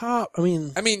the top. I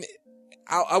mean,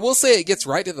 I will say it gets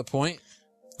right to the point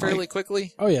fairly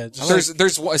quickly. oh yeah. Just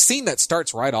There's a scene that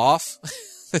starts right off.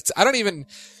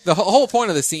 The whole point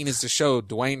of the scene is to show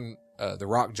Dwayne The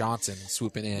Rock Johnson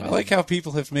swooping in. I like how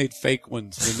people have made fake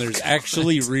ones when there's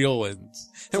actually real ones.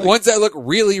 and ones that look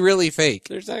really, really fake.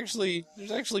 There's actually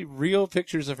real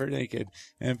pictures of her naked,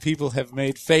 and people have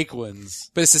made fake ones.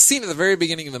 But it's a scene at the very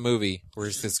beginning of the movie where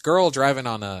it's this girl driving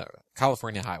on a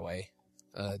California highway,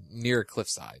 near a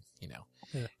cliffside,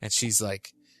 Yeah. and she's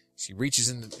like, she reaches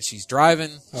in, she's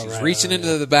driving, she's right, reaching right,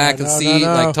 into yeah. the back of the seat,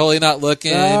 No. like totally not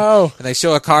looking, No. and they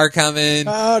show a car coming,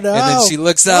 Oh, no. and then she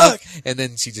looks up, Look. and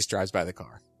then she just drives by the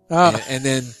car. Oh. And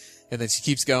then she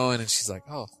keeps going, and she's like,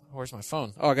 "Oh, where's my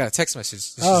phone? Oh, I got a text message."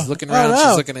 She's Oh. looking Oh, around, no.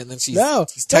 she's looking at it, and then she's No.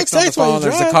 texting Don't on the text while you phone.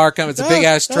 There's a drive. car coming. It's a big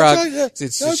ass Don't truck.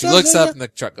 text. She Don't looks text. up, and the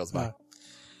truck goes by.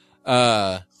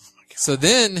 So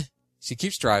then she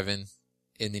keeps driving,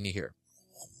 and then you hear,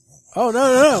 Oh,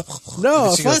 no. No,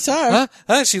 and a she flat goes, tire. Huh?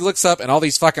 Huh? She looks up, and all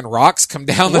these fucking rocks come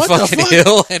down the What the fucking fuck?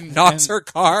 hill and knocks And her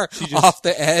car off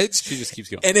the edge. She just keeps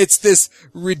going. And it's this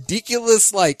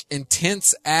ridiculous, like,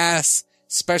 intense ass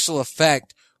special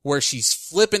effect where she's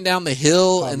flipping down the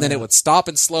hill and then it man. would stop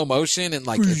in slow motion and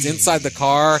like it's inside the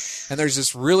car and there's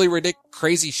this really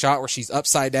crazy shot where she's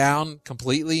upside down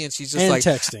completely and she's just And like,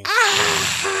 texting.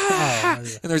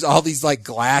 Oh, and there's all these like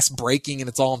glass breaking and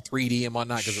it's all in 3D and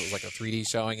whatnot because it was like a 3D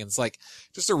showing and it's like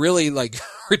just a really like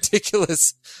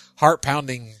ridiculous heart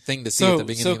pounding thing to see at the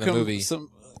beginning of the movie.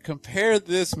 Compare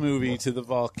this movie to the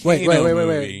volcano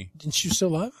wait. Didn't she still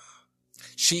live?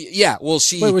 Wait,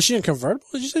 was she in convertible?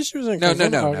 Did you say she was in No.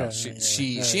 convertible? Okay.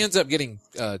 She ends up getting,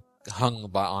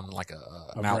 hung on like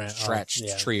a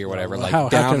outstretched tree or whatever,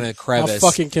 down in a crevice. How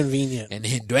fucking convenient. And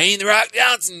then Dwayne The Rock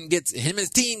Johnson him and his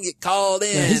team get called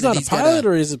in. Yeah, he's not a pilot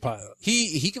or is a pilot?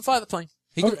 He can fly the plane.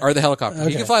 Or the helicopter.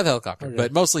 Okay. He can fly the helicopter,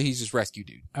 but mostly he's just rescue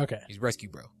dude. Okay. He's rescue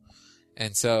bro.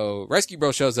 And so Rescue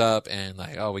Bro shows up and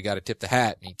like, oh, we got to tip the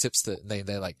hat. And he tips they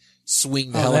like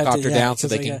swing the helicopter down so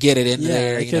they can get it in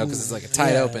there, because it's like a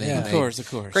tight opening. Yeah, of course.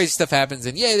 Crazy stuff happens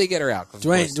and they get her out.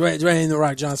 Dwayne The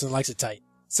Rock Johnson likes it tight.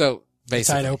 So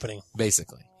basically, tight opening.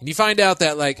 Basically. And you find out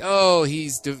that like,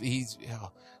 he's got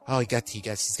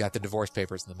the divorce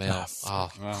papers in the mail.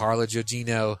 Carla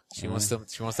Gugino. She wants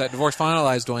that divorce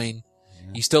finalized, Dwayne.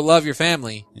 Yeah. You still love your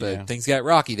family, but things got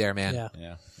rocky there, man.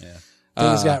 Yeah.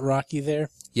 Things got rocky there.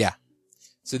 Yeah.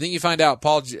 So then you find out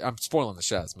I'm spoiling the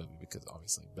shit out of this movie because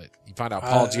obviously, but you find out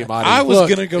Paul Giamatti. I was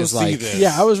going to go see this.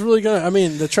 Yeah, I was really going to. I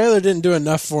mean, the trailer didn't do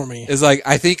enough for me. It's like,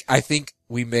 I think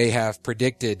we may have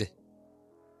predicted.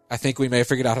 I think we may have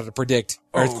figured out how to predict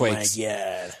earthquakes. Oh my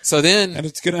God. So then. And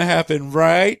it's going to happen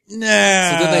right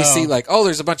now. So then they see like,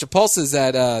 there's a bunch of pulses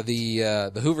at,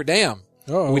 the Hoover Dam.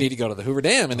 Uh-oh. We need to go to the Hoover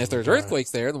Dam. And if there's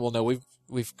earthquakes there, then we'll know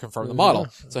we've confirmed the model.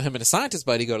 So him and his scientist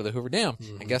buddy go to the Hoover Dam.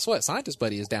 And guess what? Scientist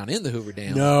buddy is down in the Hoover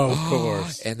Dam. No, of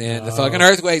course. And then the fucking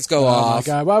earthquakes go off. Oh my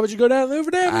God. Why would you go down the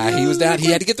Hoover Dam? He was down.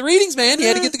 He had to get the readings, man. He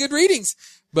had to get the good readings.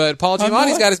 But Paul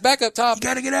Giamatti's got his back up top. You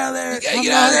gotta get out of there. You gotta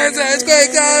get out of there. It's an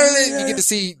earthquake. You get to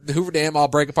see the Hoover Dam all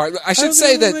break apart. I should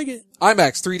say that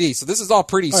IMAX 3D. So this is all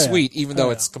pretty sweet, even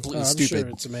though it's completely stupid. Sure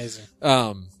it's amazing.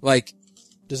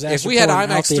 If we had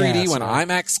IMAX 3D when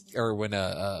IMAX or when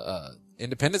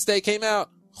Independence Day came out,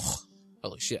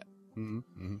 holy shit!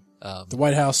 Mm-hmm. The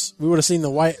White House, we would have seen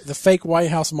the fake White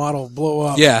House model blow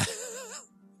up. Yeah,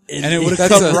 and it would have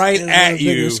come right at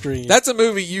you. Screen. That's a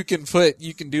movie you can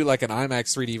do like an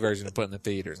IMAX 3D version and put in the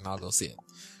theaters, and I'll go see it.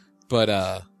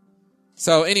 But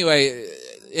so anyway.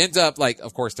 Ends up like,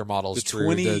 of course, their model's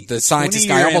true. The scientist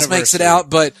guy almost makes it out,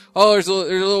 but there's a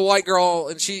little white girl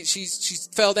and she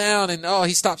fell down and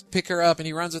he stops to pick her up and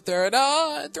he runs with her and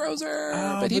it throws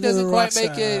her, but he doesn't quite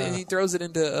make it and he throws it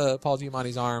into Paul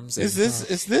Giamatti's arms. And,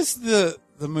 is this the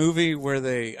movie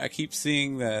where I keep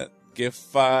seeing that GIF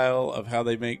file of how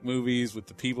they make movies with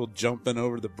the people jumping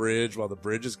over the bridge while the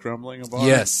bridge is crumbling apart?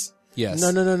 Yes.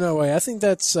 No. Wait, I think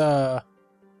that's.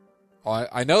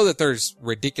 I know that there's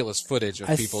ridiculous footage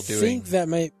of people doing. I think that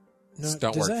may. No,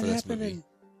 stunt does work that for this happen movie. in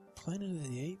Planet of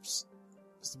the Apes?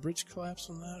 Does the bridge collapse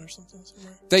on that or something?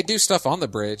 Somewhere? They do stuff on the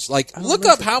bridge. Like, look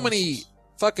up how many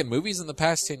fucking movies in the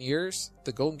past 10 years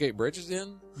the Golden Gate Bridge has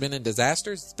been in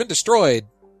disasters. It's been destroyed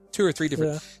 2 or 3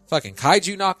 different. Fucking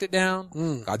Kaiju knocked it down.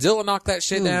 Godzilla knocked that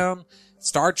shit down.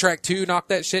 Star Trek 2 knocked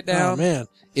that shit down. Oh man.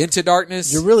 Into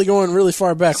Darkness. You're really going really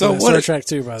far back with Star Trek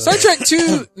 2, by the way. Star Trek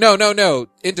 2, no.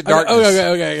 Into Darkness.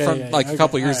 Okay. From a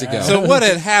couple years ago. So what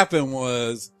had happened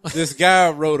was this guy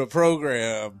wrote a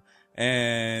program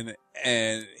and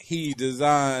he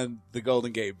designed the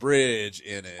Golden Gate Bridge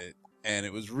in it and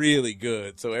it was really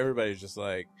good. So everybody's just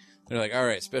like, they're like, all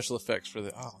right, special effects for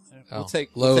we'll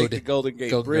take the Golden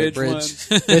Gate Bridge one.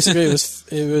 Basically,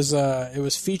 it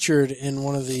was featured in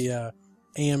one of the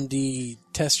AMD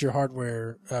test your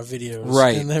hardware videos.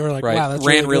 Right. And they were like, right. wow, that's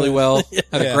ran really well. Yeah.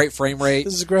 Had a great frame rate.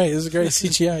 This is great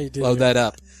CGI you did. Load that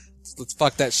up. Let's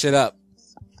fuck that shit up.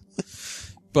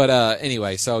 But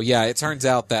anyway, so yeah, it turns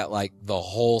out that like the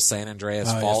whole San Andreas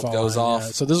fault goes off. Yeah.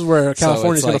 So this is where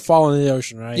California's going to fall into the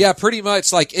ocean, right? Yeah, pretty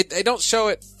much. Like they don't show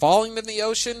it falling in the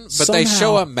ocean, but they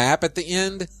show a map at the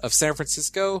end of San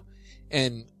Francisco.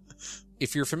 And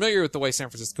if you're familiar with the way San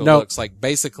Francisco looks, like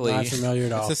basically, not familiar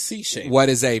at all. It's a C shape. What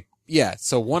is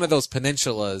so one of those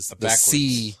peninsulas, the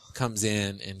sea comes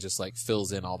in and just like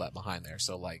fills in all that behind there.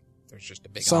 So like there's just a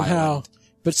big island.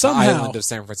 But somehow, the island of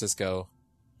San Francisco.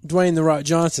 Dwayne The Rock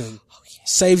Johnson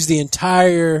saves the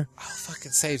entire.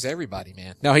 Fucking saves everybody,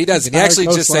 man. No, he doesn't. He actually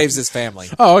just saves his family.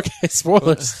 Oh, okay.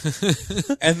 Spoilers.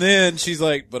 And then she's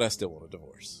like, "But I still want a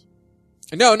divorce."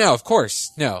 No, of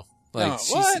course, no. Like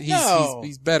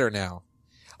he's better now.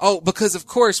 Oh, because of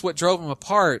course, what drove him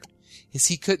apart is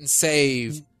he couldn't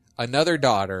save another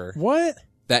daughter. What?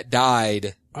 That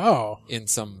died. Oh. In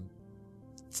some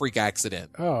freak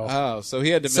accident. Oh. So he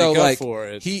had to make So up like for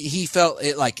it. he felt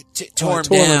it like tore him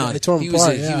tore him- down. it tore him he was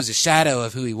apart, he yeah. was a shadow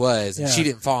of who he was, and Yeah. she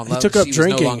didn't fall in He love. took up she was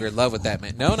drinking. no longer in love with that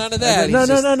man. No, none of that. No, He's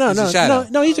no, just- no, no, he's a no, shadow. no,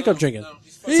 no. He took up drinking.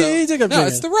 He took up No, drinking.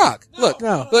 it's The Rock. Look,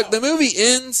 No. look. The movie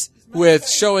ends with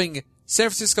showing San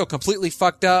Francisco completely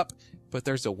fucked up, but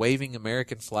there's a waving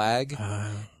American flag,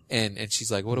 and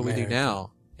she's like, "What do we do America.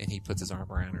 now?" And he puts his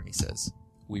arm around her and he says,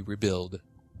 "We rebuild."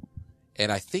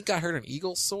 And I think I heard an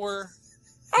eagle soar,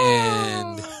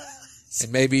 and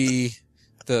maybe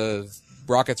the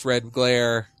rocket's red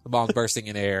glare, the bombs bursting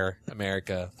in air.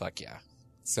 America, fuck yeah!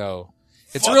 So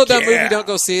it's a real dumb movie. Don't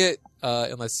go see it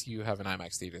unless you have an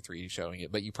IMAX Theater 3 showing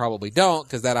it, but you probably don't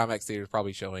because that IMAX Theater is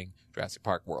probably showing Jurassic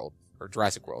Park World or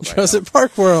Jurassic World. Right Jurassic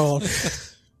Park World.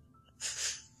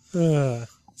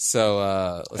 So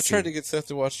I tried to get Seth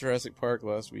to watch Jurassic Park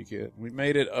last weekend. We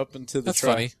made it up into the That's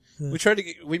funny.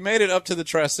 We made it up to the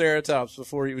Triceratops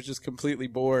before he was just completely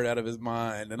bored out of his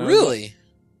mind. And I was Really? like,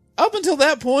 up until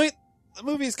that point, the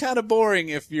movie's kind of boring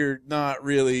if you're not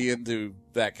really into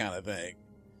that kind of thing.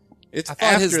 It's I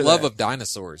thought his after love that. of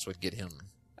dinosaurs would get him.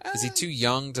 Is he too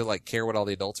young to like care what all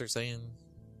the adults are saying?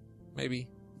 Maybe.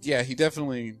 Yeah, he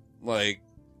definitely like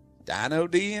dino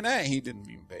DNA. He didn't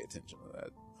even pay attention to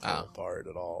that whole part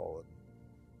at all.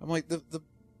 I'm like,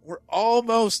 we're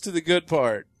almost to the good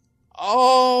part.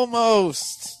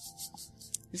 Almost.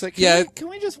 He's like, can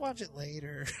we just watch it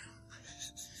later?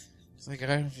 It's like,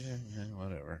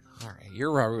 whatever. All right,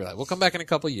 you're right. We're like, we'll come back in a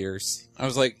couple years. I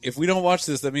was like, if we don't watch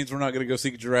this, that means we're not going to go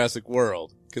see Jurassic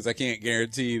World because I can't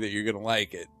guarantee that you're going to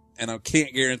like it, and I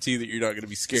can't guarantee that you're not going to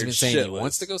be scared He's been saying he shitless.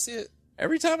 wants to go see it.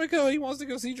 Every time I go, he wants to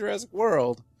go see Jurassic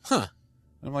World. Huh.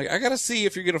 And I'm like, I got to see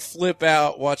if you're going to flip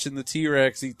out watching the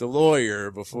T-Rex eat the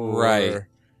lawyer before. Right.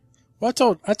 Well,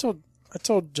 I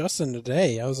told Justin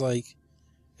today. I was like,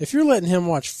 if you're letting him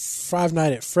watch Five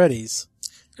Nights at Freddy's,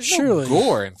 There's surely no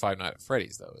gore in Five Nights at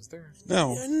Freddy's, though, is there?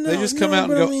 No, No, they just come out and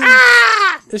but go,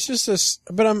 I mean, It's just this,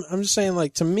 but I'm just saying,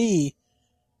 like, to me,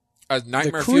 Nightmare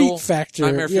the creep Fuel factor,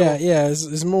 Nightmare Fuel. yeah,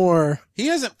 is more. He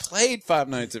hasn't played Five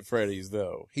Nights at Freddy's,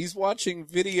 though. He's watching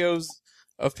videos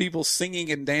of people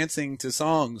singing and dancing to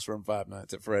songs from Five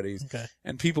Nights at Freddy's Okay.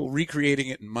 and people recreating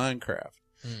it in Minecraft.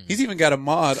 He's even got a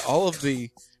mod. Of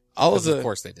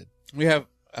course they did. we have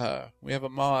a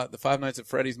mod, the Five Nights at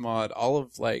Freddy's mod. All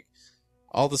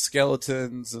the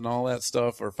skeletons and all that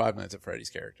stuff are Five Nights at Freddy's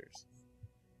characters.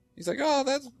 He's like, oh,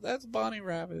 that's Bonnie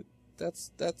Rabbit. That's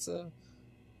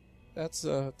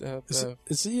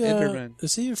Is he Enderman.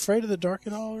 is he afraid of the dark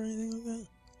at all or anything like that?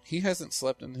 He hasn't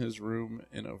slept in his room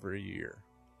in over a year.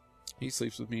 He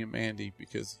sleeps with me and Mandy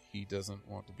because he doesn't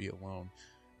want to be alone.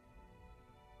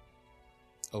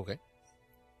 Okay.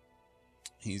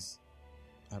 I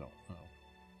don't know.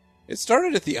 It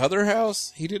started at the other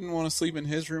house. He didn't want to sleep in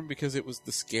his room because it was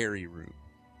the scary room.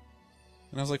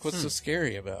 And I was like, what's so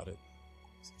scary about it?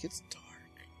 He's like, it's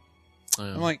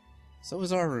dark. I'm like, so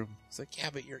is our room. He's like, yeah,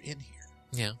 but you're in here.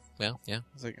 yeah, well, yeah.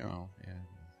 I was like, oh, yeah.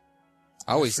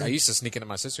 I used to sneak into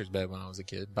my sister's bed when I was a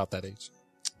kid, about that age.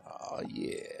 Oh,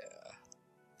 yeah.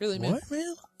 Really, man? What,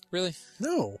 man? Really?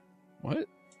 No, What?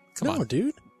 Come no, on.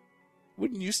 dude.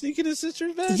 Wouldn't you sneak in his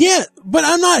sister's bed? Yeah, but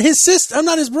I'm not his sister. I'm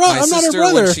not his brother. My I'm not her sister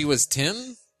brother. when she was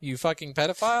 10? You fucking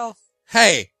pedophile?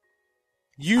 Hey,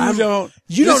 you don't know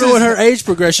what her age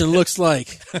progression looks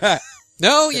like.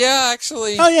 No, yeah,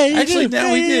 actually. Oh yeah, you Actually, do. now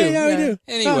yeah, we yeah, do. Yeah, we do.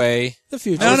 Anyway, The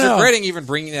future. I was No. regretting even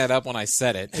bringing that up when I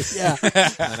said it. Yeah.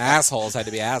 And assholes had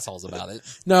to be assholes about it.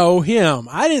 No, him.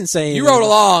 I didn't say anything. You rode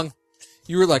along.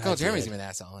 You were like, "Oh, Jeremy's even an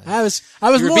asshole." I was You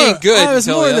were more being good I was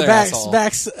until more the in the other back.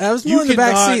 asshole. I was You more in the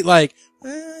back cannot- seat, like.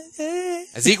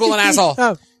 As equal an asshole.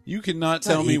 Oh, You cannot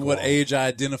tell Not me equal. what age I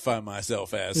identify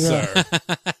myself as, Yeah. sir.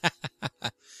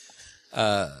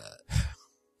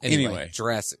 Anyway, Anyway.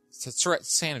 Jurassic,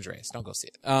 San Andreas. Don't go see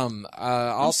it. I'm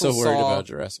Also so worried saw- about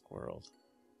Jurassic World.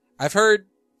 I've heard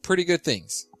pretty good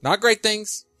things, not great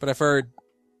things, but I've heard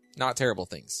not terrible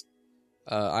things.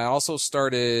 I also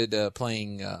started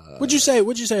playing. would you say?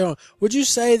 Would you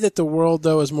say that the world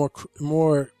though is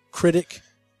more critic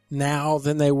now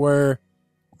than they were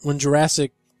when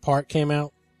Jurassic Park came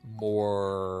out?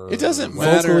 more? It doesn't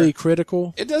matter. Vocally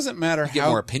critical. It doesn't matter You get how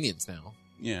more opinions now.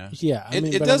 Yeah. Yeah, I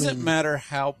mean, It but doesn't matter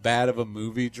how bad of a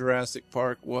movie Jurassic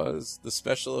Park was. The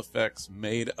special effects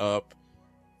made up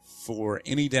for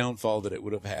any downfall that it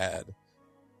would have had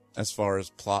as far as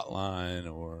plot line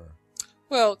or...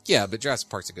 Well, yeah, but Jurassic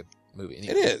Park's a good movie.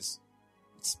 Anyway. It is.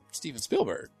 It's Steven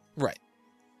Spielberg. Right.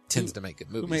 Tends to make good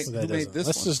movies. made- That who made doesn't- this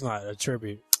That's one? just not a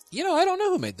tribute. You know, I don't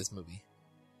know who made this movie.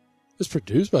 It was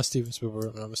produced by Steven Spielberg,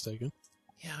 if I'm not mistaken.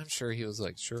 Yeah, I'm sure he was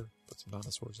like, sure, put some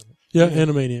dinosaurs in it. Yeah,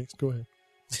 Animaniacs. Go ahead.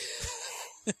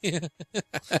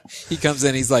 He comes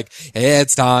in, he's like,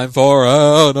 it's time for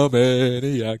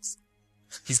Animaniacs.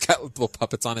 He's got little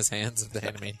puppets on his hands of the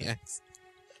Animaniacs.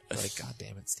 Like, God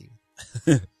damn it, Steven.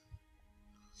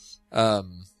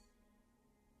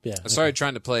 Yeah. I started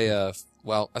trying to play,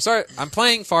 I'm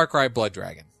playing Far Cry Blood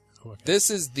Dragon. Okay. This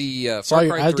is the, Far Sorry,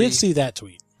 Cry 3. I did see that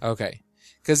tweet. Okay.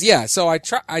 Cause yeah, so I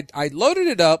loaded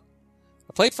it up.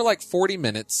 I played for like 40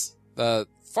 minutes.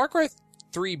 Far Cry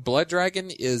 3 Blood Dragon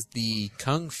is the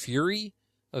Kung Fury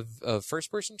of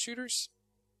first person shooters.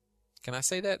 Can I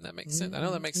say that? And that makes sense. I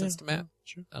know that makes sense to Matt.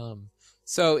 Sure.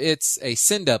 So it's a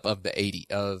send up of the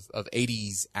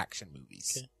 80s action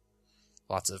movies. Okay.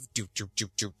 Lots of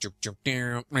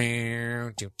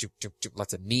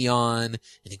lots of neon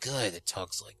and a guy that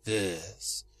talks like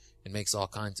this and makes all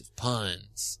kinds of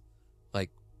puns. Like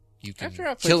you can After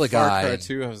I played kill a Far guy. Cry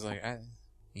 2, I was like,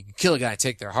 You can kill a guy and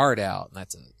take their heart out, and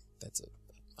that's a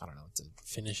I don't know, it's a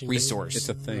Finishing resource. It's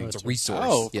a thing. It's a resource.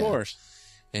 oh, of Yeah. course.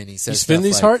 And he You says spend stuff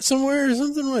these like, hearts somewhere or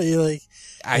something? What you like?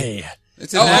 Hey.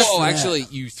 It's an actually,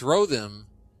 you throw them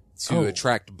to Oh.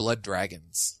 attract blood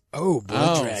dragons. Oh,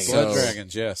 blood dragon. So- Blood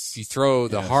dragons, yes. If you throw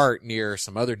the Yes. heart near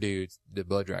some other dudes, the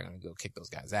blood dragon will go kick those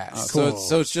guys' Oh, ass. Cool.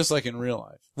 so it's just like in real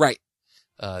life. Right.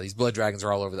 These blood dragons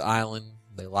are all over the island.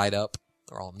 They light up.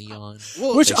 They're all neon.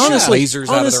 Which They shoot honestly, lasers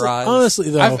out of their eyes. honestly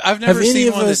though, I've never have any seen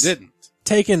of one that us didn't.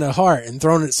 taken a heart and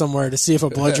thrown it somewhere to see if a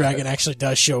blood dragon actually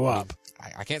does show up?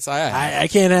 I can't say I have.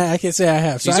 I can't say I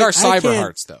have. So These I- are I cyber can't-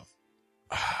 hearts, though.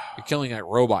 You're killing like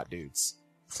robot dudes.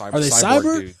 Are they cyborg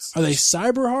cyber? dudes? Are they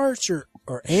cyber hearts or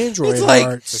android It's like-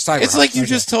 hearts? They're cyber It's like you Okay.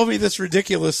 just told me this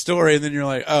ridiculous story, and then you're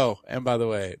like, oh, and by the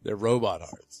way, they're robot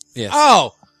hearts. Yes.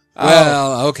 Oh!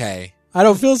 Well, okay. I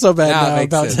don't feel so bad Now it now makes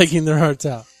about sense. taking their hearts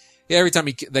out. Yeah, every time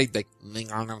they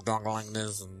ling on them like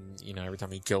this, and you know, every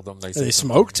time you kill them, they say They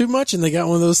something. smoke too much and they got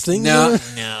one of those things. No, in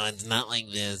no, it's not like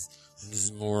this.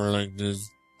 It's more like this.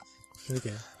 there?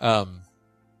 Okay.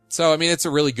 So I mean, it's a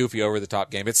really goofy, over the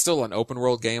top game. It's still an open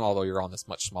world game, although you're on this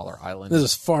much smaller island. This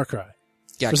is Far Cry.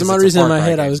 Yeah, For 'cause some odd it's a reason in Far my Cry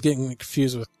head, I game. was getting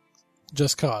confused with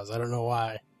Just Cause. I don't know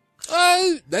why.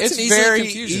 That's It's an very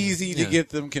confusion. easy to Yeah. get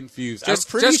them confused. Just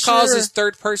I'm pretty Cause sure, is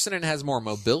third person and has more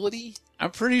mobility. I'm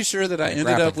pretty sure that I ended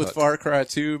Grappling up with hook. Far Cry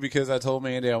 2 because I told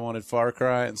Mandy I wanted Far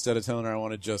Cry instead of telling her I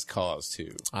wanted Just Cause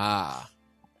 2. Ah,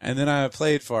 And then I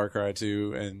played Far Cry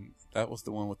 2, and that was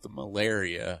the one with the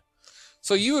malaria.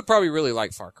 so you would probably really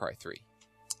like Far Cry 3.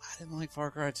 I didn't like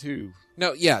Far Cry 2.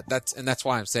 No, yeah, that's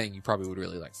why I'm saying you probably would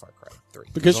really like Far Cry 3.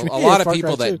 Because a we lot of Far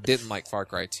people Cry 2. that didn't like Far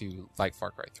Cry 2 like Far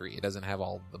Cry 3. It doesn't have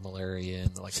all the malaria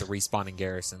and like the respawning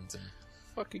garrisons and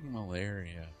Fucking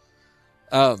malaria.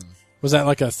 Was that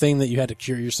like a thing that you had to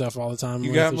cure yourself all the time?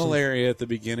 You with got or something? malaria at the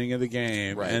beginning of the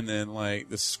game, Right. and then like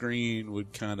the screen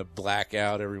would kind of black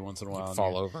out every once in a while. and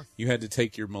fall you- over. You had to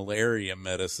take your malaria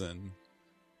medicine,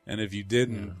 and if you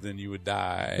didn't, then you would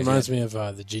die. Reminds me of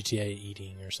the GTA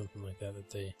eating or something like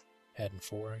that they had in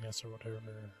 4, I guess, or whatever.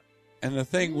 And the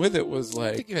thing with it was I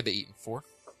like, think you had to eat in 4.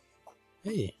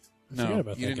 Hey, I no, forgot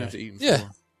about you that didn't guy. have to eat in Yeah. 4.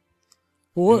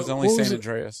 Well, It was only what San was it?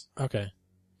 Andreas. Okay.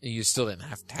 You still didn't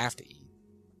have to eat.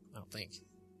 I don't think.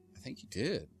 I think you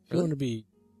did. If you want to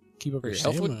keep up For your your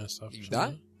health would- stamina and stuff. you or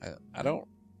something. die?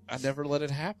 I never let it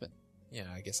happen.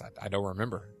 Yeah, I guess I don't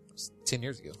remember. It was 10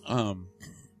 years ago.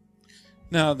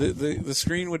 No, the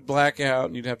screen would black out,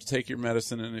 and you'd have to take your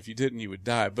medicine, and if you didn't, you would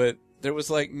die. But there was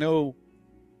like no.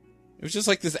 It was just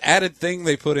like this added thing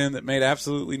they put in that made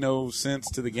absolutely no sense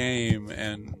to the game,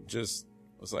 and just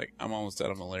was like, I'm almost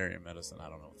out of malaria medicine. I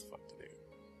don't know what the fuck to do.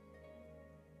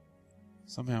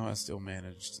 Somehow I still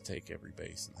managed to take every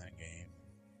base in that game.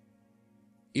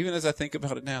 Even as I think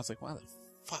about it now, it's like, why the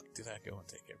fuck did I go and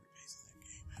take every base in that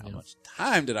game? How Yeah. much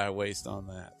time did I waste on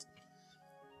that?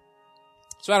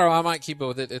 So I don't know. I might keep it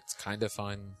with it. It's kind of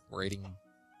fun raiding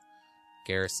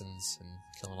garrisons and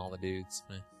killing all the dudes.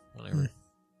 Whatever.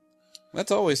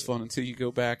 That's always fun until you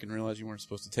go back and realize you weren't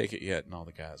supposed to take it yet, and all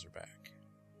the guys are back.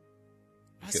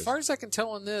 As far as I can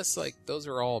tell in this, like, those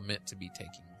are all meant to be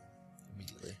taken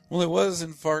immediately. Well, it was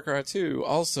in Far Cry 2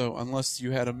 also, unless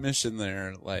you had a mission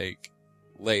there, like,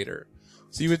 later.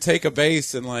 So you would take a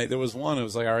base, and, like, there was one, it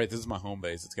was like, all right, this is my home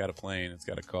base. It's got a plane, it's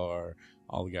got a car,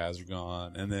 all the guys are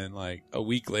gone. And then, like, a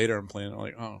week later, I'm playing, I'm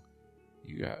like, oh,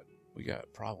 we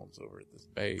got problems over at this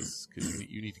base, because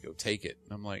you need to go take it.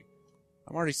 And I'm like,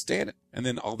 I'm already standing. And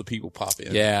then all the people pop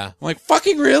in. Yeah. I'm like,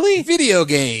 fucking really? Video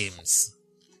games.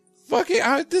 Fucking,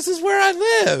 this is where I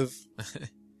live.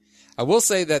 I will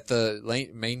say that the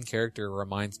main character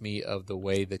reminds me of the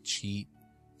way the cheat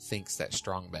thinks that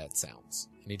strong bad sounds.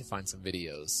 I need to find some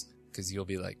videos because you'll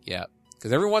be like, yeah.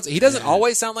 Because every once he doesn't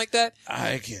always sound like that.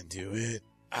 I can do it.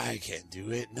 I can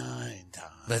do it 9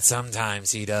 times. But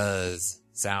sometimes he does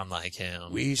sound like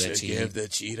him. We should give the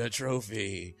cheat a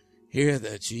trophy. Here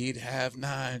the cheat have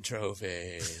 9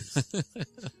 trophies.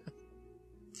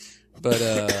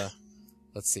 But,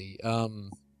 let's see.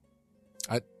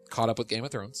 I caught up with Game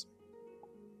of Thrones.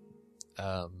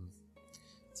 So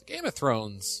Game of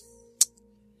Thrones,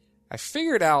 I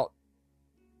figured out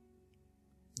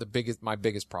my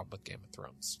biggest problem with Game of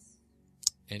Thrones.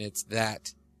 And it's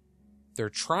that they're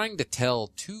trying to tell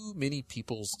too many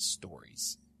people's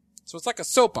stories. So it's like a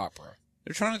soap opera.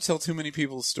 They're trying to tell too many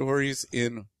people's stories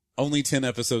in only 10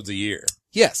 episodes a year.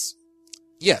 Yes.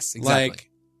 Yes, exactly. Like,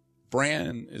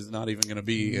 Bran is not even going to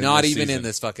be in not this even season. in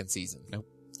this fucking season. Nope.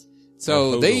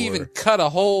 So Or they Hodor. even cut a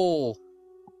whole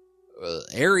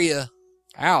area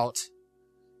out,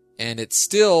 and it's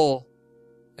still,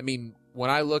 I mean, when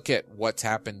I look at what's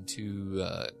happened to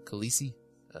Khaleesi,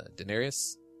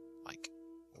 Daenerys, like,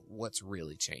 what's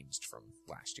really changed from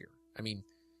last year? I mean,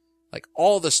 like,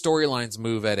 all the storylines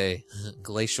move at a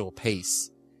glacial pace,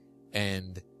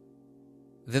 and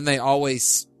then they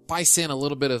always spice in a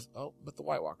little bit of, oh, but the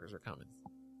White Walkers are coming.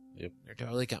 Yep. They're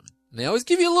totally coming. And they always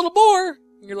give you a little more,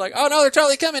 and you're like, oh no, they're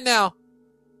totally coming now.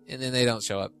 And then they don't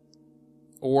show up.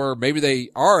 Or maybe they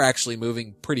are actually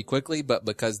moving pretty quickly, but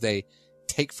because they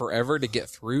take forever to get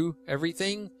through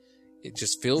everything, it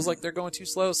just feels like they're going too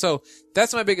slow. So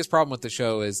that's my biggest problem with the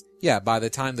show is, yeah, by the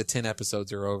time the 10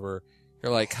 episodes are over,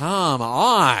 you're like, come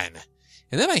on.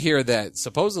 And then I hear that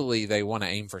supposedly they want to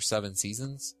aim for 7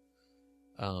 seasons.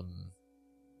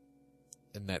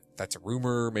 And that's a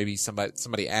rumor. Maybe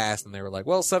somebody asked and they were like,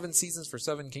 well, 7 seasons for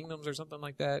 7 kingdoms or something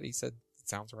like that. He said, it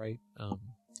sounds right.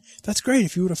 That's great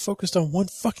if you would have focused on one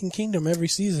fucking kingdom every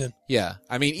season. Yeah.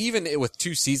 I mean, even with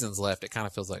 2 seasons left, it kind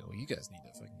of feels like, well, you guys need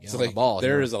to fucking get So on the ball.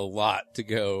 there here. is a lot to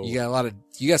go. You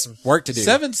got some work to do.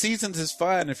 7 seasons is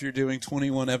fine if you're doing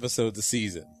 21 episodes a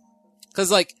season.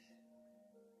 Cause like,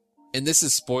 and this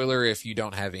is spoiler if you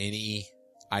don't have any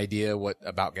idea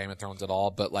about Game of Thrones at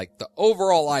all, but like the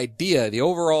overall idea, the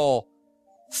overall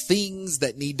things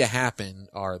that need to happen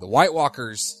are the White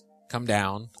Walkers come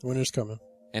down Winter's coming.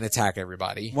 and attack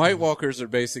everybody. White Walkers are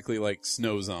basically like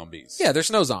snow zombies. Yeah, they're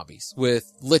snow zombies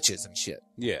with liches and shit.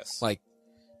 Yes. Like,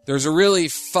 there's a really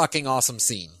fucking awesome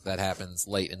scene that happens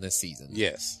late in this season.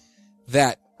 Yes.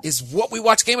 That is what we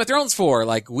watch Game of Thrones for.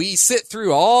 Like, we sit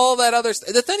through all that other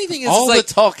stuff. The funny thing is, All like,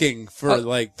 the talking for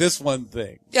like this one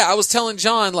thing. yeah, I was telling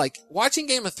John, like, watching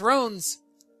Game of Thrones,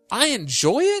 I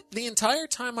enjoy it the entire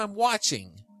time I'm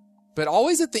watching. But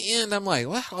always at the end, I'm like,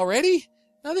 what, already?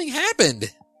 Nothing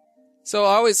happened. So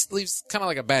I always leaves kind of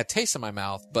like a bad taste in my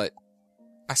mouth, but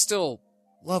I still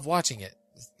love watching it.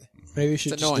 Maybe you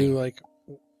should It's just annoying. do like,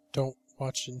 don't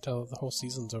watch until the whole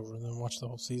season's over and then watch the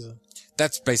whole season.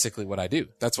 That's basically what I do.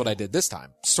 That's what I did this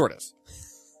time. Sort of.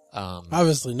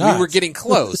 Obviously not. We were getting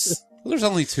close. Well, there's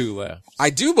only 2 left. I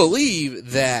do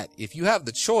believe that if you have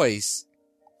the choice,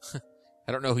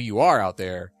 I don't know who you are out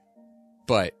there,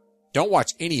 but don't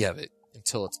watch any of it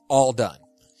until it's all done.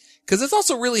 Because it's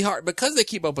also really hard, because they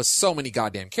keep up with so many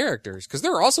goddamn characters, because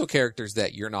there are also characters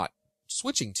that you're not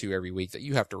switching to every week that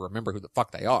you have to remember who the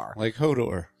fuck they are. Like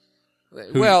Hodor.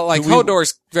 Well, like who we-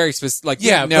 Hodor's very specific, like,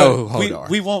 Yeah, you know but Hodor.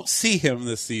 we won't see him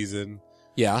this season.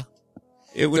 Yeah.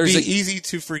 It would There's be a- easy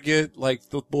to forget like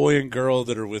the boy and girl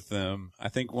that are with them. I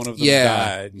think one of them Yeah.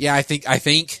 died. Yeah, I think, But I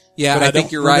think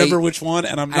don't you're right. remember which one,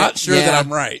 and I'm not sure that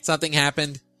I'm right. Something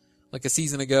happened like a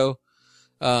season ago.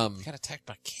 Got attacked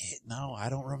by kid. No, I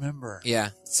don't remember. Yeah.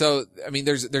 So, I mean,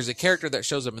 there's a character that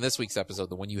shows up in this week's episode,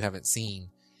 the one you haven't seen,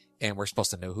 and we're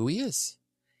supposed to know who he is.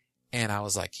 And I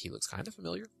was like, he looks kind of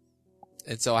familiar.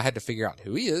 And so I had to figure out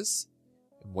who he is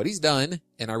and what he's done.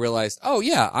 And I realized, oh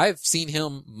yeah, I've seen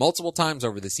him multiple times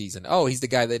over the season. Oh, he's the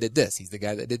guy that did this. He's the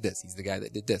guy that did this. He's the guy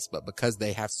that did this. But because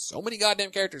they have so many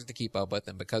goddamn characters to keep up with,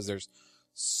 and because there's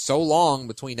so long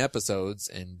between episodes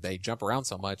and they jump around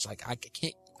so much, like I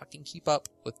can't fucking keep up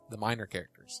with the minor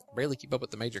characters. I barely keep up with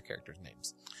the major characters'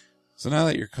 names. So now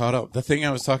that you're caught up, the thing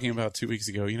I was talking about 2 weeks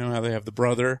ago, you know how they have the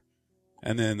brother,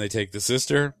 and then they take the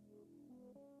sister?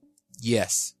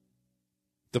 Yes.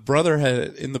 The brother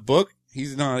had, in the book,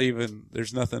 he's not even,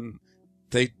 there's nothing,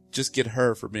 they just get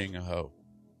her for being a hoe.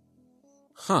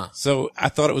 Huh. So I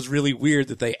thought it was really weird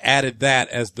that they added that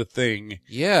as the thing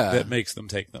Yeah. that makes them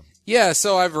take them. Yeah,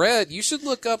 so I've read, you should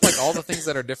look up like all the things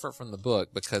that are different from the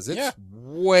book, because it's Yeah.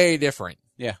 way different.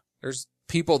 Yeah. There's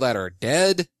people that are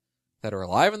dead that are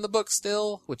alive in the book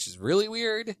still, which is really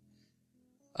weird.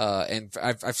 And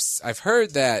I've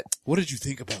heard that What did you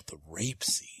think about the rape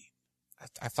scene?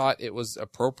 I thought it was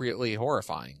appropriately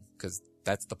horrifying, because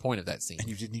that's the point of that scene. And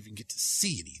you didn't even get to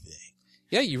see anything.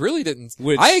 Yeah, you really didn't.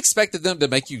 Which- I expected them to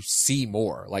make you see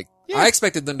more. Like, I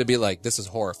expected them to be like, this is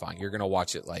horrifying. You're going to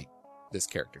watch it like this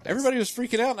character does. Everybody was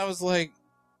freaking out, and I was like,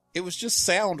 it was just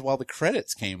sound while the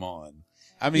credits came on.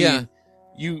 I mean, Yeah.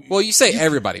 You say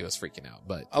everybody was freaking out,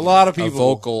 but a lot of people, a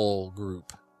vocal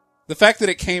group. the fact that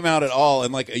it came out at all,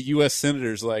 and like a U.S.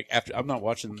 senator's like, after I'm not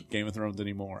watching Game of Thrones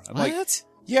anymore. I'm like,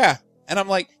 yeah. And I'm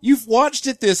like, you've watched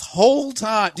it this whole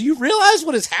time. Do you realize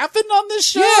what has happened on this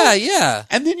show? Yeah, yeah.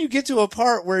 And then you get to a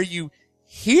part where you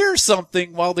hear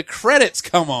something while the credits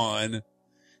come on,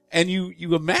 and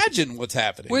you imagine what's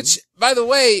happening. Which, by the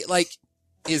way, like,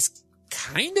 is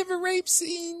kind of a rape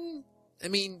scene. I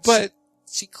mean, but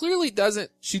she clearly doesn't.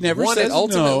 she never want says it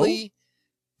ultimately.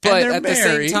 no. But And they're at the same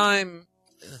married. time,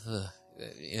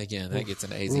 again, that gets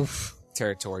into AZ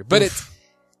territory. But it's,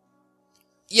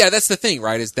 yeah, that's the thing,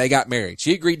 right? Is they got married.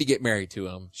 She agreed to get married to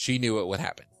him. She knew it would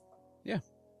happen. Yeah.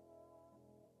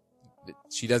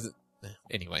 She doesn't.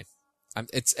 Anyway,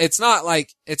 it's not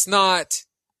like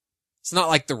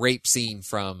the rape scene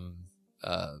from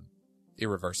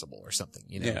Irreversible or something.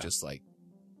 You know, Yeah. just like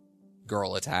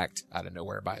girl attacked out of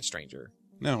nowhere by a stranger.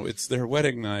 No, it's their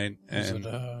wedding night, Is and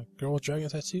it Girl with Dragon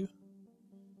Tattoo?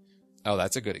 Oh,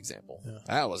 that's a good example. Yeah.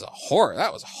 That was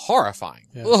horrifying.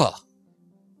 Yeah. Ugh.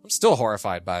 I'm still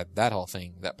horrified by that whole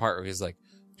thing. That part where he's like,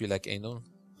 "Do you like anal?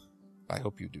 I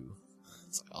hope you do."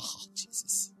 It's like, oh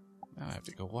Jesus. now I have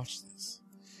to go watch this.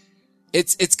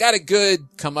 It's got a good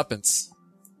comeuppance.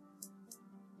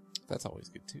 That's always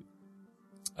good too.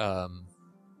 I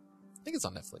think it's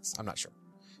on Netflix. I'm not sure.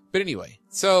 But anyway,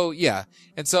 so yeah.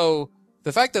 And so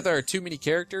the fact that there are too many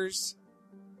characters,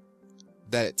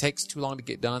 that it takes too long to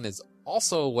get done, is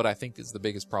also what I think is the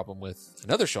biggest problem with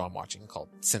another show I'm watching called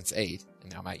Sense8.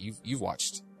 And now, Matt, you've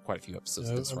watched quite a few episodes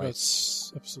of this, About right?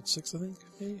 episode 6, I think.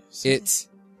 Maybe?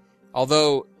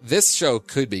 Although this show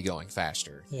could be going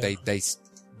faster. Yeah.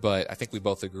 But I think we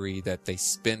both agree that they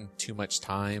spend too much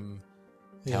time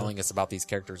telling us about these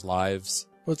characters' lives.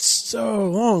 Well, it's so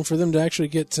long for them to actually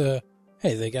get to,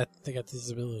 hey, they got these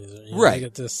abilities. Or, Right. They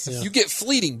got this. You get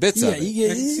fleeting bits of it. you I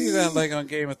can see that like on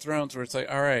Game of Thrones where it's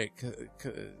like, all right,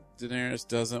 Daenerys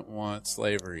doesn't want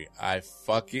slavery. I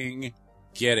fucking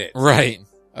get it. Right.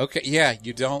 Okay, yeah,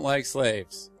 you don't like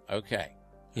slaves. Okay.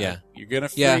 Yeah. You're gonna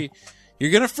free Yeah.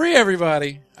 You're gonna free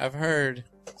everybody. I've heard.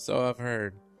 So I've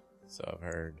heard.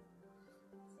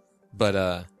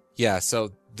 But, yeah,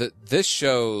 so this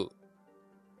show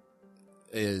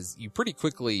is, you pretty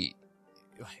quickly,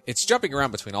 it's jumping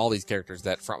around between all these characters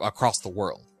that from across the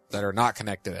world that are not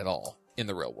connected at all in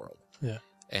the real world. Yeah.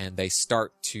 And they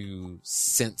start to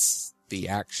sense the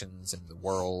actions and the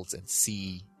worlds and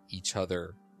see each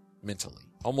other mentally.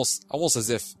 Almost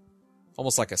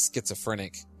like a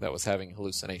schizophrenic that was having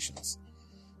hallucinations.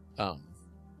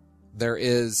 There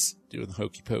is Doing the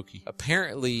hokey pokey.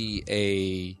 apparently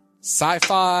a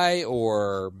sci-fi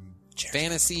or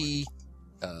fantasy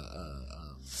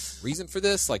reason for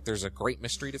this. Like, there's a great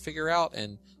mystery to figure out,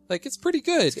 and like, it's pretty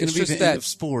good. It's gonna be just the that end of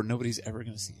Spore. Nobody's ever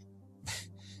gonna see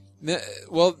it.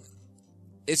 well,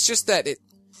 it's just that it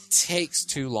takes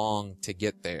too long to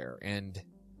get there, and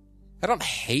I don't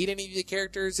hate any of the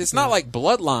characters. It's not like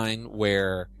Bloodline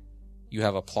where you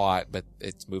have a plot, but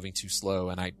it's moving too slow,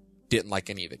 and I didn't like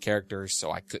any of the characters,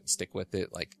 so I couldn't stick with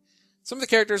it. Like, some of the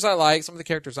characters I like, some of the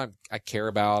characters I care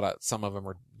about. Some of them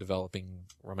are developing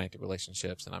romantic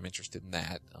relationships, and I'm interested in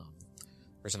that.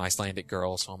 There's an Icelandic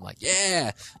girl, so I'm like,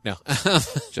 yeah. No.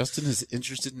 Justin is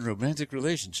interested in romantic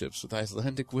relationships with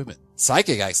Icelandic women.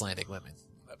 Psychic Icelandic women.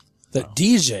 The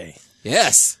DJ.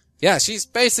 Yes. Yeah, she's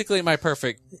basically my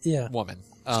perfect Yeah. woman.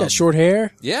 She's got short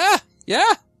hair. Yeah.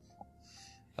 Yeah.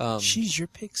 She's your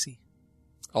pixie.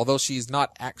 Although she's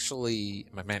not actually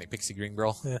my manic pixie green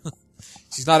girl. Yeah.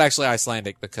 She's not actually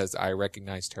Icelandic because I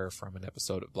recognized her from an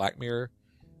episode of Black Mirror.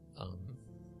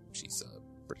 She's a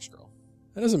British girl.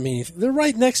 That doesn't mean anything. They're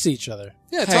right next to each other.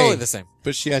 Yeah, Hey. totally the same.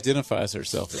 But she identifies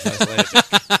herself as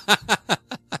Icelandic.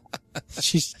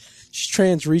 She's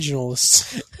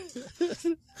trans-regionalist.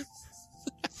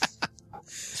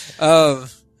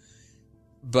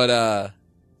 But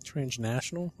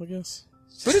Transnational, I guess.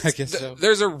 I guess so.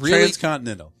 there's a really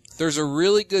Transcontinental. there's a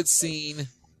really good scene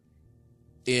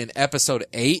in episode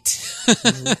 8.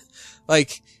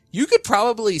 Like, you could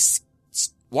probably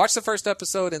watch the first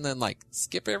episode and then like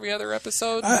skip every other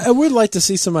episode. I would like to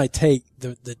see somebody take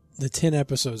the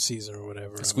 10-episode season or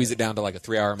whatever. Squeeze it down to like a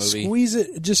 3-hour movie. Squeeze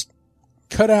it, just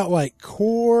cut out like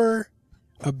core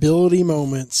ability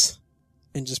moments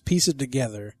and just piece it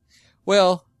together.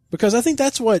 Well, Because I think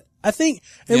that's what I think,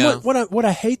 and Yeah. what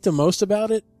I hate the most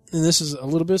about it, and this is a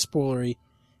little bit spoilery,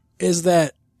 is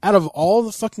that out of all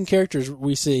the fucking characters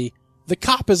we see, the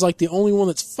cop is like the only one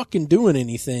that's fucking doing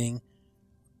anything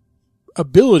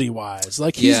ability wise.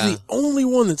 Like he's Yeah. the only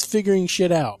one that's figuring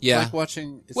shit out. Yeah. Like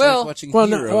watching. It's Well- like watching Well,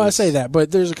 Heroes. no, I say that,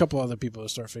 but there's a couple other people that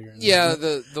start figuring it Yeah. out.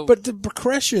 The But the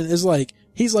progression is like,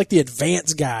 he's like the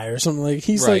advanced guy or something. Like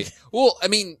he's right. like, Well, I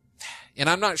mean, and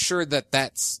I'm not sure that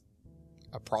that's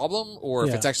a problem or if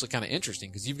Yeah. it's actually kind of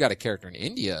interesting because you've got a character in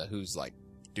India who's like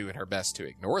doing her best to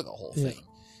ignore the whole Yeah. thing.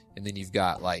 And then you've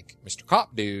got like Mr.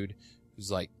 Cop dude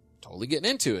who's like totally getting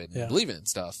into it and Yeah. believing in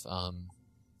stuff.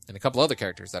 And a couple other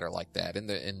characters that are like that.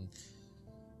 And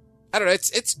I don't know,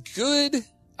 it's good.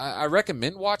 I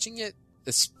recommend watching it,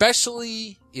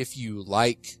 especially if you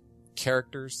like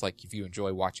characters, like if you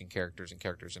enjoy watching characters and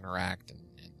characters interact and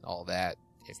all that.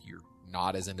 If you're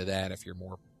not as into that, if you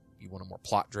want a more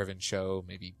plot driven show,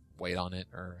 maybe wait on it.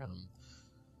 Or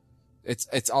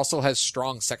it's also has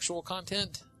strong sexual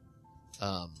content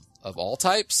of all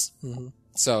types. mm-hmm.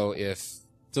 So if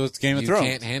So it's Game of you Thrones.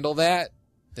 can't handle that,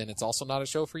 then it's also not a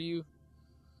show for you.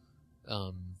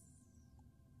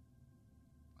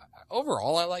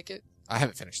 Overall, I like it. I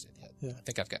haven't finished it yet. Yeah. I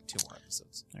think I've got 2 more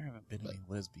episodes. There haven't been any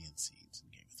lesbian scenes in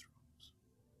Game of Thrones.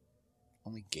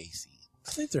 Only gay scenes.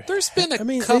 I think There's been a I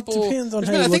mean, couple. it depends on there's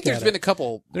how been- you I think look there's at been it. a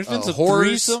couple. There's been some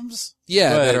horrors, threesomes.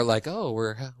 yeah, but- that are like, oh,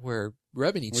 we're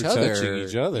rubbing each We're other. touching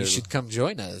each other. You should come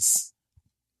join us.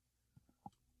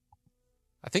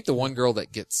 I think the one girl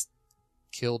that gets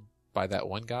killed by that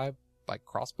one guy by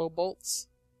crossbow bolts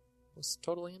was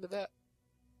totally into that.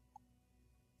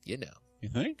 You know, You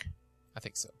think? I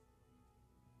think so.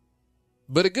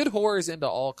 But a good horror is into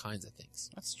all kinds of things.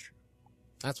 That's true.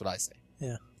 That's what I say.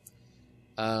 Yeah.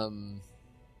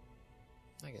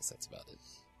 I guess that's about it.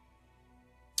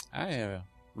 I have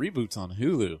reboots on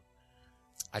Hulu.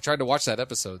 I tried to watch that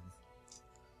episode.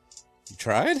 You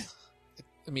tried?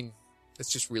 I mean,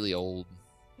 it's just really old.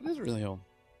 It is really old,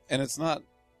 and it's not.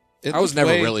 It I was looks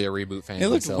never way- really a reboot fan. It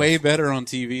looks myself. way better on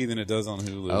TV than it does on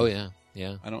Hulu. Oh yeah,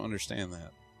 yeah. I don't understand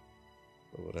that.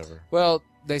 But whatever. Well,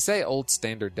 they say old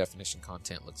standard definition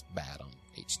content looks bad on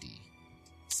HD.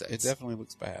 So It definitely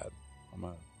looks bad on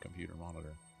my computer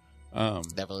monitor.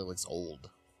 definitely looks old.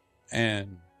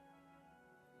 And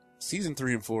season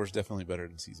 3 and 4 is definitely better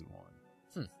than season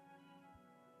 1.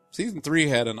 Season 3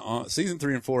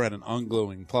 and 4 had an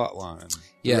ongoing plot line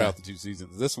Yeah. throughout the 2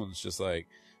 seasons. This one's just like,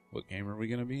 what game are we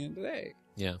going to be in today?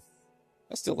 Yeah.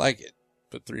 I still like it,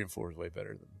 but 3 and 4 is way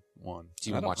better than 1. Do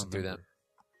you I don't watch it through remember.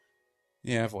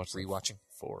 Yeah, I've watched like Rewatching?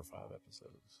 4 or 5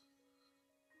 episodes.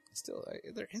 Still,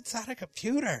 they're inside a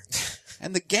computer,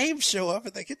 and the games show up,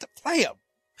 and they get to play them.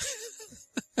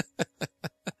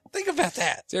 Think about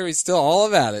that. Jerry's still all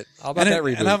about it. All about that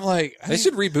reboot. And I'm like, they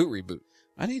should reboot.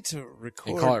 I need to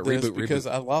record call it this reboot, because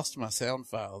I lost my sound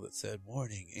file that said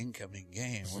 "warning, incoming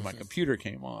game" when my computer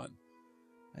came on.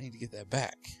 I need to get that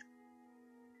back.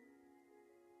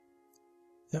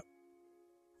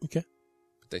 Okay.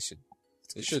 But they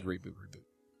should reboot.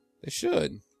 They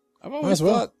should. I've Might always as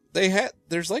well. thought they had.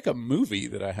 There's like a movie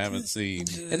that I haven't seen.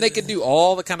 And they could do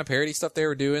all the kind of parody stuff they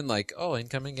were doing, like, oh,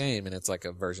 incoming game, and it's like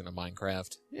a version of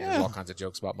Minecraft. Yeah. There's all kinds of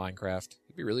jokes about Minecraft.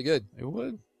 It'd be really good. It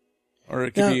would, or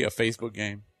it could Yeah. be a Facebook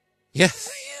game. Yeah.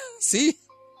 See?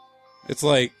 It's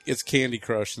like it's Candy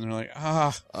Crush, and they're like, it's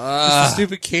the Ah.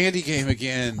 stupid candy game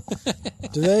again.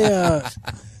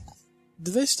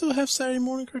 Do they still have Saturday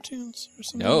morning cartoons or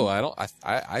something? No, I don't.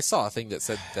 I saw a thing that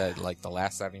said that like the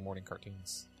last Saturday morning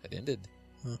cartoons had ended.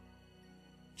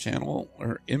 Channel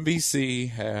or NBC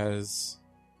has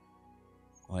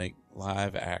like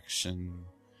live action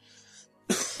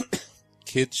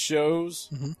kids shows.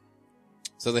 Mhm.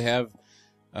 So they have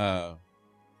I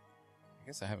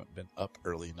guess I haven't been up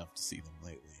early enough to see them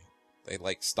lately. They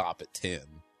like stop at 10.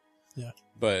 Yeah.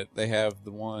 But they have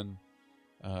the one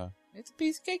it's a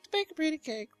piece of cake to bake a pretty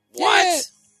cake.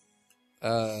 What?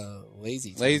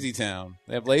 Lazy. Town. Lazy Town.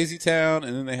 They have Lazy Town,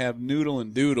 and then they have Noodle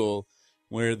and Doodle,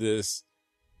 where this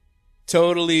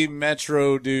totally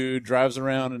metro dude drives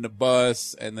around in a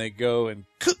bus, and they go and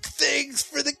cook things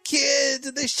for the kids,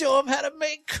 and they show them how to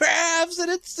make crafts,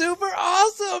 and it's super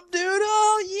awesome,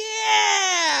 Doodle!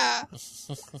 Yeah!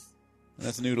 And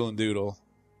that's Noodle and Doodle.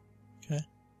 Okay.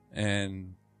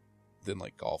 And then,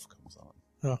 like, golf comes on.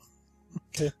 Oh,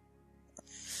 okay.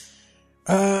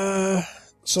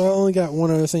 So I only got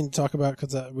one other thing to talk about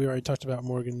because we already talked about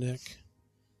Morgan Nick.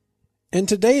 In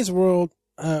today's world,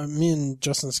 me and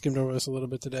Justin skimmed over this a little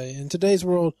bit today. In today's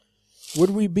world,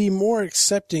 would we be more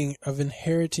accepting of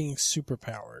inheriting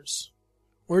superpowers?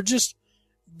 Or just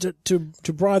to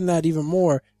broaden that even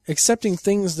more, accepting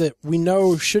things that we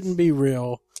know shouldn't be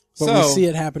real, but we So- see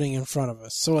it happening in front of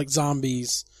us. So like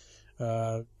zombies,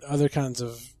 other kinds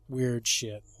of weird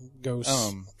shit,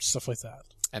 ghosts, stuff like that.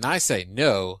 And I say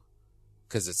no,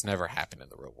 because it's never happened in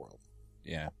the real world.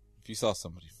 Yeah. If you saw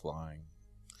somebody flying.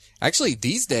 Actually,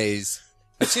 these days,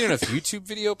 I've seen enough YouTube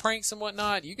video pranks and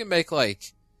whatnot. You can make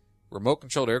like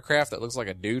remote-controlled aircraft that looks like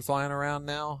a dude flying around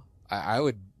now. I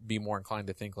would be more inclined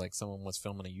to think like someone was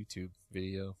filming a YouTube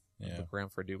video. Yeah. Look around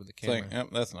for a dude with a It's camera.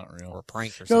 like, that's not real. Or a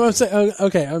prank or No, something. I'm saying,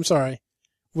 okay, I'm sorry.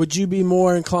 Would you be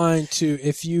more inclined to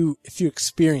if you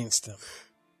experienced them?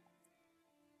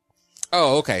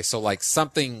 Oh, okay. So like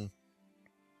something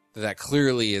that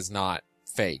clearly is not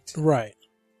faked. Right.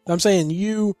 I'm saying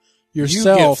you You get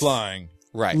yourself flying.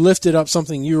 Right. lifted up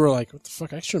something you were like, what the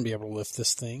fuck, I shouldn't be able to lift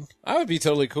this thing. I would be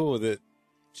totally cool with it.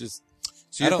 Just,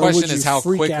 So your I don't- question Or would is you how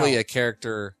freak quickly out? a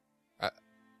character...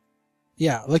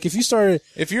 Yeah, like if you started,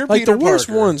 if you're like Peter the worst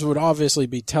Parker, ones would obviously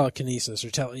be telekinesis or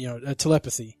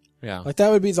telepathy. Yeah. Like that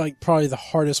would be like probably the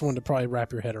hardest one to probably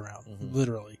wrap your head around, Mhm.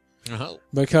 literally, Uh-huh.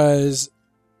 because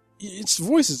it's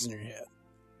voices in your head.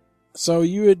 So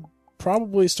you would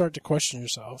probably start to question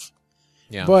yourself.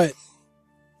 Yeah. But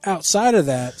outside of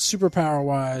that, superpower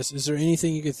wise, is there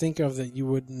anything you could think of that you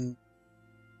wouldn't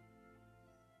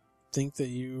think that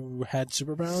you had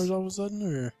superpowers all of a sudden,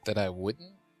 or that I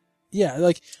wouldn't? yeah,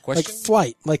 like Question?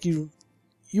 flight, like you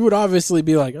would obviously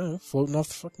be like, oh, floating off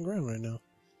the fucking ground right now.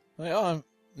 like, oh,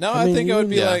 no, I I mean, think I would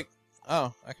be yeah. like,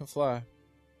 oh, I can fly.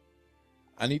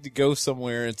 I need to go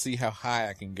somewhere and see how high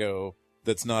I can go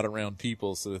that's not around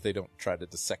people so that they don't try to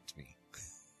dissect me.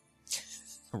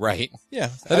 Right. Yeah.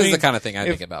 That I is mean, the kind of thing I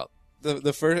if- think about.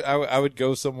 The first, I would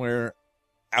go somewhere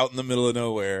out in the middle of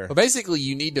nowhere. But basically,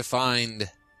 you need to find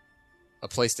a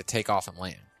place to take off and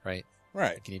land, right?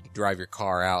 Right. Like you need to drive your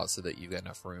car out so that you've got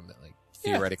enough room that, like,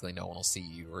 Yeah. theoretically no one will see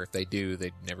you. Or if they do,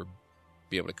 they'd never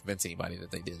be able to convince anybody that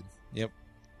they did.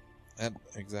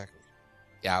 Exactly.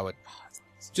 Yeah, I would.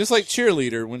 Just like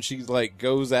cheerleader when she like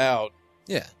goes out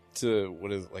Yeah. to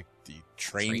what is it, like the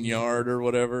train Train yard or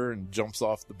whatever and jumps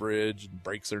off the bridge and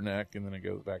breaks her neck and then it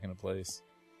goes back into place.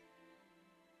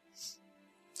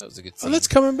 That was a good Oh, scene. that's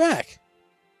coming back.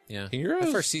 Yeah. Heroes.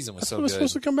 The first season I was thought so it was good.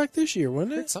 supposed to come back this year,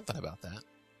 wasn't I it? heard something about that.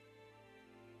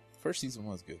 First season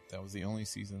was good. That was the only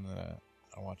season that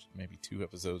I watched maybe 2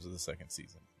 episodes of the second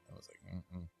season. I was like,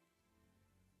 mm-mm.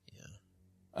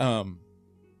 Yeah.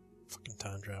 Fucking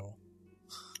time travel.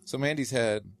 So Mandy's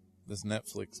had this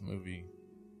Netflix movie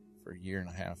for a year and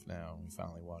a half now. We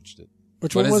finally watched it.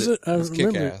 Which What one is was it? I It was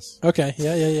remember. Kick-Ass. Okay,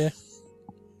 yeah. I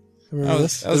remember That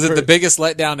this. that was Was it the very- biggest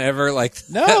letdown ever? Like,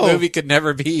 No. that movie could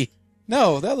never be.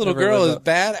 No, that little Never girl is lived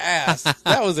badass.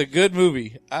 That was a good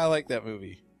movie. I like that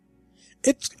movie.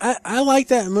 I like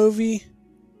that movie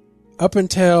up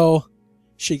until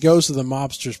she goes to the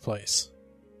mobster's place.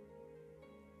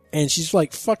 And she's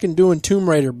like fucking doing Tomb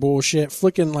Raider bullshit,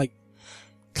 flicking like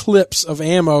clips of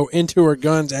ammo into her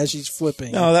guns as she's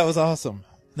flipping. No, that was awesome.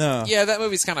 No. Yeah, that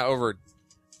movie's kind of over.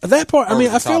 That part, I Over mean,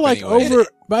 the I feel top like anyway.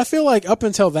 but I feel like up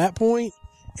until that point,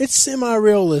 it's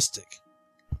semi-realistic.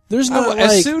 There's not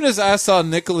As like, soon as I saw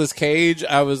Nicolas Cage,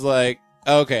 I was like,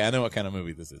 okay, I know what kind of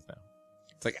movie this is now.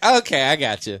 It's like, okay, I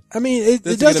got you. I mean, This it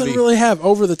is gonna doesn't be- really have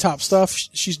over-the-top stuff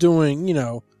she's doing, you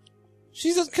know.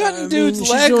 She's just I cutting mean, dudes' she's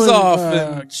legs doing, off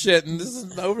uh, and shit, and this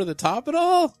isn't over the top at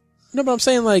all. No, but I'm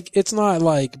saying like, it's not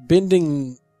like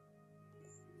bending,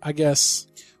 I guess.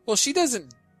 Well, she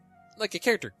doesn't. Like, a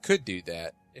character could do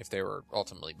that if they were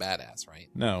ultimately badass, right?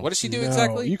 No. What does she do No,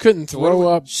 exactly? You couldn't So what do throw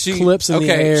we- up clips in the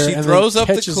air. She and throws then up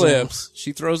the catches them. clips.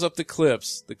 She throws up the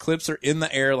clips. The clips are in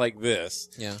the air like this.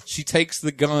 Yeah. She takes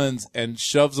the guns and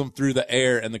shoves them through the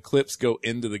air, and the clips go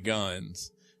into the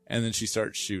guns, and then she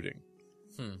starts shooting.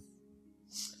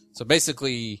 So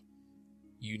basically,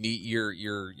 you need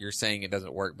you're saying it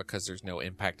doesn't work because there's no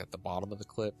impact at the bottom of the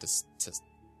clip to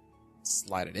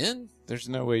slide it in. There's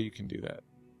no way you can do that.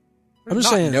 I'm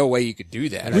just Not saying, no way you could do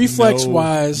that. reflex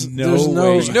wise, no there's way. no.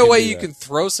 There's you no can way do you that. can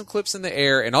throw some clips in the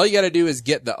air, and all you got to do is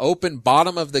get the open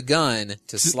bottom of the gun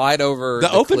to slide over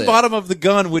The open clip. bottom of the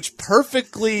gun, which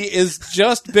perfectly is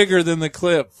just bigger than the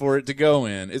clip for it to go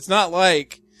in. It's not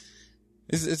like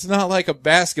a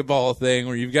basketball thing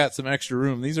where you've got some extra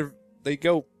room.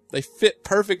 They fit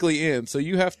perfectly in. So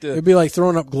you have to, It'd be like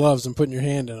throwing up gloves and putting your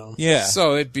hand in them. yeah.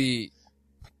 So it'd be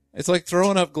It's like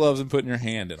throwing up gloves and putting your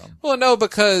hand in them. well, no,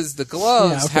 because the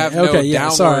gloves have no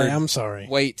downward Sorry, I'm sorry.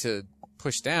 weight to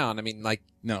push down. I mean, like,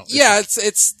 No. yeah,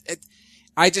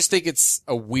 I just think it's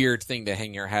a weird thing to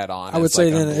hang your hat on. I would as, say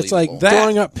like, then it's like unbelievable.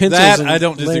 throwing up pencils. That and I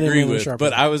don't laying disagree them in a with, Sharpie.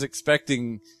 but I was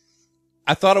expecting.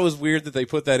 I thought it was weird that they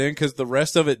put that in because the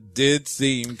rest of it did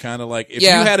seem kind of like if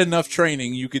Yeah. you had enough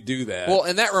training, you could do that. Well,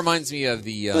 and that reminds me of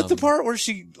the but the part where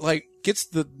she like gets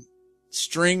the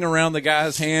string around the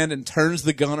guy's hand and turns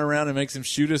the gun around and makes him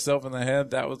shoot himself in the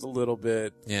head. That was a little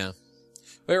bit. Yeah.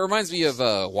 But it reminds me of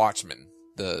Watchmen,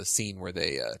 the scene where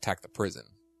they attack the prison.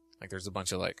 Like, there's a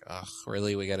bunch of like, ugh,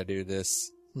 really? We got to do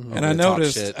this? Mm-hmm. And I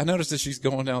noticed as she's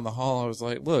going down the hall, I was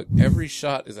like, look, every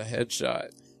shot is a headshot.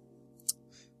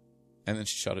 And then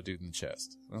she shot a dude in the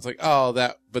chest. And I was like, oh,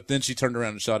 that. But then she turned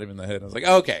around and shot him in the head. And I was like,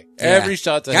 okay, every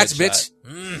shot's a gotcha, headshot.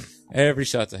 Bitch. Every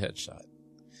shot's a headshot.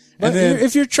 But And then,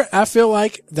 if you're, I feel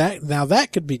like that now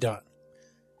that could be done.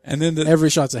 and then Every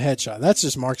shot's a headshot. That's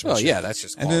just marksmanship. Oh, yeah, that's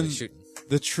just and quality then shooting.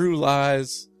 the True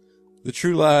Lies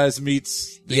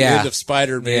meets the Yeah. end of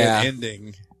Spider-Man Yeah.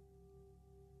 ending.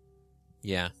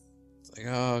 Yeah. It's like,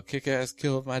 oh, Kick-Ass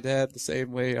killed my dad the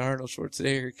same way Arnold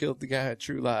Schwarzenegger killed the guy at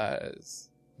True Lies.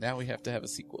 Now we have to have a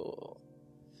sequel.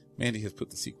 Mandy has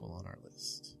put the sequel on our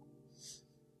list.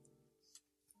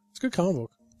 It's a good comic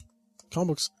book.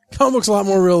 Comic book's a lot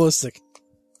more realistic.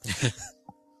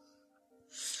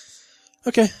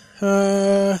 Okay.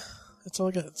 That's all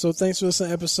I got. So thanks for listening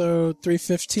to episode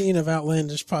 315 of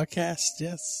Outlandish Podcast.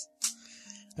 Yes.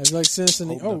 I'd like to send us an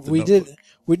Holding up the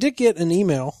we did get an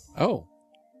email. Oh,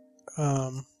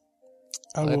 I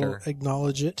will Letter.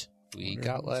 acknowledge it. we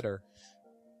got letter.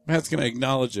 Matt's going to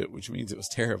acknowledge it, which means it was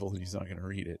terrible and he's not going to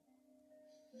read it.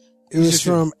 It was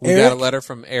from We Eric. got a letter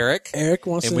from Eric, Eric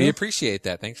wants and to we know. appreciate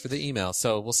that. Thanks for the email.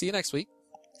 So we'll see you next week.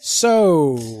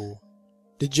 So,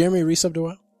 did Jeremy resub to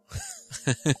WoW?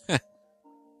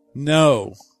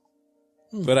 No.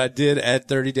 But I did add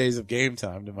 30 days of game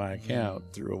time to my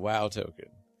account through a WoW token.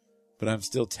 But I'm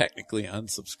still technically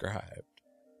unsubscribed.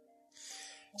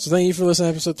 So thank you for listening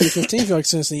to episode 315. If you'd like to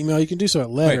send us an email, you can do so at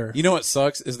letter. Wait, you know what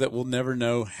sucks is that we'll never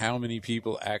know how many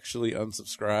people actually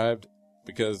unsubscribed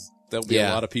because there'll be a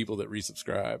Yeah. lot of people that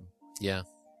resubscribe. Yeah.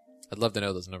 I'd love to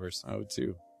know those numbers. I would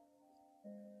too.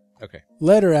 Okay.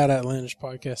 Letter at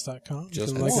outlandishpodcast.com. You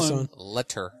Just can like us one. on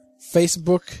Letter.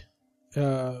 Facebook,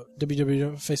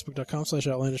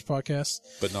 www.facebook.com/outlandishpodcast.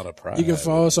 But not a prize. You can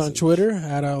follow us on Twitter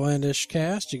at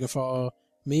outlandishcast. You can follow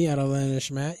me at outlandish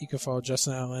Matt. You can follow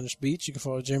Justin at outlandish Beach. You can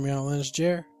follow Jeremy at outlandish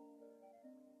Jer.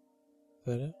 Is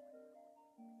that it?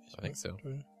 I think so.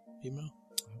 Twitter, email.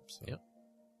 I hope so. Yep.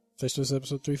 Thanks to this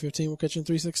episode 315. We'll catch you in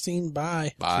 316.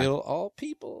 Bye. Bye. Kill all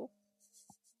people.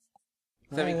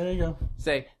 All right, there you go.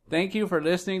 Say, thank you for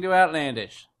listening to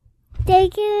Outlandish.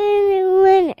 Thank you,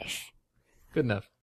 Outlandish. Good enough.